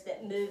theirs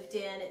that moved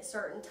in at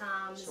certain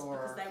times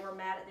because they were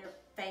mad at their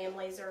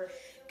families or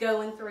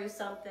going through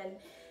something.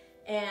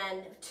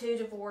 And 2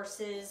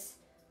 divorces,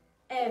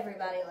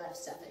 everybody left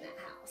stuff in that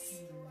house.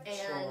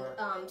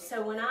 And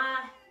so when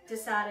I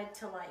decided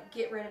to like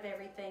get rid of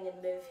everything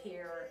and move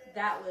here,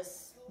 that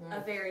was a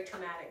very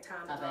traumatic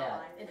time in my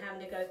life, and having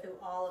to go through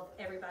all of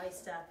everybody's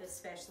stuff,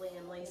 especially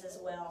Emily's as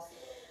well.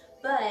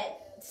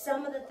 But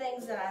some of the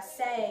things that I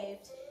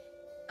saved,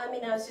 I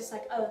mean, I was just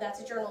like, oh,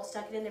 that's a journal,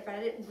 stuck it in there, but I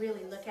didn't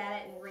really look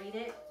at it and read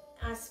it.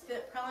 I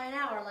spent probably an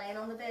hour laying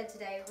on the bed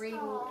today reading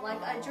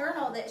like a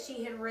journal that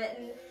she had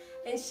written,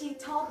 and she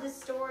told the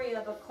story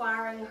of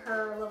acquiring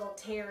her little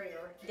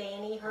terrier,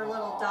 Danny, her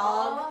little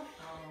dog.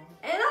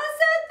 And I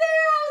sat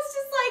there, I was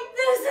just like,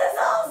 this is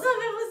awesome.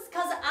 It was,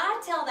 because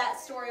I tell that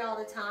story all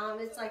the time.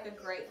 It's like a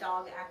great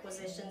dog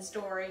acquisition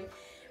story.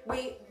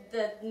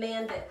 The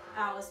man that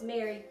I was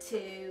married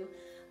to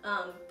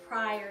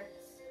prior,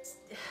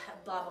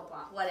 blah, blah,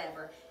 blah,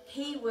 whatever.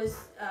 He was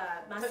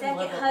my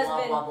second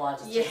husband. Blah, blah, blah,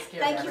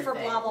 Thank you for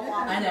blah, blah,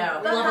 blah. I know,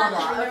 blah, blah,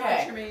 blah,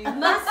 okay.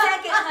 My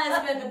second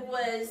husband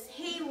was,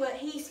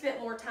 he spent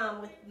more time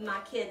with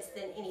my kids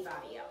than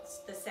anybody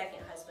else, the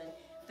second husband.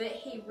 But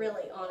he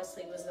really,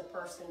 honestly, was the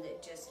person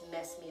that just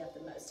messed me up the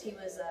most. He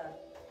was a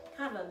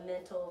kind of a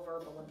mental,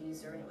 verbal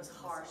abuser, and it was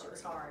harsh. It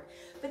was hard.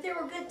 But there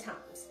were good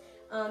times,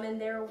 and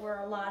there were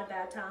a lot of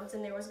bad times,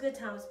 and there was good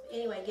times.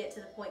 Anyway, get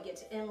to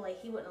Emily,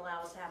 he wouldn't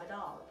allow us to have a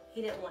dog.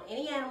 He didn't want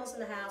any animals in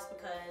the house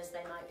because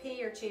they might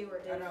pee or chew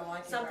or do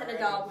something a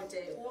dog would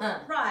do.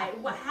 Well, right.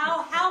 Well,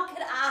 how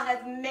could I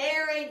have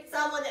married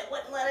someone that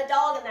wouldn't let a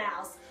dog in the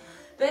house?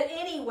 But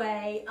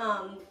anyway,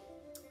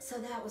 so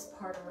that was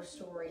part of her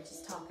story,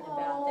 just talking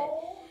about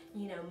that,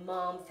 you know,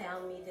 Mom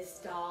found me this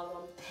dog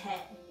on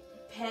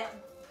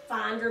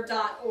petfinder.org. I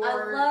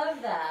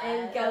love that.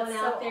 And going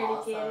That's out so there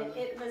awesome. to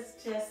get it. It was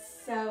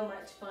just so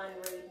much fun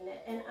reading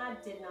it. And I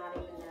did not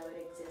even know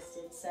it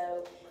existed.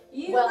 So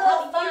you will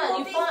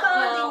be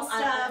finding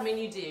stuff. I mean,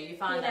 you do. You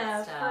find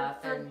that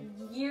stuff. For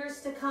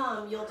years to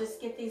come, you'll just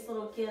get these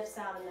little gifts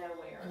out of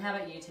nowhere. And how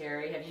about you,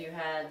 Terry? Have you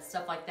had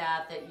stuff like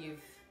that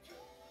you've...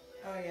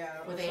 Oh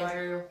yeah, with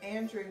Andrew. Like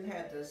Andrew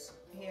had this.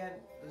 He had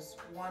this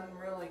one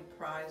really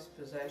prized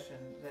possession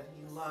that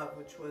he loved,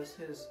 which was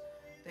his.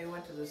 They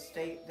went to the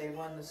state. They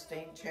won the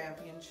state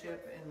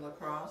championship in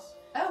lacrosse.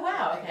 Oh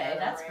wow! Okay,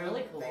 that's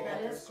really cool. They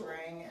got this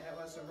ring, and it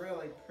was a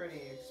really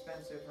pretty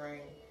expensive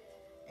ring.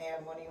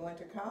 And when he went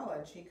to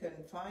college, he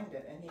couldn't find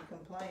it, and he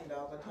complained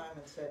all the time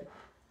and said,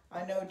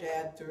 "I know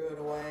Dad threw it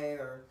away,"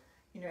 or.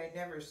 You know, he'd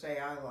never say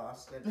I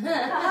lost it.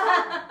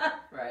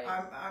 Right.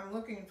 I'm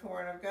looking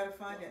for it. I've got to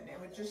find it. And it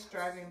would just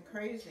drive him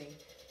crazy.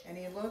 And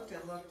he looked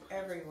and looked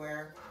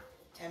everywhere.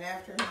 And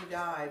after he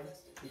died,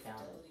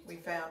 we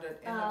found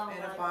it in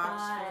a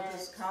box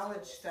with his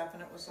college stuff.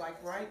 And it was like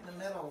right in the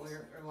middle. We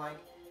were like,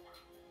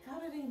 how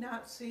did he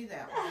not see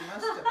that? Well, he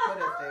must have put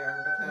it there.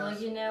 Because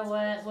well, you know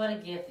what? What a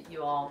gift that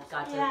you all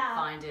got to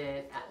find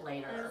it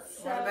later.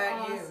 So what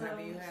about you? awesome.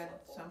 Have you had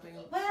something?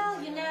 Well,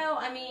 you know,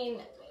 I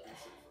mean...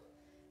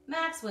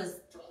 Max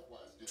was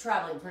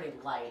traveling pretty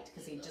light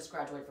because he just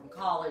graduated from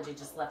college. He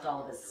just left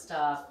all of his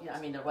stuff. You know, I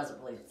mean, there wasn't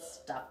really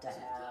stuff to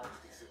have.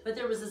 But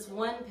there was this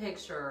one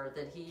picture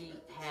that he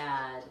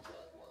had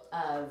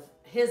of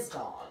his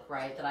dog,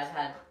 right? That I'd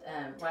had,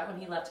 right when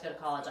he left to go to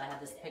college, I had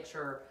this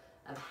picture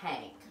of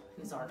Hank,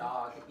 who's our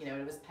dog. You know,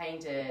 it was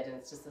painted, and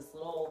it's just this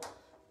little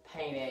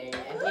painting.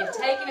 And he had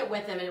taken it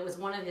with him, and it was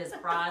one of his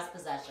prized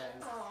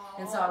possessions.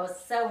 And so I was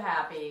so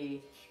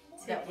happy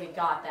that we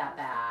got that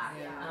back.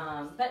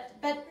 Yeah.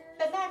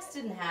 But Max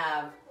didn't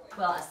have,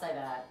 well, I say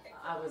that.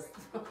 I was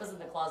in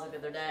the closet the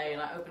other day,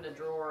 and I opened a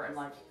drawer, and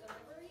like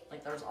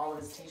there's all of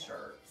his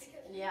t-shirts.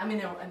 Yeah. I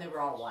mean, they were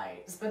all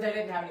white, but they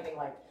didn't have anything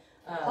like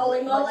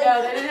holy moly.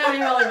 No, they didn't have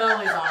any holy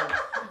mollies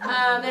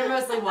on. They were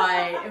mostly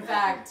white. In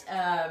fact,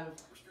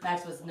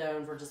 Max was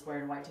known for just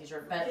wearing a white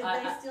t-shirt. But Did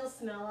they still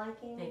smell like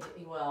him?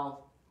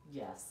 Well,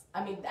 yes.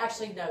 I mean,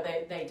 actually, no,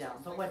 they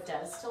don't. But what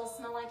does still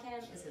smell like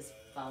him is his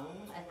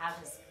phone. I have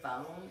his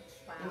phone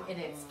in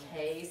its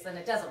case, and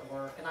it doesn't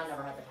work, and I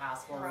never had the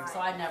password, so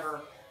I've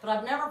never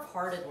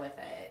parted with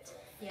it.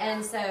 Yeah.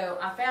 And so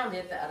I found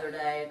it the other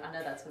day. I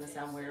know that's going to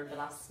sound weird, but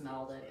I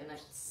smelled it, and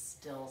it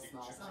still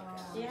smells like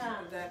it.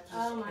 Yeah.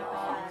 Oh my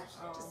gosh.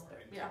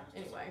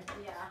 Anyway.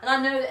 Yeah. And I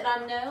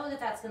know that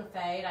that's going to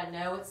fade. I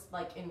know it's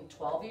like in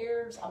 12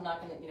 years, I'm not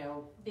going to,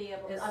 be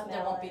able to smell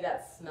there won't be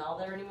that smell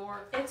there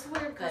anymore. It's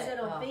weird because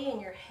it'll be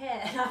in your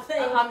head, I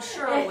think. I'm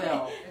sure it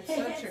will. It's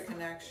such a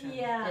connection.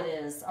 Yeah. It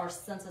is. Our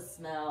sense of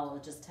smell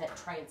just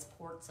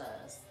transports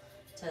us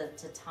to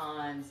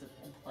times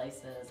and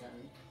places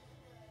and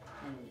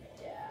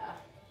yeah.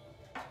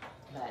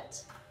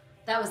 But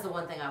that was the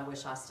one thing I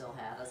wish I still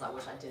had, is I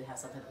wish I did have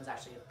something that was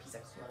actually a piece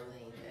of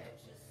clothing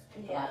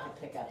but I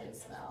could pick up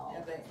his smell.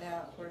 Yeah,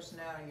 now, of course,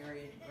 now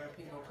where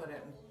people put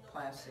it in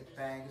plastic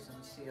bags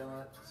and seal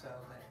it so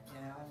that,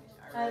 you know,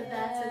 I read,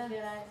 That's a good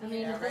idea. I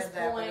mean, I at this read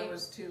that, but point, it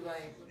was too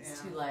late.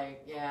 it's Yeah. too late.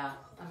 Yeah,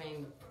 I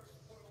mean,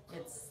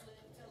 it's.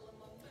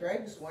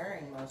 Greg's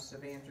wearing most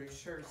of Andrew's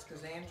shirts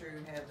because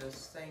Andrew had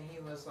this thing. He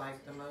was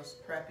like the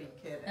most preppy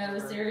kid ever.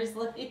 Oh,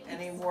 seriously?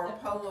 And he wore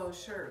polo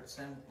shirts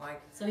and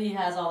like. So he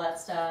has all that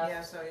stuff.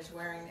 Yeah, so he's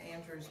wearing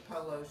Andrew's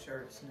polo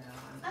shirts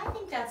now. I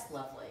think that's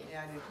lovely.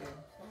 Yeah, I do too.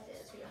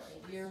 That is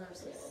really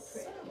Yours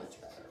is so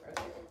much better.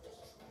 Okay.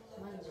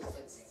 Mine just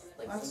looks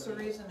like That's the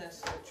somebody- reason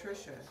it's the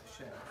Tricia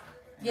show.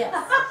 Yes.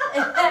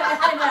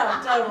 I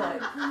know, totally.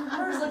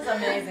 Hers looks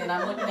amazing.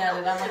 I'm looking at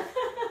it. I'm like,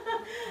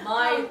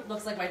 mine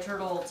looks like my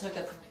turtle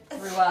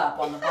threw up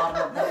on the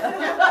bottom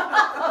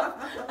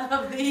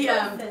of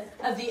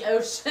the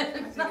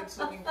ocean. I think it's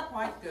looking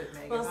quite good,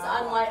 Megan. Well, so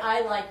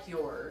I like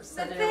yours.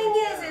 So The there thing we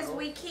is go.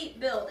 we keep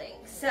building.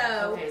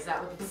 So, Okay, is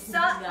that what the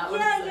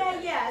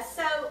yeah.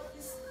 So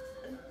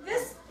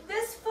this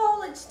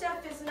foliage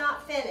stuff is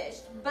not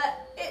finished,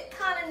 but it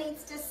kind of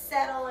needs to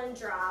settle and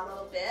dry a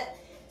little bit,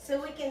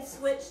 so we can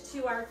switch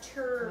to our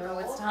turtle. No,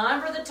 it's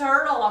time for the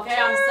turtle. Okay,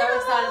 I'm so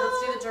excited.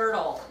 Let's do the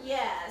turtle.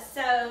 Yeah.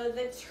 So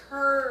the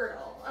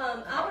turtle.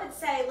 I would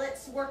say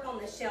let's work on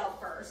the shell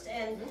first,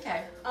 and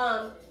Okay.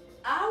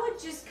 I would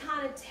just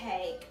kind of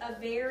take a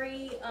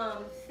very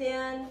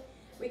thin.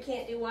 We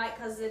can't do white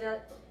because it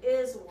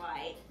is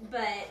white,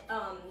 but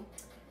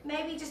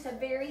maybe just a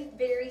very,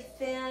 very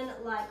thin,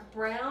 like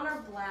brown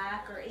or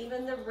black or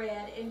even the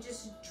red, and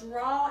just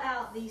draw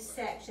out these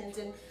sections.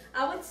 And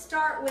I would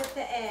start with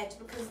the edge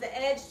because the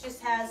edge just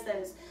has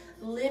those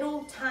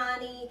little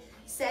tiny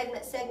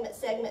segment.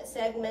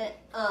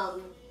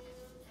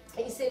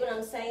 You see what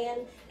I'm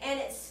saying? And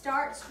it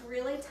starts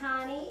really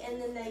tiny,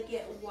 and then they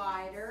get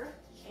wider,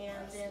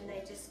 and then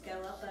they just go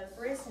up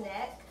over his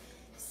neck.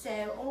 So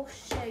I'll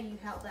show you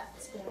how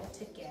that's going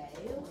to go.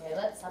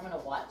 Okay, I'm gonna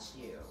watch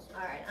you.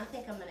 All right, I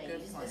think I'm going to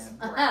Good use this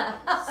plan.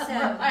 brush. So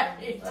Right,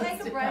 take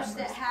let's a do brush that.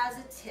 that has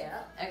a tip.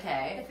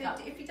 Okay.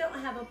 If you don't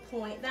have a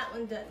point, that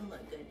one doesn't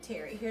look good,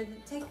 Terry. Here,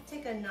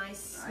 take a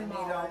nice I need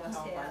smaller all the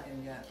help tip. I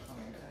can get. Let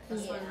me tell you.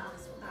 This Yeah. one?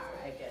 All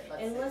right. Okay, good.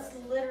 And see let's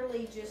this.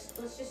 literally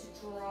let's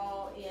just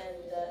draw in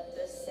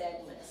the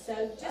segment.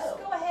 So just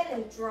go ahead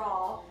and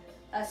draw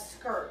a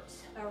skirt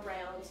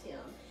around him.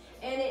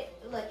 And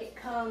it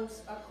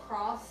comes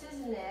across his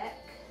neck,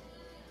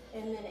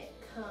 and then it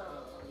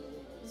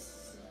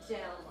comes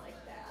down like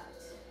that.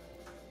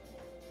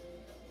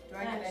 Do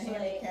I get a Actually-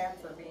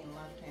 handicap for being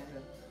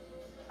left-handed?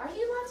 Are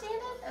you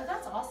left-handed? Oh,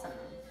 that's awesome.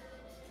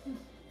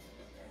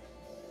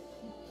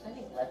 I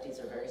think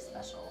lefties are very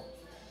special.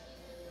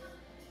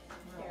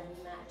 They're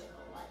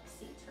magical like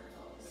sea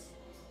turtles.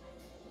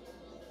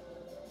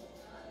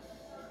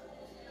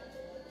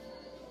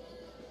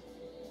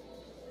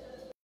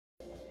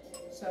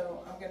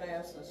 So I'm going to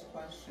ask this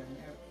question.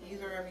 Have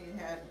either of you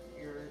had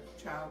your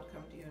child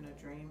come to you in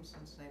a dream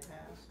since they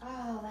passed?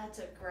 Oh, that's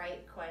a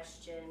great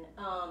question.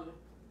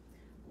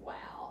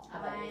 Wow. How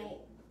about you?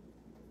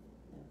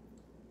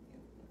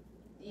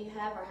 You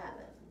have or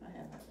haven't? I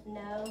haven't.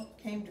 No.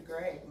 Came to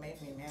Greg,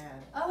 made me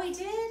mad. Oh, he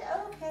did?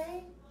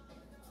 Okay.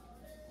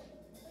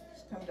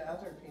 It's come to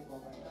other people,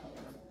 but not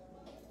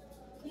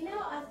me. You know,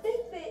 I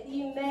think that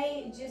you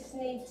may just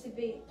need to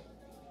be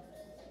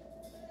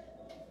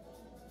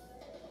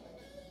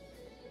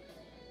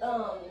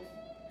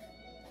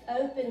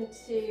open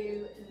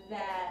to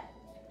that.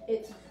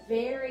 It's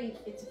very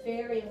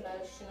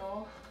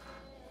emotional,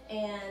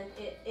 and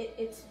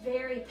it's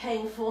very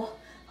painful.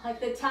 Like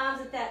the times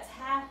that that's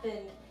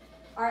happened,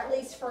 or at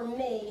least for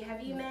me.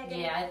 Have you, Megan?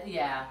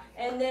 Yeah.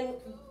 And then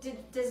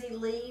does he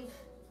leave?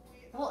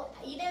 Well,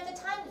 you know, the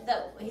time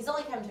that he's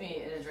only come to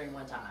me in a dream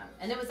one time,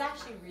 and it was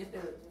actually really,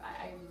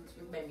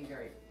 it made me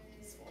very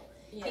peaceful.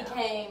 Yeah. He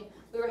came.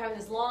 We were having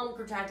this long,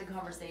 protracted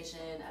conversation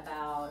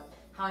about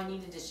how I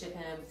needed to ship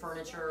him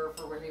furniture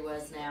for where he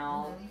was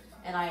now,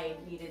 and I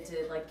needed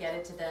to like get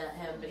it to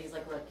him. But he's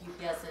like, "Look,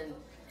 UPS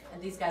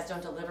and these guys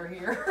don't deliver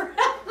here."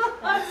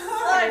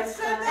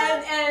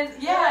 and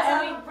we had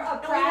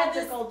this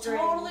practical dream.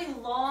 totally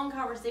long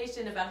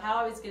conversation about how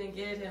I was going to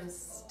get him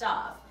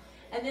stuff.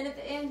 And then at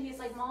the end, he's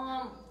like,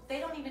 "Mom, they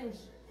don't even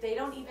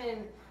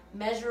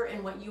measure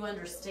in what you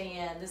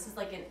understand. This is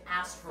like an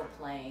astral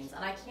planes,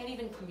 and I can't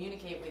even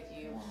communicate with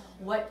you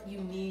what you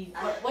need,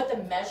 what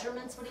the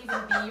measurements would even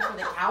be for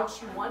the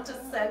couch you want to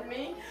send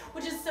me,"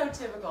 which is so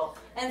typical.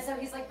 And so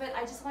he's like, "But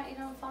I just want you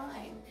to know I'm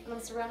fine, and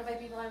I'm surrounded by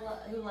people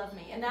who love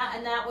me." And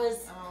that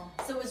was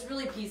so it was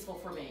really peaceful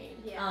for me.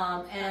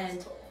 Yeah, and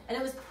that's cool. and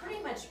it was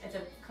pretty much at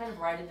the kind of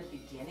right at the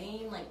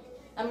beginning. Like,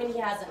 I mean, he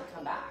hasn't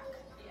come back.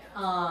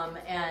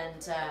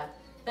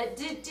 But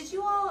did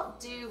you all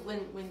do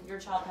when your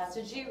child passed?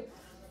 Did you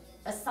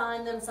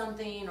assign them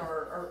something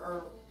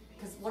or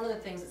because one of the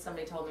things that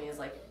somebody told me is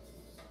like,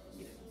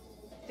 you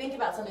think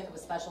about something that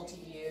was special to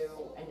you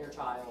and your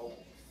child,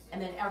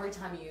 and then every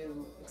time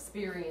you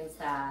experience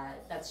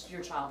that, that's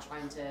your child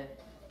trying to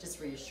just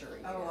reassure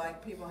you. Oh,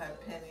 like people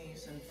have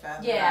pennies and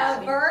feathers.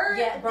 Yeah. Bird.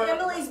 Yeah, bird.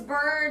 Emily's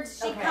birds.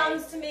 She Okay.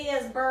 comes to me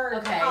as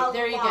birds. Okay, a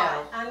there you lot.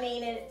 go. I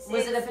mean, it's.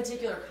 Was it a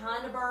particular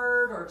kind of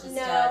bird or just,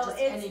 No, just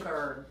it's- any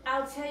bird?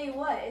 I'll tell you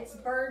what. It's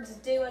birds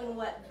doing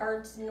what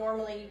birds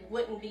normally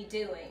wouldn't be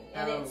doing,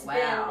 and Oh, it's wow.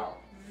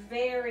 been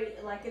very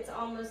like it's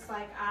almost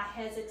like I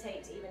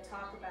hesitate to even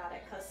talk about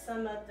it because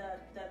some of the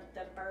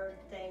bird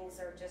things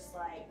are just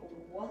like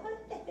what.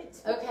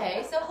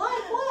 Okay, so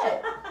like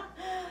what?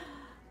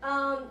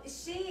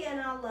 She and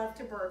I love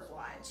to bird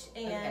watch,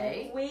 and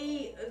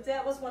Okay.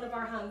 that was one of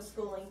our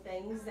homeschooling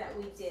things that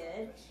we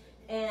did,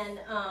 and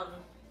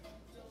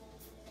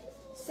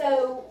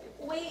so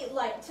we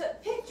like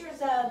took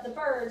pictures of the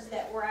birds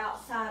that were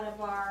outside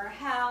of our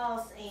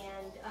house,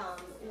 and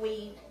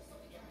we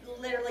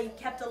literally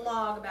kept a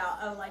log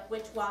about like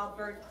which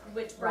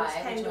birds Right,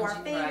 came which to our ones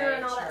you- feeder right,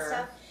 and all that sure.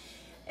 stuff.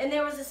 And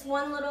there was this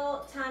one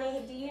little tiny.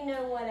 Do you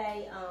know what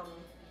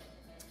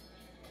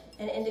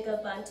an indigo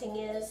bunting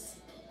is?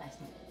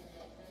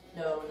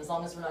 No, and as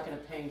long as we're not going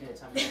to paint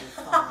it, I'm going to be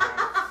fine.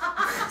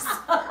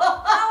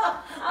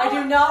 I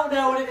do not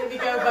know what an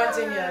indigo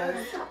bunting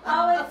is.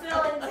 I would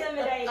feel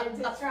intimidated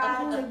to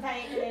try to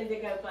paint an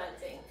indigo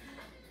bunting,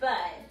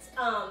 but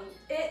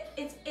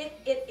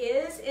it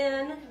is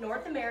in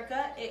North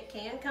America. It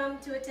can come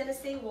to a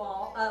Tennessee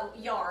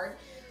yard,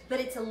 but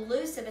it's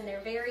elusive and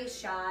they're very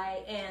shy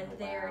and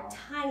they're wow.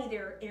 tiny.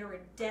 They're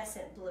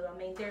iridescent blue. I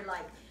mean, they're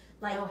like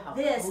Oh, how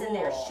this, and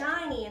they're cool.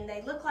 shiny and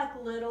they look like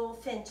little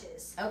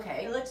finches.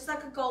 Okay. It looks just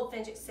like a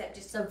goldfinch, except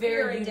just So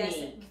very iridescent.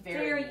 unique, Very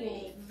very unique,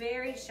 unique.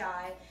 very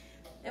shy.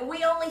 And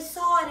we only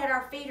saw it at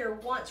our feeder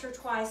once or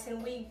twice,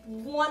 and we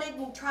wanted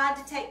and tried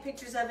to take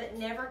pictures of it,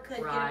 never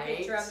could get a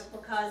picture of it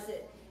because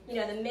the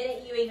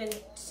minute you even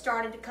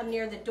started to come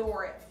near the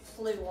door, it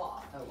flew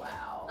off. Oh,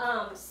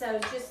 wow. So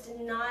just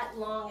not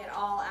long at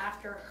all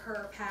after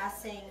her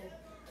passing,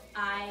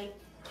 I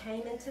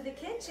came into the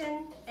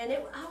kitchen, and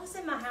I was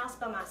in my house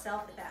by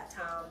myself at that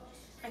time.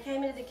 I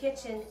came into the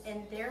kitchen,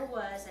 and there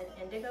was an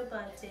indigo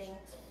bunting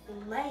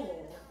laying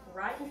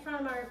right in front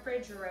of my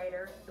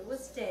refrigerator. It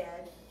was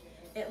dead.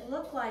 It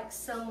looked like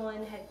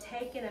someone had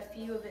taken a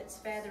few of its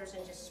feathers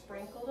and just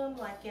sprinkled them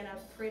like in a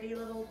pretty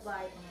little,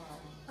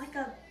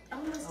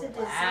 almost a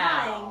design.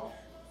 Wow.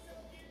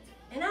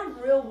 And I'm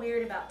real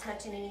weird about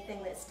touching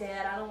anything that's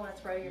dead. I don't want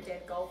to throw your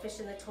dead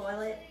goldfish in the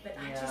toilet, but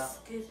I Yeah.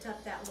 just scooped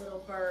up that little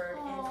bird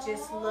and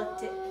just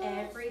looked at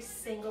every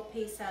single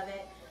piece of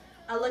it.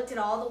 I looked at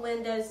all the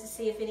windows to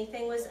see if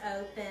anything was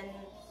open.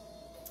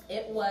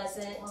 It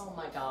wasn't. Oh,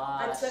 my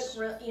gosh.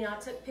 I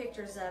took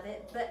pictures of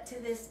it, but to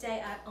this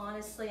day,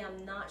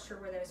 I'm not sure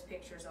where those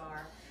pictures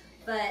are.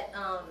 But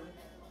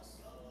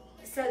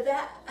so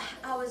that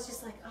I was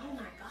just like, oh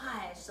my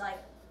gosh, like.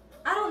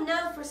 I don't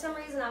know, for some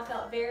reason I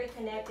felt very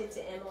connected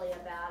to Emily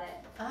about it.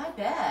 I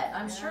bet.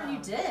 I'm sure you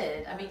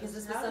did. I mean, because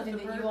this was How did something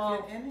the that bird you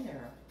all... get in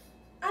here?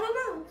 I don't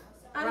know.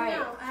 I don't Right.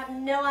 know. I have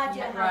no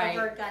idea Yeah, how right.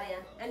 the bird got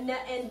in. And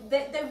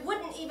they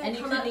wouldn't even And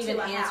you come up couldn't even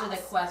to a answer house.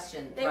 the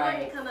question. They right.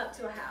 wouldn't come up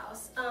to a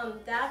house.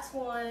 That's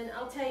one,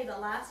 I'll tell you the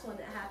last one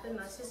that happened.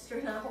 My sister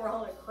and I were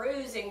on a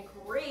cruise in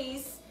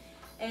Greece,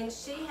 and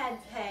she had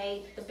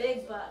paid the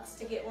big bucks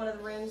to get one of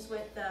the rooms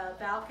with the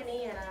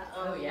balcony and a...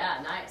 Oh,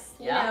 yeah. Nice.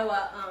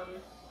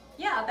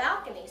 a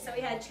balcony. So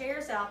we had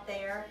chairs out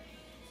there.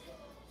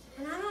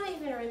 And I don't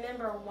even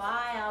remember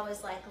why I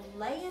was like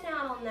laying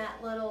out on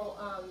that little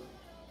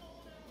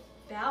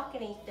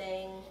balcony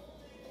thing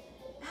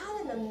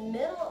out in the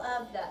middle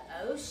of the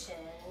ocean.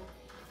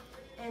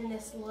 And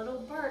this little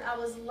bird, I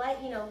was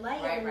laying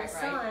in the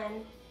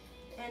sun.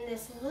 And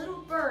this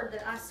little bird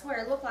that I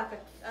swear looked like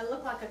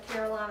a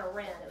Carolina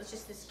wren. It was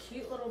just this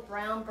cute little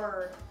brown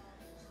bird.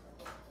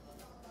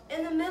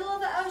 In the middle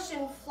of the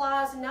ocean,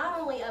 flies not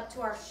only up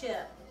to our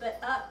ship, but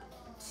up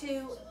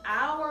to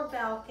our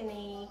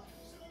balcony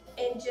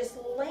and just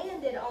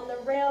landed on the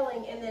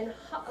railing, and then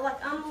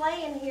I'm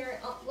laying here,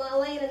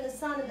 laying in the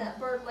sun, and that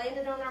bird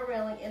landed on our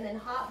railing and then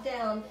hopped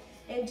down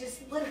and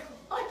just literally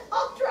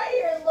hopped right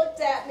here and looked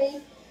at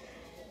me,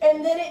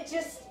 and then it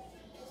just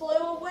flew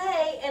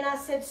away, and I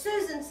said,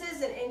 Susan,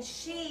 Susan, and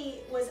she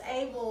was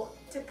able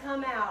to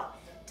come out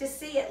to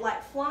see it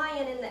like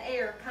flying in the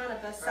air kind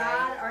of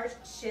beside our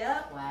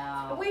ship.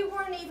 Wow. We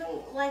weren't even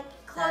like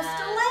close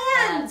to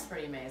land. That's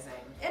pretty amazing.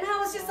 And I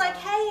was just like,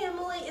 hey,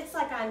 Emily, it's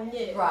like I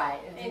knew. Right.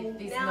 And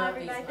these now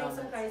everybody these thinks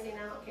I'm moments. crazy and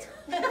I don't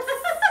care.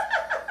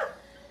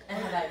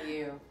 And how about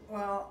you?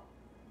 Well,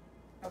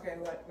 okay,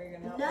 what were you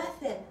gonna help?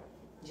 Nothing.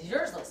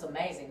 Yours looks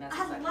amazing. That's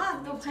exactly I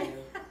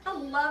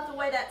what love the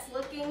way that's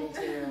looking. Me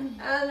too.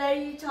 I know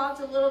you talked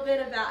a little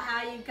bit about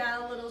how you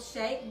got a little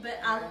shake, but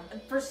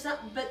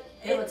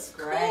It looks it's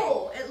great.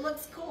 cool. It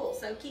looks cool.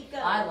 So keep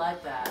going. I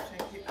like that.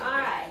 Thank you for All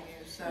right. being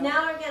you, so.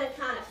 Now we're gonna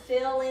kind of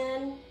fill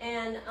in,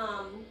 and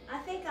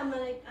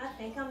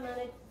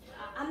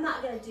I'm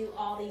not gonna do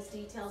all these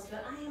details,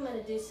 but I am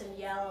gonna do some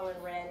yellow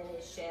and red in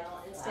his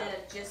shell instead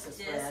of just Just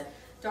this red.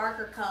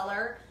 darker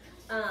color.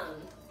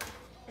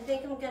 I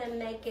think I'm gonna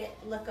make it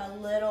look a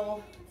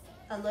little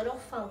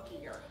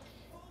funkier.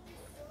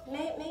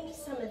 maybe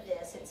some of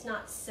this. It's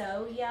not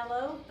so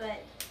yellow,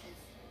 but,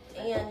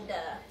 and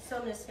so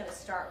I'm just gonna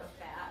start with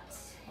that.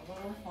 A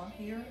little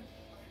funkier.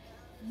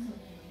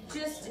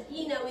 Just,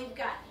 you know, we've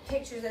got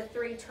pictures of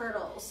 3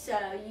 turtles, so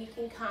you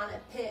can kind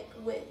of pick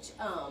which,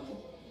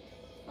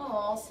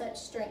 oh, such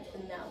strength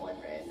in that one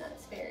room.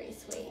 That's very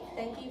sweet.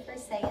 Thank you for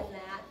saying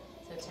that.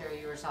 So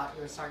Terri, you were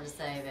starting to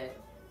say that.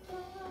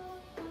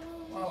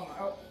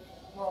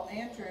 Well,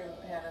 Andrew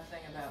had a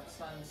thing about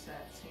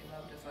sunsets. He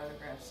loved to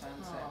photograph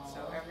sunsets.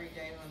 So every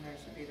day when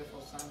there's a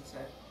beautiful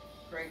sunset,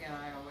 Greg and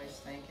I always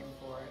thank him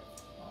for it.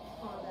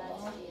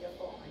 Oh, that's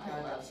beautiful.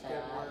 Because it's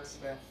good work.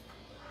 But,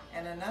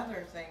 and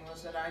another thing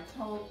was that I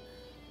told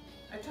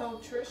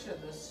Tricia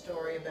this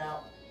story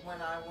about when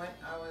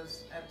I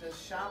was at this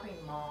shopping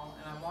mall,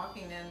 and I'm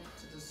walking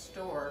into the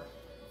store,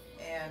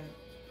 and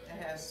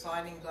it has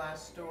sliding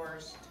glass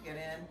doors to get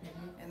in,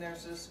 and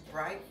there's this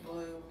bright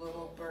blue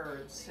little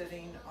bird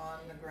sitting on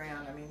the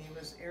ground. I mean, he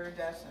was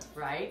iridescent.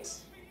 Right.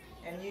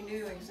 And you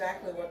knew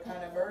exactly what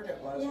kind of bird it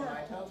was when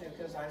I told you,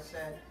 because I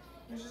said,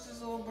 there's just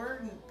this little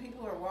bird, and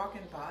people are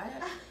walking by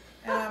it.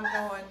 And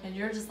I'm going, and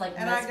you're just like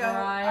and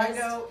mesmerized. I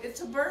go,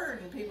 it's a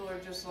bird, and people are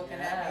just looking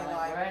at me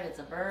like, right, it's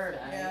a bird.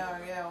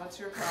 Yeah, what's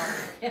your problem?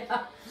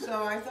 Yeah.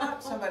 So I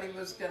thought somebody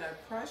was gonna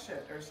crush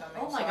it or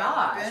something. Oh my so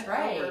gosh, I bent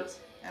right. over,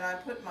 and I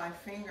put my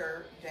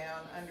finger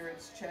down under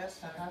its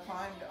chest, and it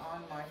climbed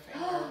on my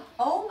finger.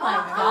 Oh my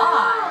And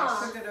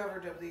gosh. I took it over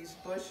to these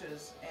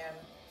bushes, and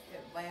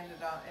it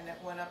landed on, and it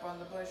went up on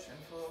the bush and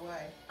flew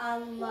away. I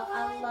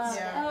love it.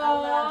 Yeah.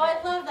 I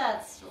I love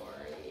that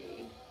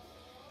story.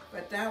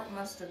 But that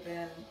must have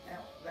been,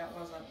 that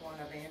wasn't one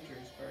of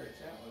Andrew's birds.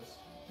 That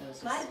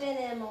was. Might have been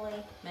Emily.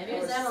 Maybe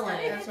it was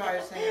Emily. That's why I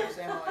was saying it was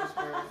Emily's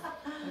bird.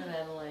 One of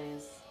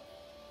Emily's.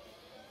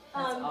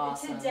 That's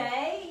awesome.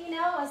 Today, you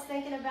know, I was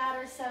thinking about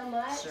her so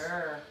much.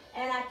 Sure.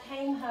 And I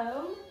came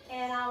home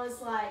and I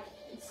was like,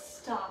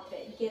 stop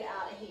it, get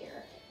out of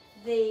here.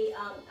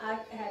 I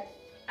had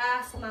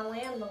asked my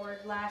landlord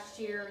last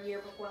year, year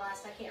before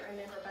last, I can't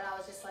remember, but I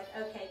was just like,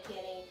 okay,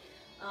 Kenny,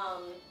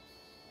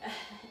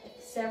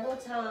 several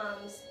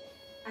times,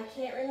 I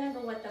can't remember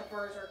what the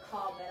birds are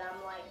called, but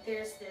I'm like,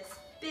 there's this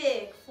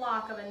big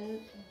flock of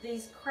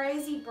these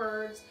crazy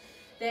birds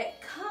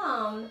that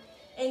come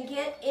and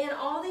get in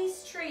all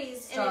these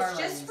trees, Starlings. and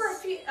it's just for a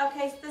few,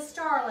 okay, the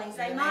starlings,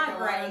 they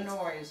migrate. Make a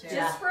lot of noise,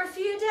 just for a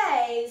few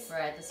days.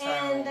 Right, the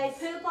starlings. And they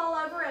poop all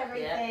over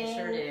everything. Yep, they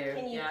sure do.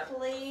 Can you Yep.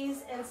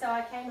 please? And so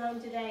I came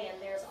home today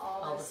and there's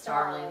all the the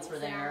starlings were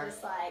And there. I'm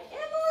just like,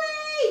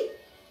 Emily!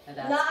 And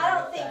that's No, I kinda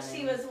don't think funny.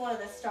 she was one of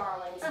the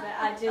starlings, but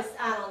I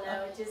don't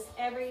know. It just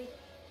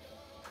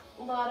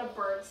a lot of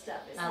bird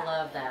stuff is I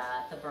love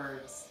that, the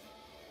birds.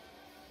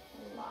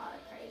 A lot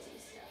of crazy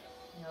stuff.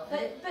 You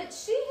know, But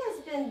she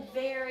has been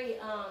very,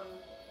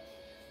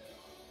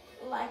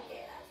 like,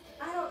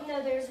 I don't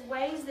know, there's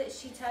ways that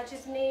she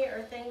touches me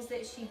or things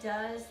that she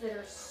does that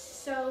are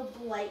so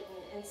blatant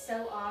and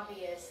so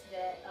obvious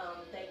that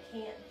they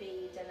can't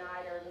be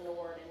denied or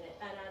ignored.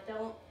 And I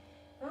don't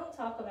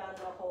talk about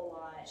them a whole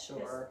lot.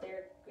 Sure.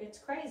 It's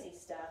crazy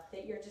stuff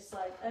that you're just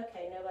like,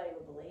 okay, nobody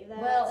would believe that.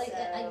 well, so.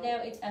 I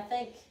know. I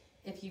think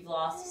if you've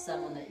lost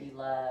someone that you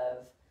love,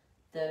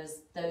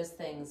 those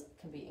things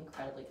can be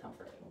incredibly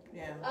comforting.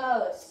 Yeah.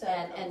 Oh, it's so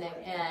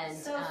and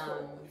so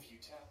cool.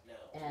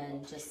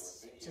 and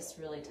just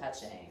really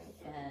touching.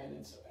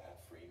 And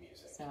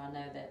so I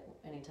know that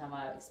anytime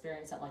I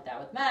experience something like that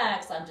with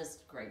Max, I'm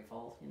just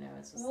grateful. You know,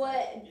 it's just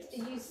What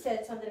you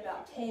said something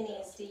about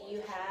pennies. Do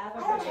you have? I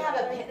don't have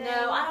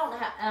I don't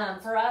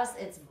have. For us,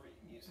 it's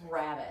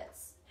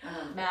rabbits.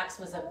 Max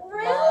was a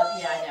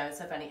Really? yeah, I know, it's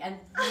so funny. And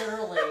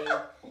literally,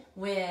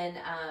 when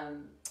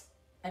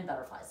and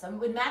butterflies. So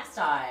when Max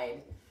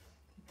died,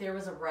 there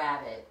was a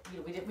rabbit. You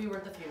know, we were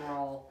at the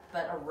funeral,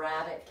 but a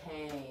rabbit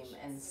came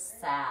and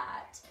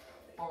sat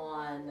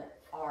on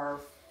our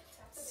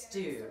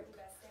stoop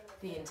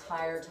the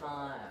entire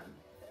time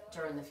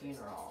during the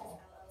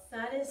funeral.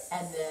 That is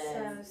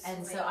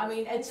So I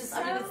mean, it's just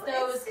it's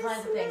those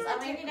kinds of things. I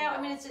mean, you know, I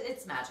mean,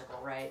 it's magical,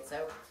 right?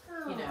 So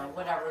you know,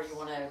 whatever you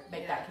want to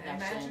make that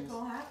connection. And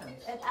magical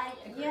happens.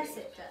 Yes,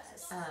 it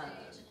does.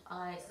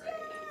 I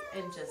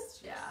agree, and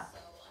just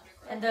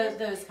and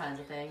those kinds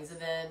of things. And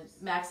then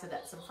Max said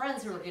that some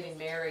friends who were getting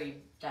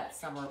married that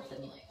summer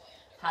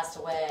passed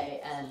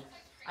away, and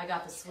I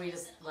got the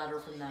sweetest letter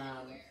from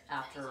them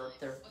after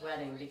their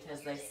wedding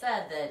because they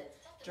said that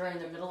during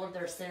the middle of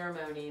their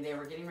ceremony, they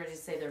were getting ready to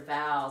say their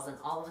vows, and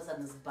all of a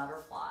sudden this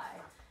butterfly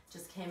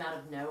just came out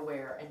of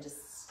nowhere and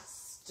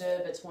just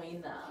stood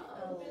between them.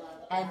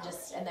 And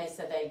they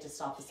said they just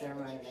stopped the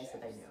ceremony, and they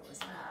said they knew it was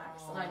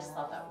Max. And I just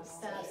thought that was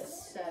so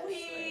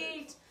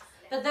sweet.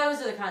 But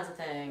those are the kinds of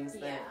things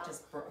that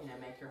just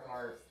make your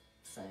heart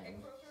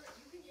sing.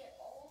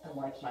 I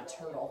like my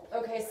turtle.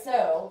 Okay,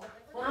 so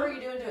what are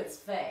you doing to its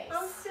face?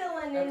 I'm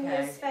filling in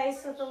his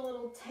face with a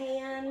little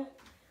tan,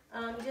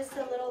 just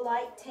a little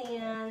light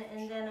tan,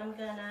 and then I'm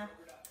gonna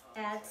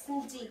add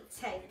some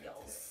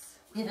details.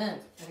 Yeah.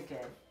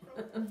 Okay.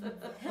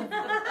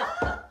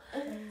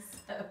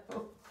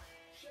 So,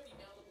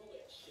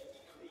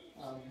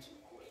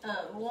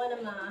 one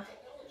of my,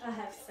 I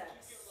have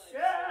sex.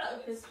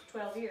 It's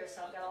 12 years,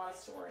 so I've got a lot of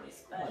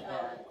stories.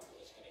 But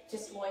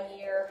just 1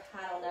 year,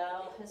 I don't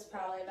know. It's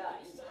probably about,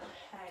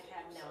 I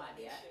have no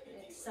idea.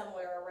 It's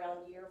somewhere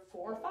around year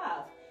 4 or 5.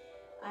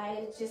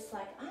 I just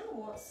like, I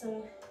want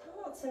some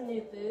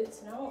new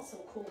boots, and I want some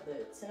cool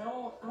boots, and I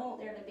want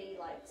there to be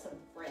like some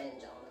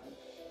fringe on them.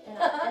 And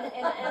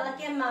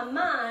like in my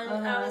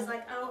mind, I was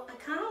like, I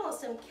kind of want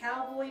some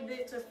cowboy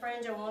boots with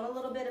fringe. I want a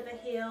little bit of a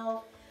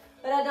heel,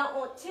 but I don't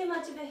want too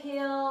much of a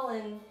heel.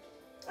 And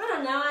I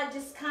don't know, I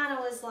just kind of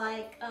was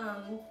like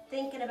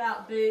thinking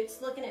about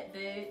boots, looking at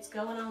boots,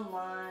 going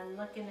online,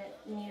 looking at,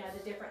 you know,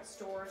 the different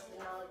stores. There's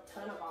not a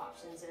ton of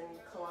options in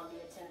Columbia,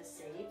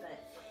 Tennessee, but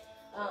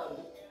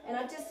and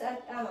I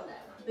don't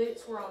know,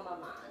 boots were on my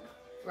mind.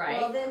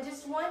 Right. Well, then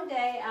just one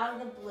day out of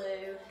the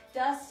blue,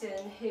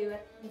 Dustin, who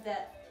at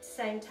that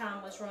same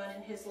time was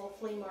running his little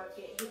flea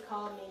market, he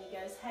called me and he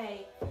goes,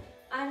 hey,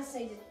 I just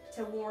need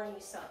to warn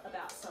you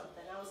about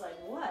something. I was like,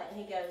 what?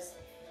 And he goes,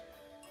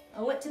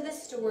 I went to the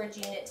storage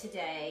unit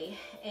today,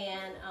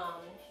 and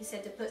he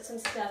said to put some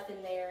stuff in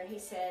there, and he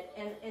said,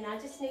 and I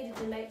just needed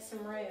to make some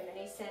room, and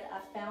he said, I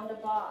found a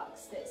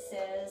box that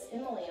says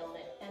Emily on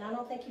it, and I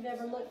don't think you've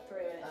ever looked through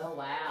it. Oh,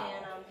 wow.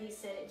 And he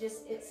said,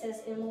 it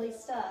says Emily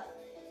stuff.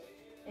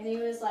 And he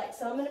was like,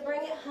 so I'm going to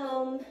bring it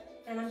home,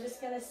 and I'm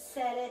just going to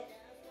set it,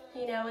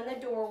 you know, in the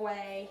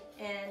doorway,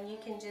 and you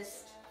can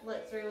just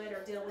look through it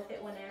or deal with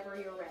it whenever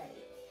you're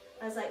ready.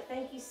 I was like,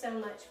 thank you so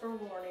much for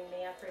warning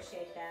me. I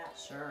appreciate that.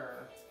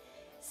 Sure.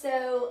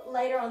 So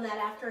later on that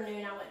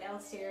afternoon, I went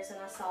downstairs and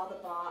I saw the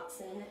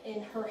box, and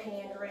in her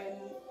handwriting,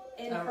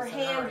 it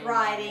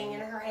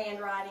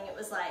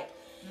was like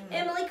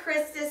Emily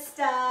Krista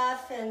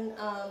stuff, and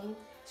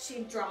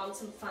she'd drawn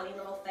some funny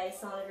little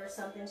face on it or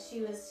something.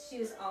 She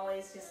was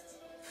always just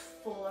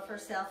full of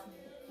herself,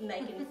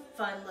 making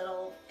fun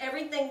little,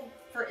 everything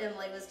for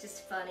Emily was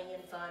just funny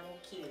and fun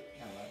and cute.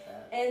 I love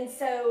that. And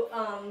so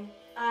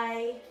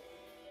I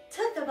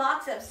took the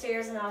box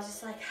upstairs, and I was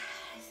just like,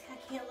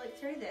 I can't look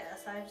through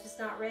this. I'm just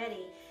not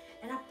ready.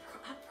 And I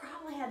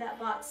probably had that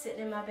box sitting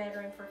in my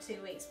bedroom for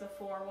 2 weeks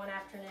before. One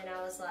afternoon,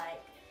 I was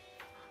like,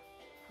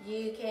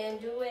 you can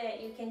do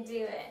it. You can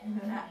do it.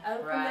 I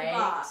opened the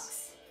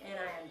box, and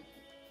I am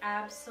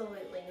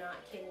absolutely not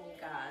kidding you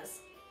guys.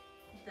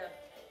 The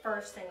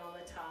first thing on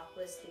the top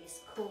was these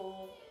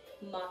cool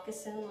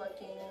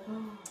moccasin-looking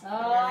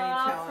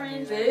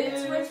fringe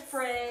boots with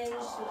fringe,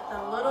 with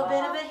a little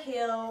bit of a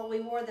heel. We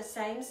wore the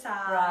same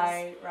size.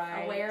 Right.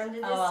 I wear them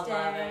to this I love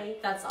day.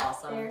 it. That's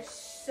awesome. They're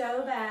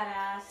so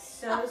badass,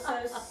 so That's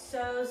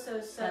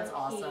cute.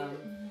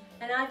 awesome.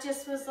 And I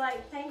just was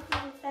like, thanks,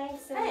 Emily.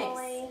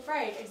 Thanks.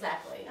 Right,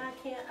 exactly.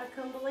 I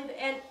couldn't believe it.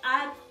 And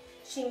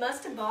she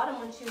must have bought them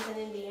when she was in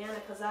Indiana,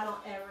 because I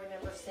don't ever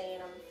remember seeing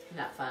them.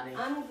 Not funny.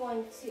 I'm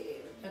going to.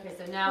 Okay,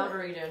 so now what are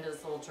we doing to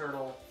this little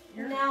turtle?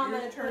 Your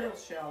turtle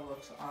shell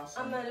looks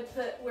awesome. I'm going to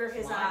put where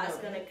his Well, eye's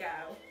going to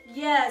go.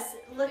 Yes,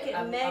 look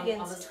at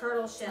Megan's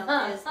turtle shell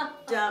is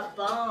da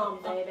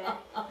bomb, baby.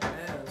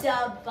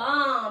 Da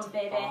bomb,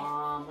 baby.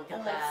 Look It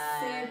at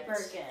that.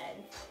 looks super good.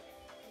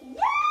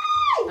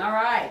 Yay! All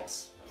right.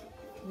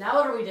 Now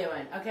what are we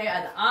doing? Okay,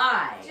 an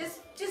eye.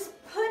 Just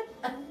put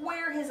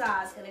where his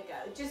eye's going to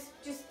go.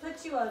 Just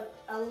put you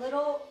a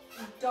little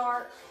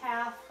dark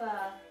half,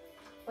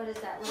 what is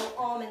that, little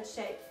almond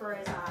shape for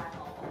his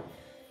eyeball.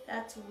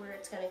 That's where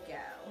it's going to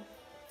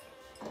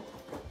go.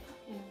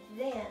 And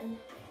then,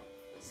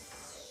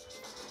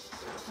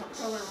 What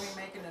color are we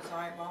making his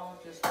eyeball?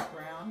 Just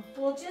brown?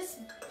 we'll just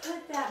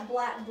put that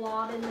black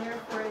blob in there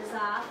for his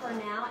eye for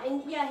now.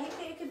 And yeah,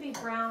 it could be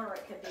brown or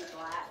it could be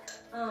black.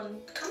 I'm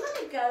going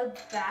to go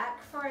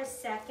back for a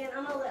second.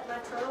 I'm going to let my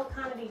turtle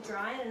kind of be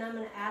drying, and I'm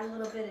going to add a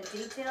little bit of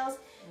details.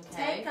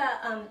 Okay. Take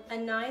a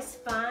nice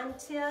fine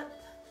tip.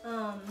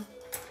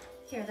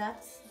 Here,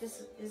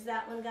 is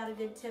that one got a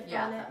good tip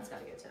Yeah, on it? that's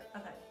got a good tip.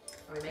 Okay.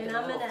 Are we making And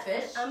a little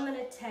fish? I'm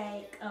gonna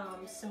take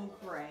some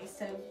gray.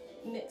 So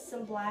mix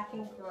some black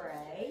and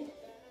gray,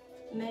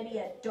 maybe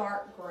a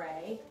dark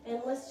gray,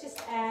 and let's just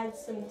add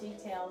some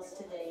details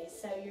to these.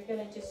 So you're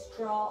gonna just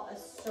draw a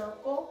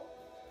circle,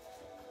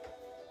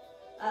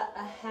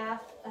 a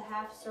half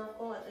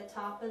circle at the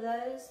top of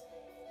those,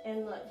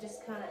 and look,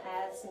 just kind of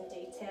add some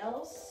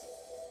details.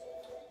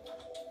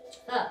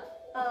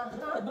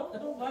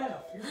 Don't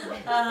laugh.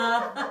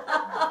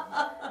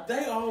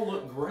 They all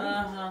look great.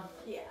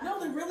 Yeah. No,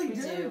 they really We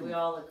do. We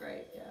all look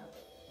great. Yeah.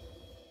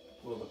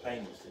 Well, the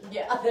paintings did.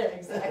 Yeah. There.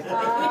 Exactly. Exactly.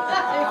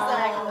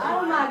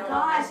 Oh my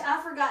gosh,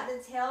 I forgot to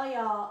tell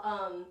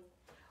y'all.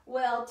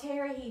 Well,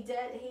 Terri, he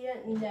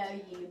didn't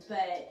know you,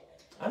 but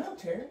I know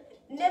Terri.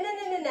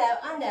 no.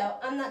 I know.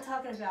 I'm not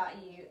talking about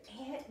you.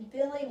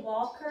 Billy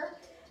Walker.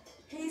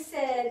 He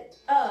said,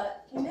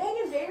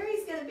 Megan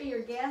Barry's going to be your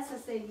guest. I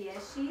said,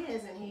 yes, she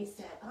is. And he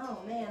said, oh,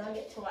 man, I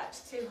get to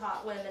watch 2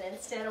 hot women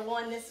instead of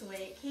 1 this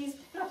week. He's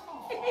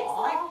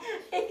like,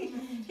 he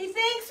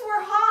thinks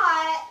we're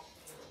hot.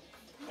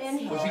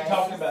 And Was he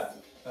talking about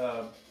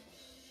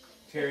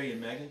Terri and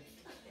Megan?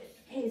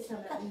 He's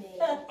talking about me.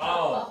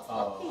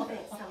 Oh, He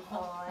thinks I'm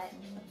hot.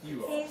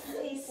 you are.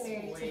 He's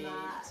married to Sweet.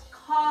 my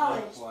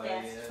college I'm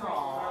best friend.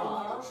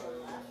 Aw,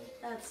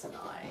 that's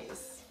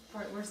nice.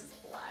 All right, where's this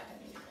black?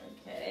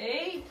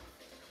 Okay.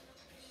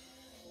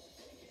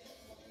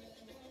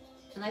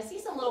 And I see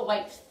some little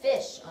white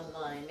fish on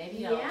mine.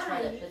 Maybe I'll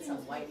try to you put can- some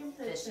you white can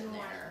put fish some in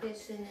white there.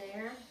 Fish in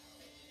there.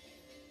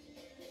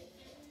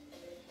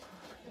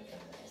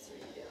 That's what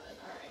you're doing.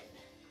 All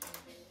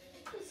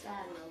right. Just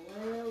adding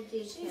a little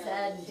detail. She's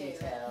adding to it.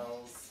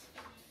 details.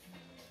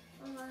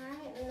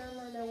 Alright, and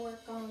I'm gonna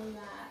work on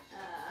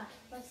that,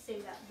 let's see,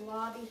 that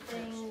blobby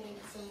thing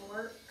needs some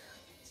work.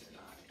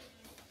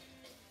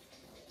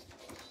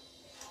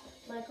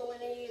 Michael,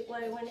 when are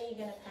you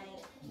gonna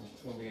paint?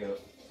 It's gonna be a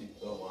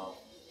while.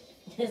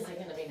 Is it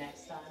gonna be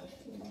next time?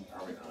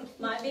 Probably not.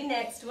 Might be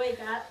next week.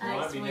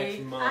 Might be next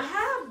week. month. I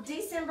have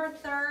December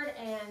 3rd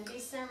and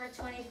December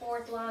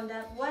 24th lined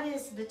up. What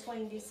is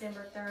between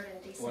December 3rd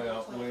and December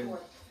Well, 24th? when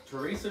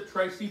Teresa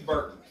Tracy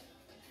Burton.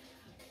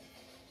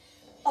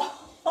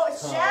 Oh,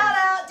 shout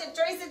out to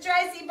Tricia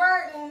Tracy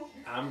Burton.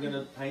 I'm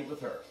gonna paint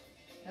with her.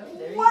 Oh,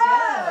 there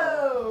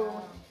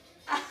Whoa!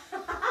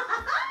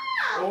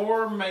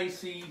 Or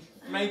Macy,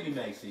 maybe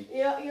Macy.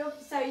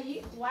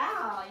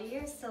 Wow,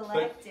 you're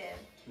selective.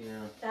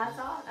 Yeah. That's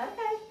all.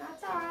 Okay,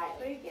 that's all right.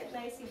 We get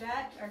Macy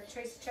back or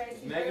Tricia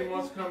Tracy. Megan Burton.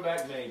 wants to come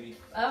back, maybe.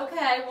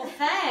 Okay, well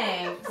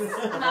thanks.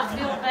 I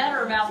feel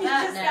better about You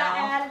that just got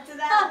now. added to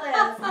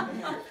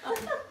that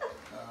list.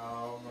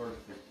 Oh,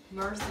 mercy.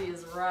 Mercy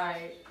is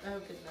right. Oh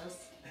goodness.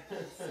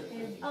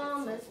 It's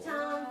almost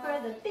time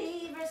for the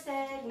beaver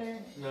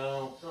segment.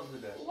 No, don't do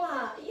that.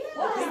 Why? Yeah.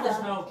 Well, people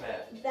smell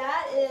bad.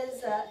 That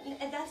is. That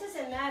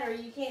doesn't matter.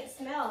 You can't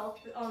smell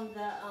on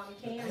the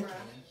camera.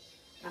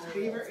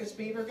 Is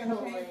Beaver gonna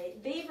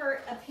paint?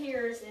 Beaver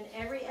appears in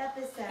every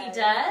episode. He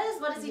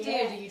does? What does he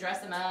Yeah. do? Do you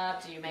dress him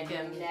up? Do you make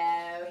him?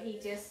 No, he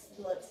just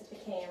looks at the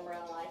camera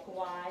like,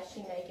 why is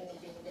she making me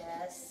do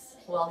this?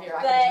 Well, here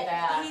I But can do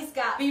that. he's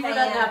got Beaver fans.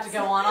 doesn't have to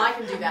go on. I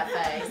can do that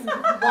face.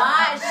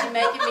 Why is she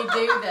making me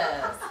do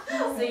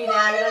this? See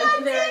now,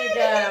 there you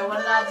go. What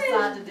did I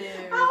decide to do?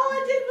 All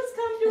I did was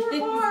come to her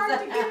bar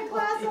to get a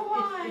glass of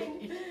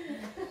wine.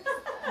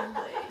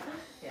 Exactly.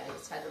 Yeah, I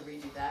just had to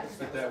redo that.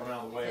 Get that one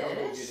out of the way. I'll go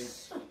get him.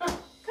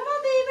 Come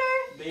on,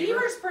 Beaver.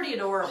 Beaver's pretty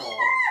adorable.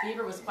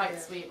 Beaver was quite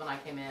sweet when I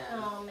came in.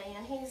 Oh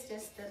man, he's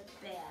just the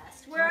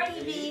best. Where are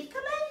you, Beaver. Beaver?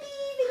 Come on,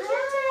 Beaver.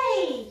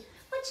 Hi.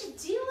 What you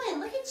doing?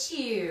 Look at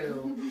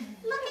you.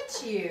 Look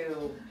at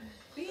you.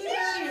 Beaver!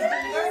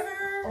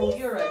 Beaver. Oh,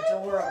 you're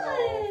adorable.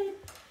 Good.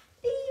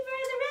 Beaver,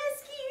 the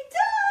rescue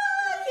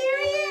dog. Here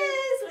he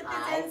is with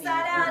Hi, his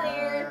inside out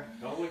ear.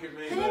 Don't look at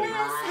me, Hey, buddy.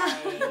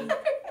 Hi.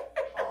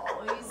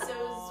 Oh, he's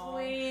so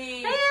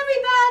sweet. Hey,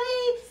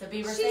 everybody. So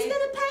Beaver, She's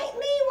gonna paint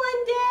me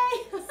one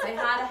day. say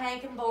hi to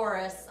Hank and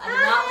Boris. I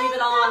did not leave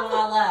it on when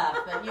I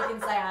left, but you can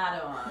say hi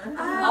to them.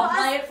 Oh, I'll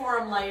play it for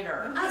them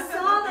later. I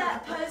saw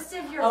that post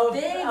of your Oh,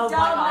 big oh my dog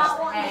gosh,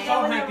 not wanting I to saw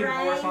go in Hank the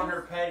and Boris rain. on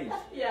her page.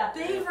 Yeah.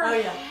 Beaver Oh,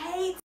 yeah.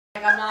 hates.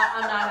 Like, I'm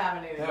not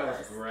having any of That was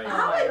this. great. Oh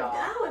my God.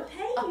 I would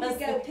pay you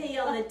to go pee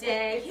on the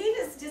deck. He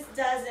just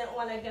doesn't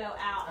want to go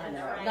out I in the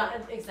know. rain.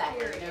 Not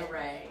exactly. Period. No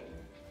rain.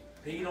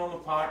 Peed on the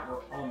pot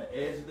or on the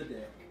edge of the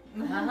deck.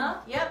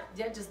 Yep.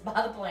 Yep. Just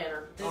by the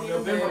planter. Didn't On even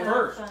November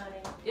move. 1st.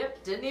 Funny.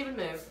 Yep. Didn't even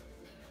move.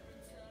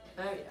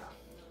 Oh yeah.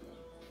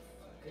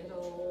 Good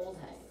old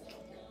Hank.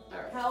 All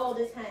right. How old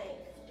is Hank?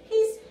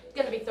 He's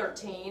gonna be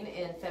 13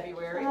 in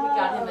February. We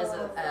got him as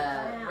a Oh,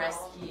 wow.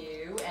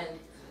 rescue, and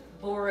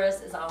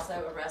Boris is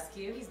also a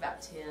rescue. He's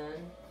about 10.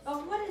 Oh,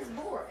 what is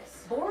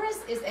Boris? Boris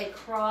is a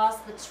cross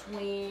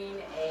between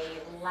a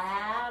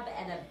lab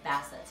and a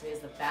basset. So he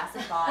has the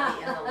basset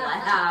body and the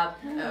lab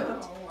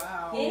coat. Oh,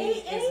 wow. He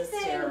is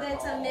Anything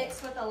that's a hysterical.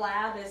 mix with a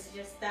lab is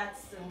just,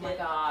 that's a Oh my good.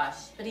 gosh.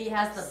 But he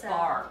has the So-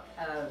 bark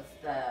of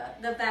the,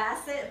 The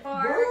Basset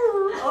bar.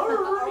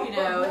 you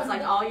know, it's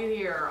like all you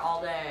hear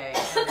all day.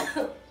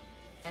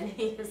 And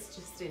he is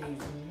just, and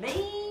he's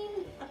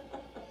mean.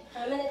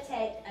 I'm gonna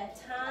take a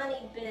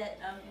tiny bit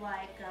of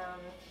like,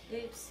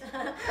 oops.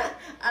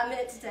 I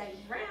meant to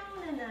take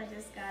brown and I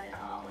just got it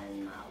all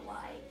in my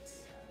white.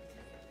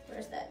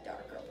 Where's that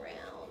darker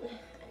brown?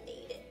 I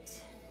need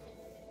it.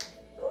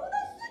 Oh,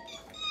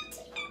 that's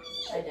looking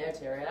good. I know,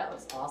 Terry, that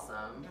looks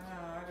awesome.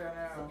 Oh, I don't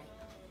know.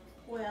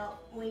 Well,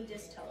 we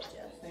just told you.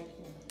 Thank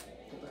you.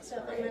 It looks So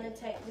I'm great. gonna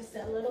take just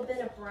a little bit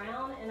of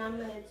brown and I'm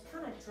gonna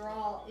kind of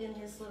draw in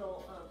his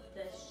little,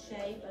 the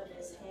shape of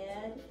his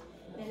head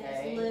and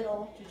Okay. his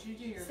little. Did you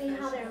do your See fish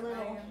how they're on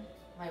little- Megan?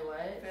 My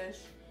what? Fish?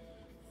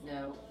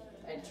 No,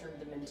 I turned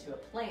them into a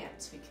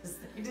plant because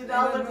they did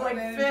not look like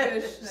They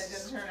fish.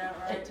 didn't turn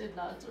out They right. did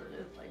not turn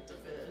it like the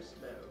fish,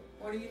 no.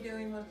 What are you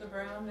doing with the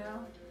brown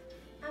now?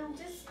 I'm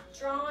just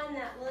drawing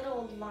that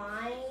little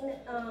line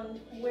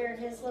where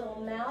his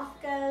little mouth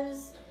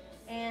goes,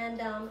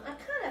 and I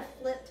kind of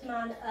flipped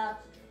mine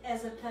up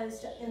as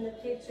opposed to in the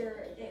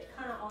picture. It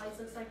kind of always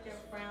looks like they're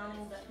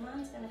frowning, but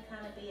mine's going to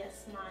kind of be a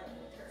smiling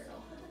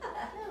turtle.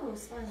 Oh,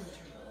 smiling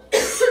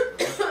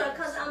turtle.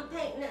 Because I'm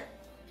painting it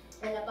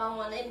And if I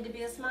want him to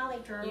be a smiley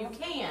turtle, You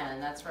can,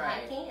 that's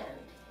right. I can.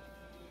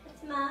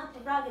 It's my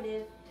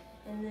prerogative.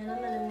 And then I'm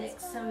going to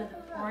mix some of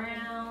the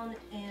brown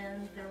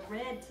and the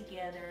red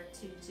together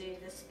to do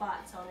the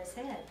spots on his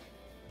head.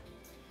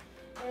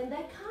 And they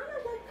kind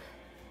of look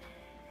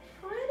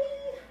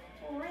pretty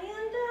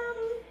random.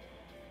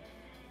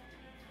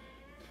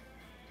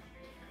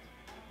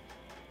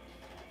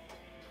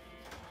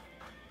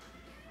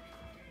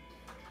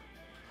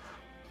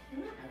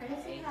 Isn't that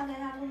crazy how they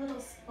have a little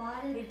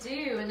spotted? They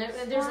do, and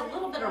there's a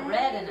little bit of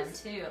red in them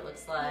too, it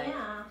looks like.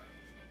 Yeah.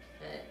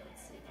 But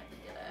let's see if I can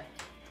get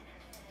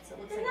a... So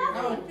it looks Isn't like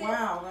that you're Oh, going...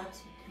 wow,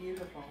 that's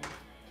beautiful.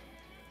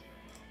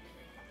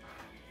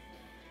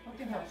 Look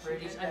at How how she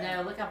pretty, did I that.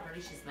 know, look how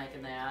pretty she's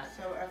making that.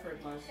 So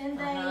effortless. And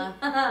they,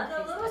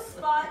 Uh-huh. the little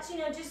spots, you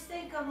know, just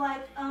think of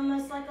like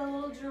almost like a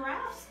little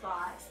giraffe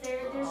spots.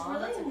 There's Aw,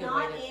 that's a really good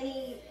not way to-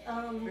 any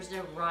There's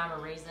no rhyme or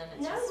reason,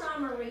 it's no just...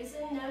 rhyme or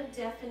reason, no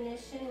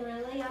definition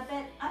really. I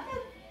bet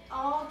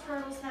all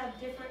turtles have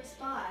different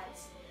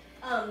spots.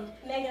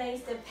 Megan, I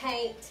used to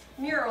paint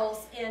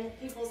murals in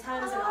people's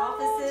homes and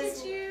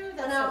offices Did you? when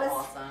That's I so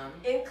was awesome.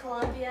 in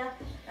Columbia,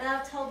 and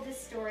I've told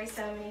this story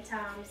so many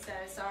times. So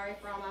sorry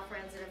for all my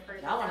friends that have heard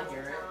it I wanna 1,000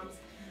 hear it. times.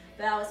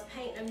 But I was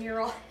painting a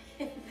mural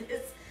in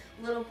this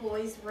little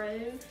boy's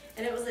room,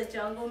 and it was a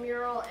jungle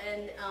mural,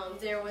 and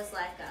there was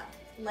like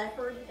a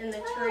leopard in the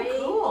tree.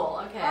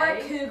 Oh, cool, Or a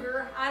okay.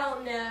 cougar. I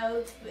don't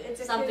know.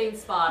 It's a Something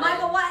spotted.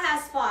 Michael, what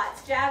has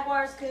spots?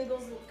 Jaguars,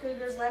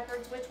 cougars,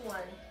 leopards, which one?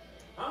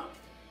 Huh?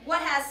 What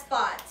has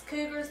spots?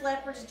 Cougars,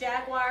 leopards,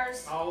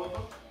 jaguars? All of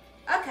them?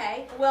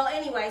 Okay. Well,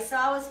 anyway, so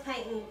I was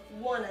painting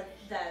one of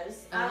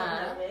those. I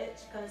Uh-huh. don't know which,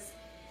 because...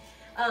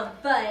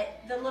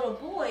 but the little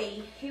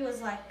boy, he was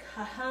like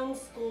a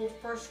homeschooled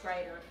first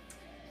grader.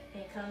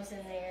 And he comes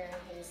in there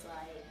and he's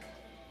like,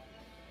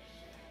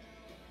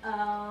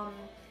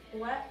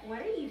 what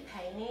are you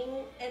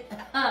painting?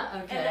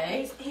 And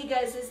Okay. he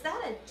goes, is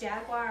that a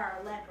jaguar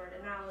or a leopard?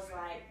 And I was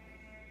like,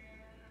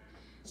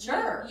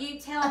 Sure. You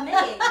tell me.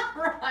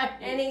 Right.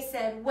 And he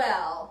said,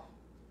 well,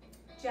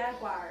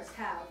 jaguars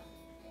have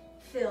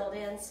filled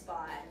in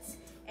spots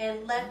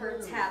and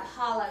leopards have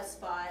hollow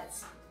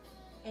spots,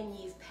 and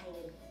you've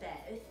painted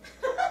both.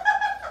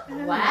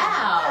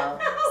 Wow.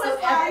 I So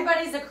was like,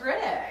 everybody's a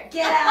critic.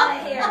 get out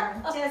of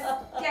here. Just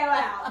go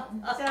out.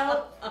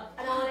 I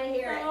don't want to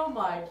hear it. Oh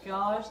my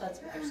gosh,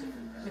 that's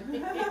actually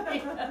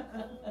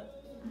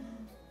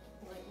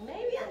Like,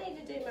 maybe I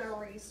need to do my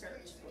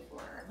research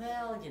before.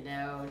 well, you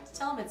know,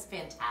 tell them it's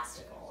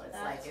fantastical. It's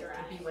like That's it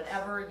could be right.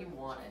 whatever you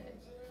wanted.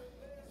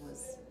 It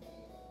was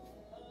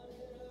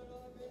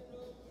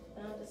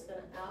I'm just going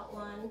to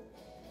outline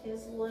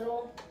his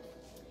little...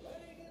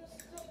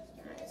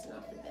 That is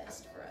not the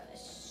best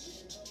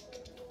brush.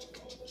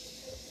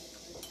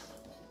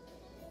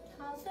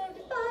 How's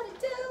everybody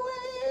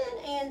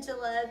doing?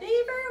 Angela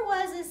Beaver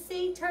was a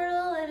sea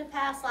turtle in a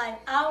past life.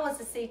 I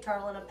was a sea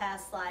turtle in a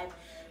past life.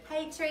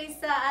 Hey,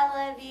 Teresa,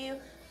 I love you.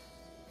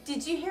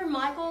 Did you hear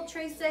Michael,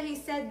 Teresa? He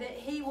said that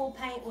he will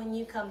paint when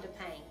you come to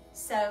paint.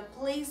 So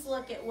please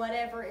look at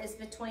whatever is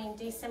between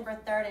December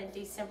 3rd and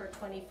December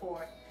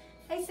 24th.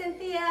 Hey,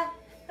 Cynthia.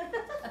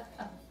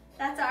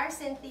 That's our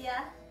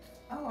Cynthia.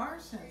 Oh, our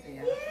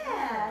Cynthia.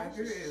 Yeah. Oh, I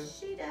grew.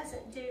 She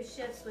doesn't do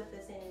shifts with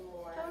us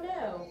anymore. oh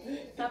no,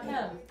 how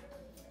come?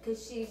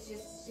 Because she's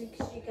just, she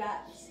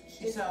got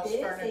She just sells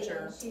busy.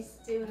 furniture. And she's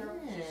doing her,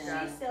 Yeah. She's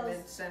got she sells,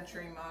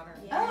 mid-century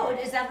modern. Yeah. Oh,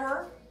 is that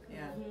her?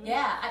 Yeah. Mhm.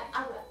 Yeah,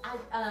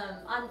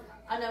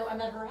 I know. I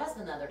met her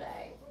husband the other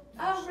day.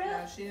 Oh, really?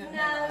 No, she didn't No,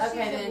 have she's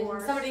Okay, then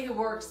divorced. somebody who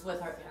works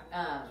with her,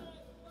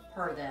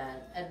 her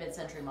then at Mid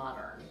Century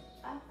Modern.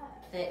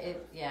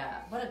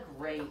 Yeah, what a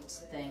great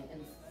thing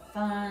and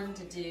fun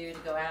to do to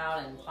go out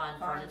and find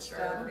Fun furniture.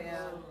 stuff,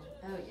 yeah.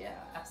 Oh yeah,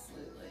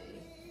 absolutely.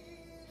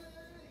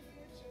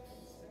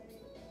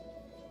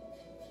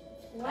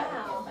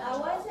 Wow, I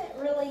wasn't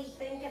really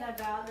thinking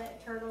about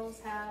that turtles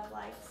have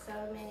like so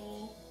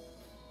many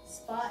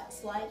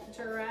spots like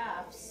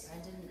giraffes. I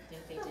didn't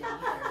think they did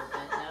either,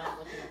 but now I'm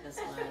looking at this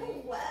one.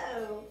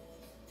 Whoa,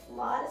 a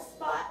lot of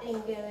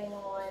spotting going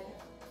on.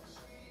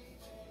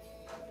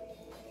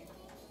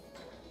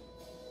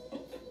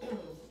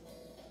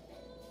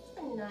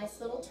 A nice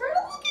little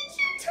turtle. Look at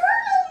your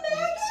turtle,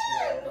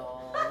 Megan!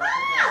 Turtle. That Look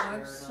at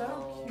looks that so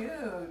turtle. cute.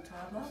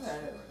 I love That's what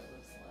it. it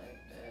looks like,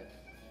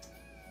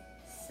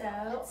 but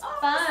So it's fun.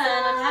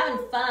 I'm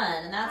having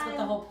fun, and that's what the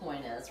I'm- whole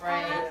point is,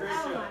 right?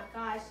 Oh my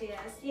gosh, yes.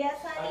 Yes,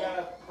 I honey. got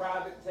a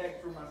private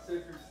text from my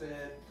sister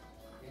said,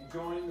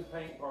 enjoying the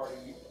paint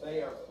party,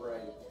 they are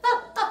great.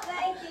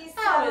 Thank you so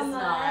That was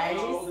much. nice.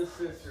 My oldest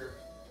sister,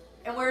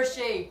 And where's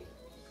she?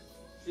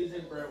 she's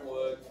in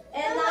Brentwood.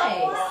 And Nice. I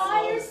want My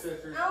all your, oldest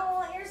sisters. I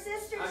want your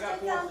sisters I to got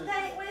four come sisters.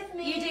 paint with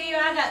me. You do.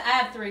 I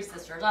have 3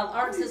 sisters. Our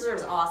Oh, you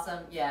sister's really?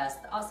 awesome. Yes,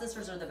 our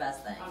sisters are the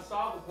best thing. I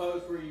saw the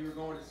post where you were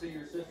going to see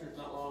your sisters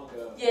not long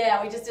ago.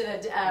 Yeah, we just did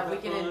a that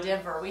weekend in fun?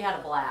 Denver. We had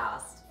a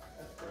blast.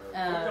 That's great.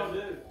 What y'all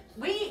do?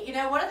 We, you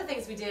know, one of the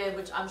things we did,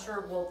 which I'm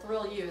sure will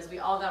thrill you, is we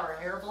all got our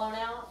hair blown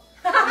out.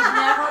 We've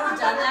never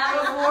done that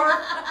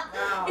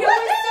before. Wow. It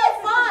was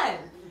so fun.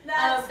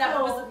 That's that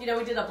cool. was, we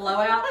did a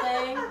blowout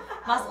thing.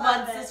 My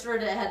love it. sister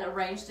had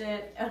arranged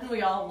it, and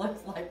we all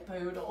looked like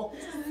poodles.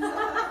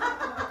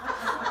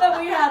 But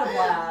we had a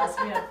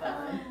blast. We had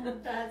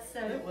fun. That's so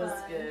It was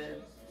fun.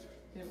 good.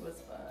 It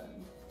was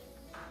fun.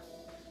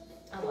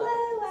 I love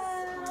it.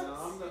 Blowouts.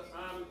 No,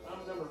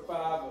 I'm number 5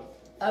 of.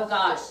 Oh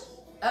gosh.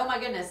 Oh my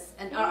goodness.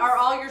 And are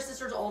all your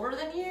sisters older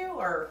than you,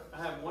 or?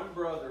 I have one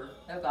brother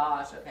Oh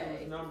gosh. who's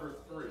Okay. number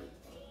 3.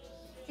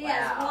 He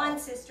has Wow. one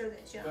sister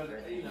that's younger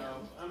But than you him. know,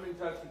 I'm in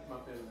touch with my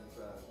feminine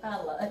side.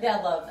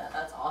 I love that.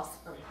 That's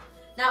awesome.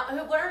 Now,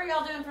 what are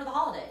y'all doing for the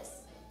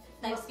holidays?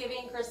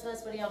 Thanksgiving,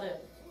 Christmas. What do y'all do?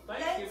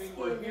 Thanksgiving,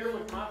 we're here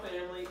with my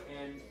family,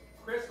 and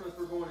Christmas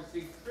we're going to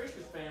see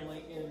Tricia's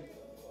family in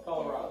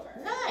Colorado.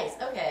 Nice.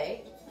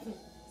 Okay.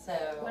 So.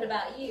 What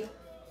about you?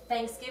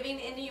 Thanksgiving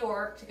in New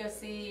York to go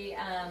see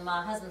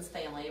my husband's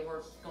family.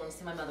 We're going to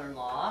see my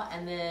mother-in-law,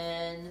 and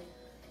then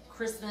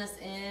Christmas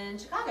in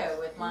Chicago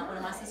with one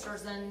of my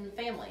sisters and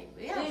family.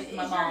 Yeah, with Is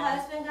my your mom.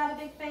 husband got a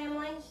big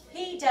family?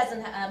 He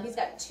doesn't. He's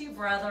got 2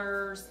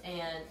 brothers,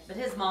 but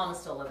his mom is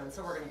still living,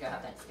 so we're gonna go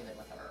have Thanksgiving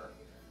with her.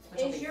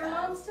 Which will Is be your fun.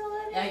 mom still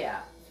living? Oh yeah,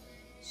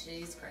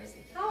 she's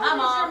crazy. How old Hi, is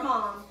Mom. your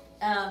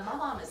mom? My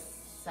mom is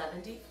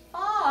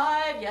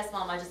 75. Yes,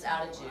 Mom, I just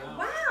outed you.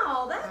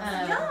 Wow,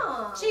 that's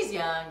young. She's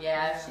young.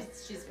 Yeah,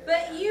 she's good.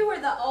 But you were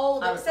the I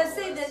oldest. was So the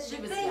see, oldest. the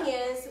She was thing young.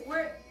 is,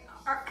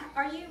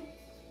 are you?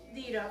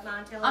 You don't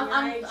mind telling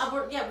I'm, your age?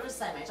 we're the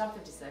same age. I'm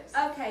 56.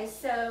 Okay,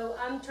 so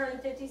I'm turning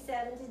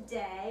 57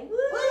 today.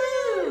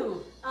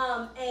 Woo!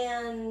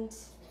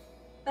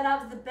 But I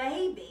was the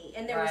baby,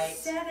 and there Right. was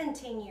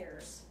 17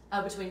 years.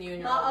 Oh, between you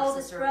and your My older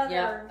oldest sister.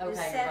 brother Yep. is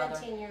Okay, your brother.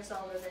 17 years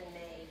older than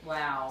me.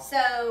 Wow.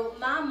 So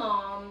my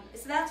mom,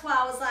 so that's why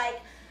I was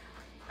like,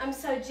 I'm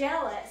so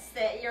jealous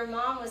that your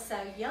mom was so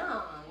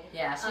young.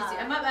 Yeah,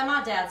 and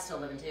my dad's still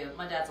living too.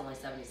 My dad's only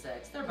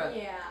 76. They're both,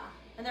 Yeah.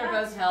 and they're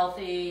both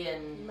healthy,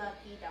 and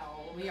Lucky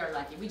dog. we are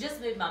lucky. We just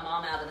moved my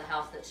mom out of the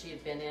house that she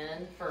had been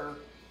in for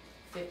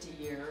 50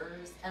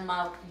 years, and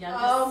my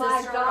youngest Oh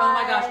my sister. Oh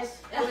my gosh,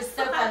 gosh. it was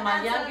so fun.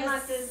 My That's what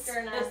youngest my sister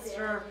and I did.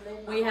 sister,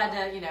 we had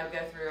to, go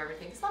through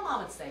everything because my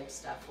mom had saved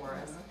stuff for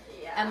us.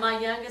 Yeah. And my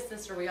youngest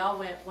sister, we all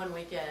went one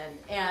weekend,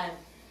 and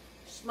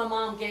my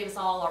mom gave us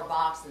all our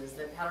boxes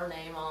that had her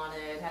name on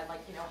it, had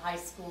high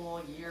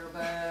school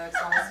yearbooks,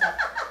 all this stuff.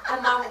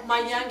 And my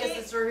youngest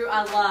sister, who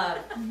I love,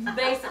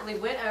 basically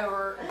went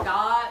over,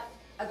 got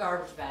a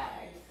garbage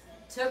bag,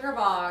 took her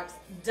box,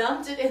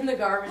 dumped it in the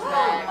garbage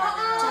bag,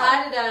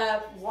 tied it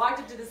up, walked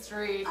it to the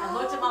street, and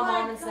looked at my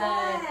mom and said,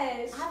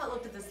 I haven't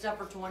looked at this stuff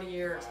for 20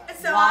 years.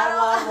 So Why do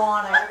I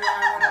want it? Maybe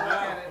I want to look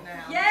at it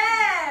now.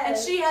 Yes. And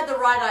she had the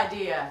right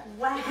idea.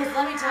 Wow. Because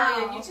let me tell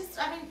you,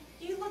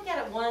 you look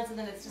at it once and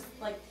then it's just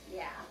like,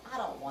 Yeah. I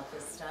don't want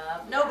this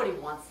stuff. Nobody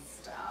wants this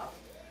stuff.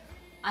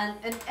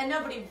 And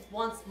nobody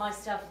wants my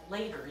stuff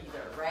later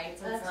either, right?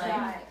 So That's it's like,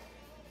 right.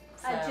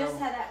 I so- just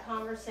had that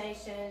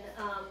conversation.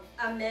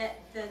 I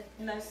met the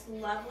most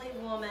lovely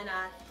woman.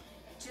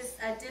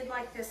 I did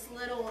like this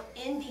little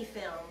indie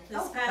film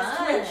this past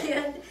fun.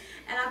 weekend,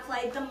 and I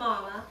played the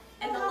mama.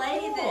 And the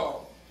lady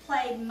cool. that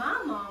played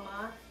my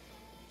mama,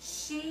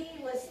 she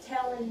was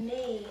telling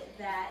me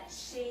that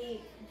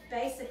she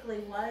basically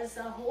was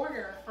a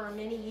hoarder for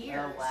many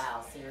years. Oh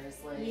wow,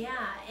 seriously?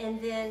 Yeah, and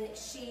then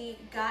she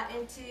got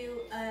into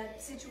a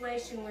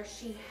situation where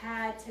she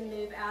had to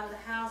move out of the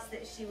house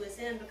that she was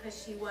in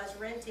because she was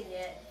renting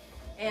it.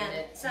 And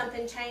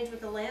something changed with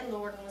the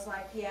landlord and was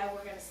like, yeah,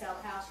 we're going to sell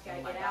the house, you got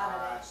to get out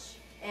of it.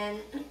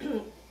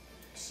 And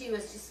she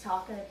was just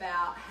talking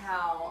about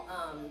how,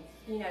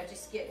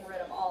 just getting rid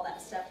of all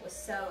that stuff was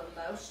so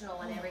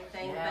emotional and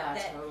everything. Yeah,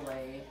 but that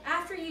totally.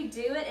 after you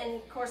do it, and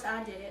of course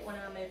I did it when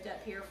I moved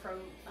up here from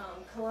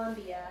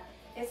Columbia,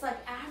 it's like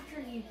after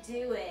you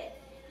do it,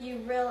 you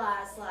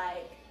realize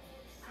like,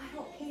 I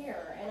don't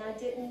care, and I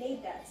didn't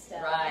need that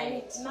stuff.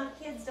 Right. And my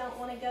kids don't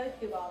want to go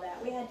through all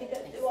that. We had to go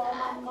through all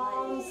my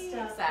mom's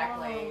stuff.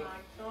 Exactly. Oh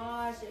my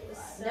gosh, it was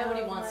so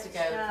Nobody wants to much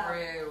go stuff.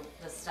 through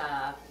the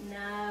stuff.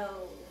 No.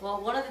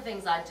 Well, one of the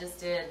things I just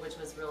did, which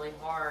was really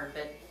hard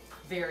but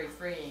very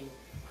freeing,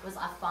 was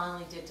I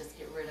finally did just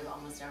get rid of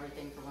almost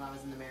everything from when I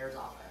was in the mayor's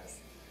office.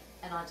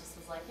 And I just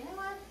was like, you know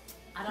what?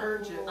 I don't.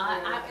 Purge it.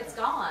 It's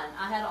gone.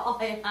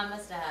 I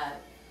must have had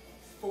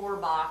 4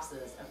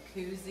 boxes of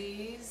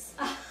koozies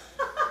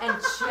and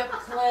chip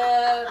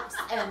clips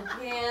and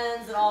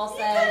pins that all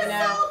say,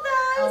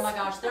 oh my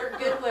gosh, they're at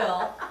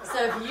Goodwill.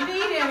 So if you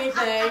need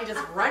anything,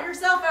 just run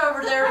yourself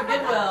over there to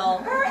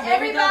Goodwill.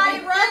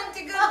 Everybody run to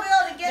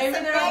Goodwill to get Maybe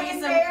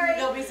some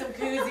there'll be some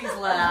koozies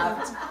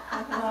left.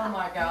 Oh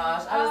my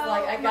gosh. I was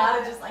like,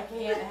 I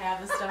can't have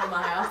this stuff in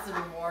my house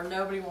anymore.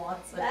 Nobody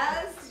wants it.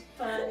 That's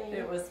funny.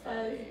 It was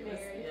funny. It was,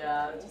 very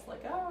yeah, just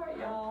like, all right,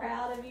 I'm y'all.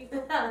 proud of you for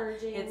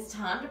purging. It's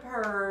time to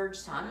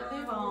purge, time to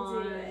move Time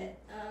on. to do it.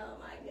 Oh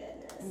my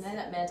goodness. And then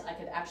it meant I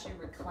could actually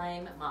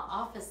reclaim my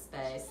office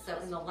space. So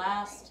in the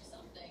last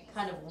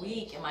kind of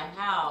week in my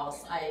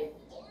house, I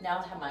now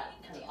have my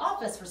kind of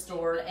office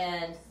restored,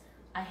 and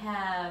I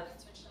have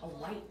a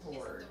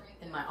whiteboard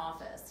in my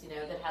office,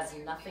 that has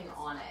nothing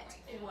on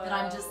it. That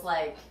I'm just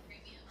like,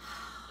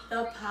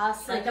 The Like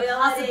possibilities. the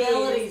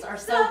possibilities are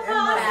so The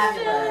fabulous.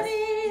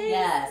 possibilities.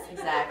 Yes,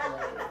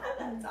 exactly.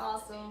 That's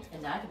awesome.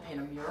 And now I can paint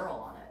a mural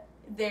on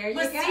it. There you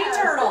With go. sea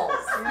turtles.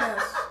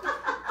 Yes.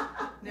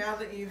 Now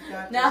that you've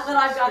got Now this that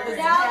I've got this experience.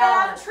 Now that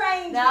talent. I've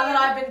trained Now you. that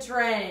I've been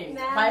trained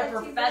Now by that a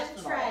you've been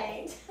professional.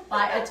 trained.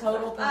 By a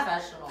total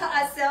professional.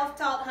 A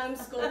self-taught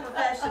homeschool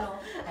professional.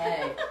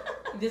 Hey,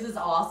 this is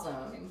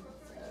awesome.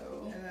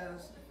 So. It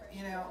is.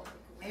 You know,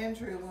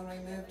 Andrew, when we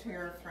moved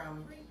here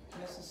from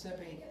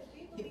Mississippi,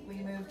 we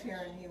moved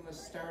here and he was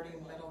starting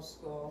middle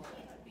school,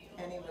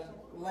 and he was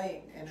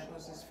late, and it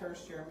was his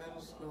first year of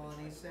middle school,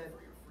 and he said,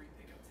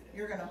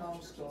 "You're going to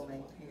homeschool me."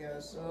 He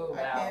goes, Oh,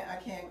 wow. I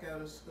can't go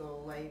to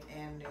school late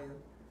and new."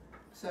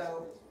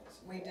 So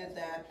we did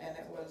that, and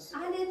it was,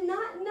 I did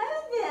not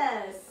know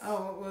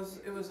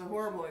this. it was a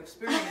horrible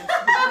experience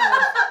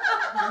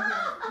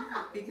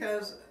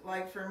because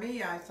like for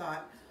me, I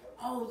thought,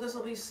 oh, this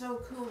will be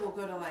so cool. We'll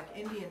go to like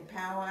Indian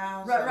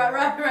powwows.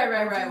 Right.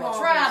 do We'll all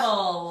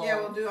travel. Yeah,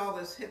 we'll do all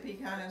this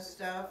hippie kind of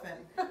stuff,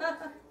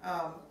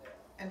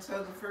 and so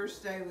the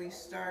first day we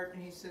start,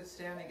 and he sits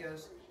down, and he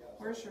goes,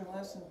 "Where's your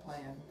lesson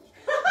plan?"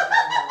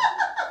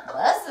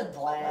 Lesson Lesson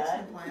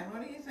plan. plan?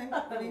 What do you think?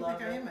 What do you love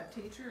think I it. am, a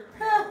teacher?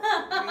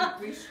 Yeah,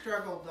 we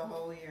struggled the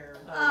whole year.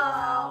 Oh,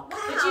 wow. wow.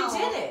 But you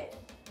did it.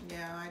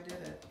 Yeah, I did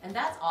it. And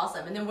that's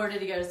awesome. And then where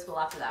did he go to school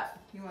after that?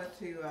 He went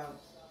to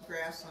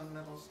Grassland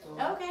Middle School.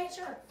 Okay,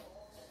 sure.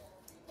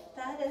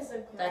 That is a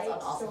great That's an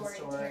awesome story,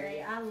 story.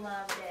 Terry. I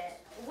loved it.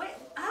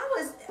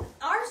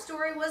 Our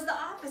story was the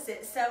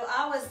opposite. So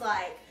I was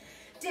like,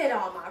 did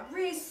all my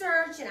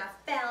research, and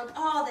I found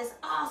all this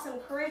awesome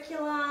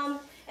curriculum,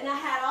 and I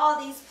had all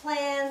these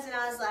plans, and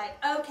I was like,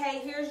 okay,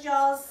 here's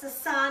y'all's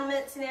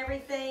assignments and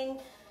everything.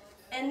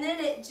 And then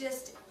it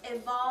just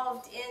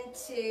evolved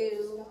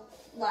into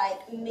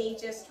like me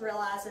just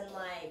realizing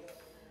like,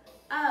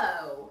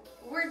 oh,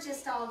 we're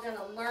just all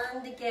gonna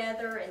learn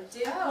together and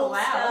do cool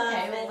wow. stuff.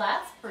 Okay. Well, and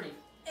that's pretty.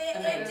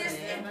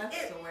 amazing. And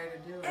that's the way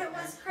to do it. it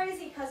was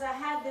crazy because I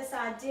had this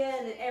idea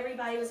that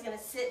everybody was going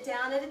to sit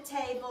down at a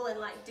table and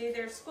like do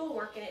their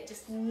schoolwork, and it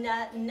just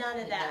none of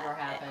It that never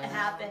happened.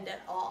 happened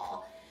at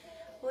all.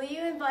 Will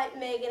you invite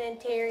Megan and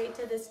Terry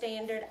to the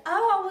standard?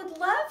 Oh, I would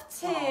love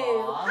to.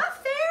 Aw. Hi,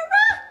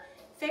 Farrah.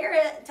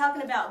 Farrah,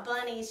 talking about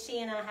bunnies,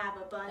 she and I have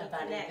a bunny A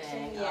bunny connection.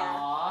 thing. Yeah.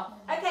 Aw.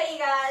 Okay, you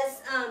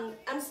guys,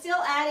 I'm still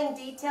adding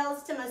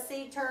details to my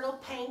sea turtle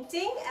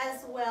painting,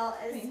 as well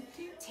as Thank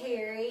you.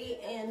 Terry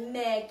and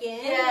Megan.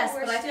 Yes,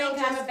 We're but I still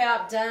think I'm just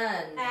about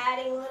done.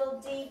 adding little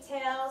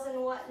details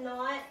and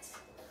whatnot.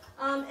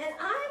 And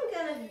I'm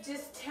gonna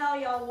just tell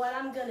y'all what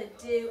I'm gonna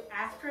do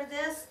after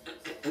this.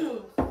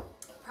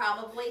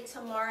 Probably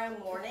tomorrow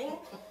morning.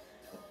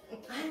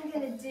 I'm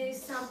gonna do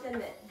something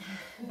that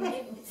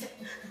maybe.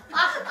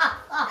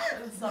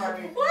 I'm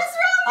sorry. What's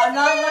wrong with I'm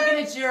not you?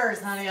 looking at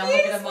yours, honey. I'm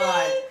looking at Excuse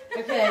mine.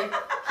 me. Okay,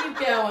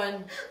 keep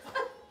going.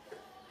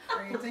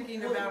 Are you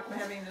thinking about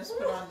having this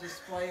put on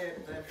display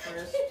at the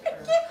first? Give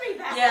me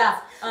that.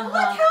 Yeah. Look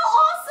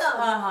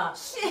how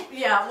awesome. Shit.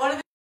 Yeah. One of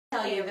the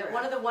tell you that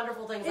one of the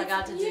wonderful things I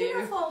got to do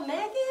Beautiful,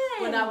 Megan.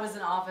 when I was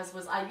in office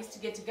was I used to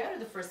get to go to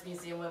the Frisk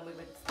Museum when we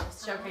would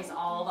showcase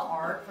all the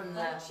art from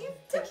the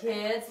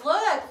kids.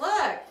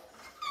 Look.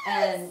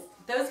 And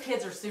those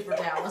kids are super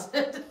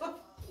talented.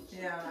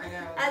 Yeah, I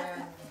know.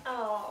 I-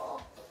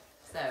 oh.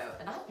 So,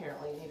 and I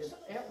apparently needed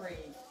every.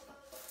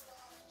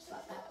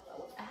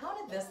 How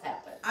did this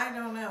happen? I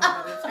don't know,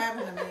 but it's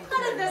happened to me too.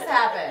 How did this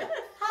happen?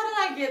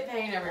 How did I get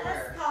paint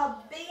everywhere? That's called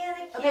being a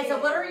kid. Okay,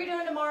 so what are you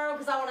doing tomorrow?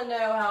 Because I want to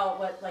know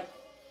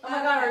oh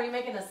my God, are you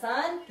making a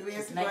sun? Do we have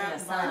Just to go making out a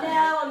and buy sun.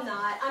 No, I'm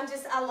not.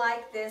 I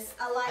like this.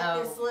 I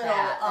like this little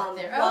that up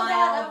there. wild.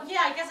 That. Oh, yeah,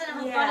 I guess I never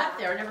got Yeah. up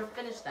there. I never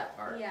finished that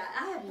part. Yeah,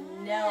 I have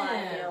no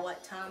Yeah. idea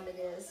what time it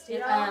is. Do It,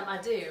 y'all? I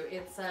do.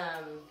 It's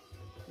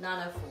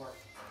 9:04.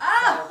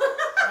 Oh!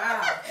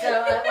 Wow.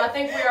 So I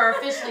think we are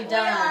officially We are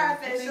done.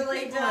 officially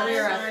people done. We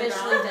are signed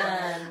officially off.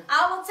 done.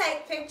 I will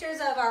take pictures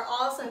of our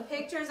awesome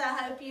pictures. I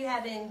hope you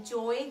have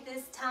enjoyed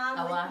this time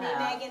Oh, I with me,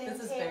 have. Megan, This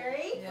and has been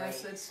Terry.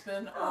 Yes, it's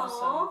been Aw.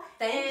 awesome.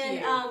 Thank and,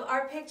 you.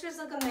 our pictures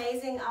look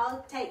amazing.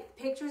 I'll take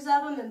pictures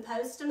of them and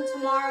post them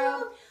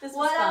tomorrow. This was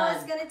What I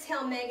was fun. going to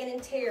tell Megan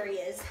and Terry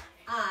is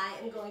I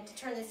am going to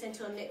turn this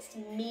into a mixed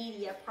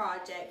media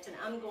project, and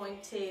I'm going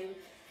to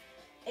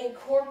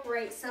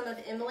incorporate some of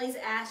Emily's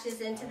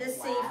ashes into the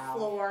sea Wow.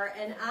 floor,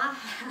 and I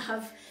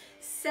have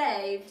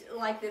saved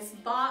like this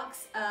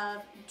box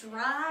of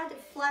dried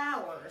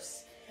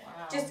flowers, Wow.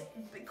 just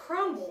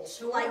crumbled,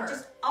 Sure. like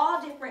just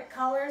all different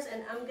colors,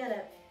 and I'm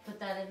gonna Put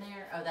that in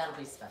there. Oh, that'll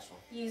be special.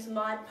 use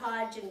Mod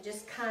Podge and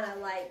just kind of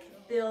like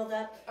build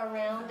up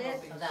around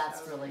it. Oh,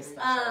 that's really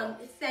special.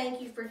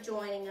 Thank you for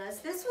joining us.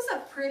 This was a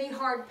pretty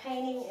hard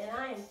painting, and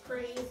I am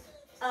pretty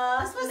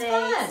This was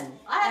amazed fun.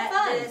 I had at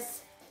fun.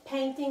 this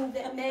painting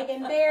that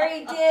Megan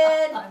Berry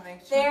did. I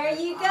think she There did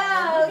you Look go.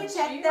 at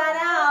Check you. that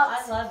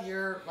out. I love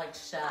your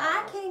shell.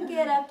 I can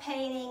get a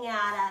painting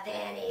out of You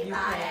anybody.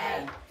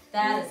 can.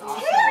 That is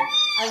awesome.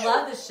 I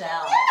love the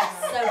shell.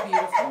 It's so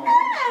beautiful.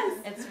 Yes.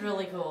 It's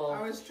really cool.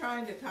 I was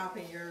trying to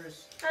copy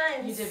yours.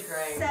 I'm You did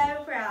great.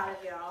 so proud of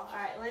y'all. All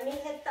right, let me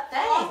hit the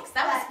Thanks. off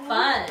That was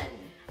button. fun.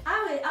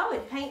 I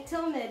would paint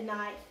till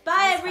midnight. Bye,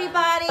 That was fun.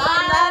 everybody.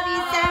 Bye. Love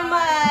you so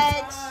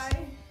much. Bye.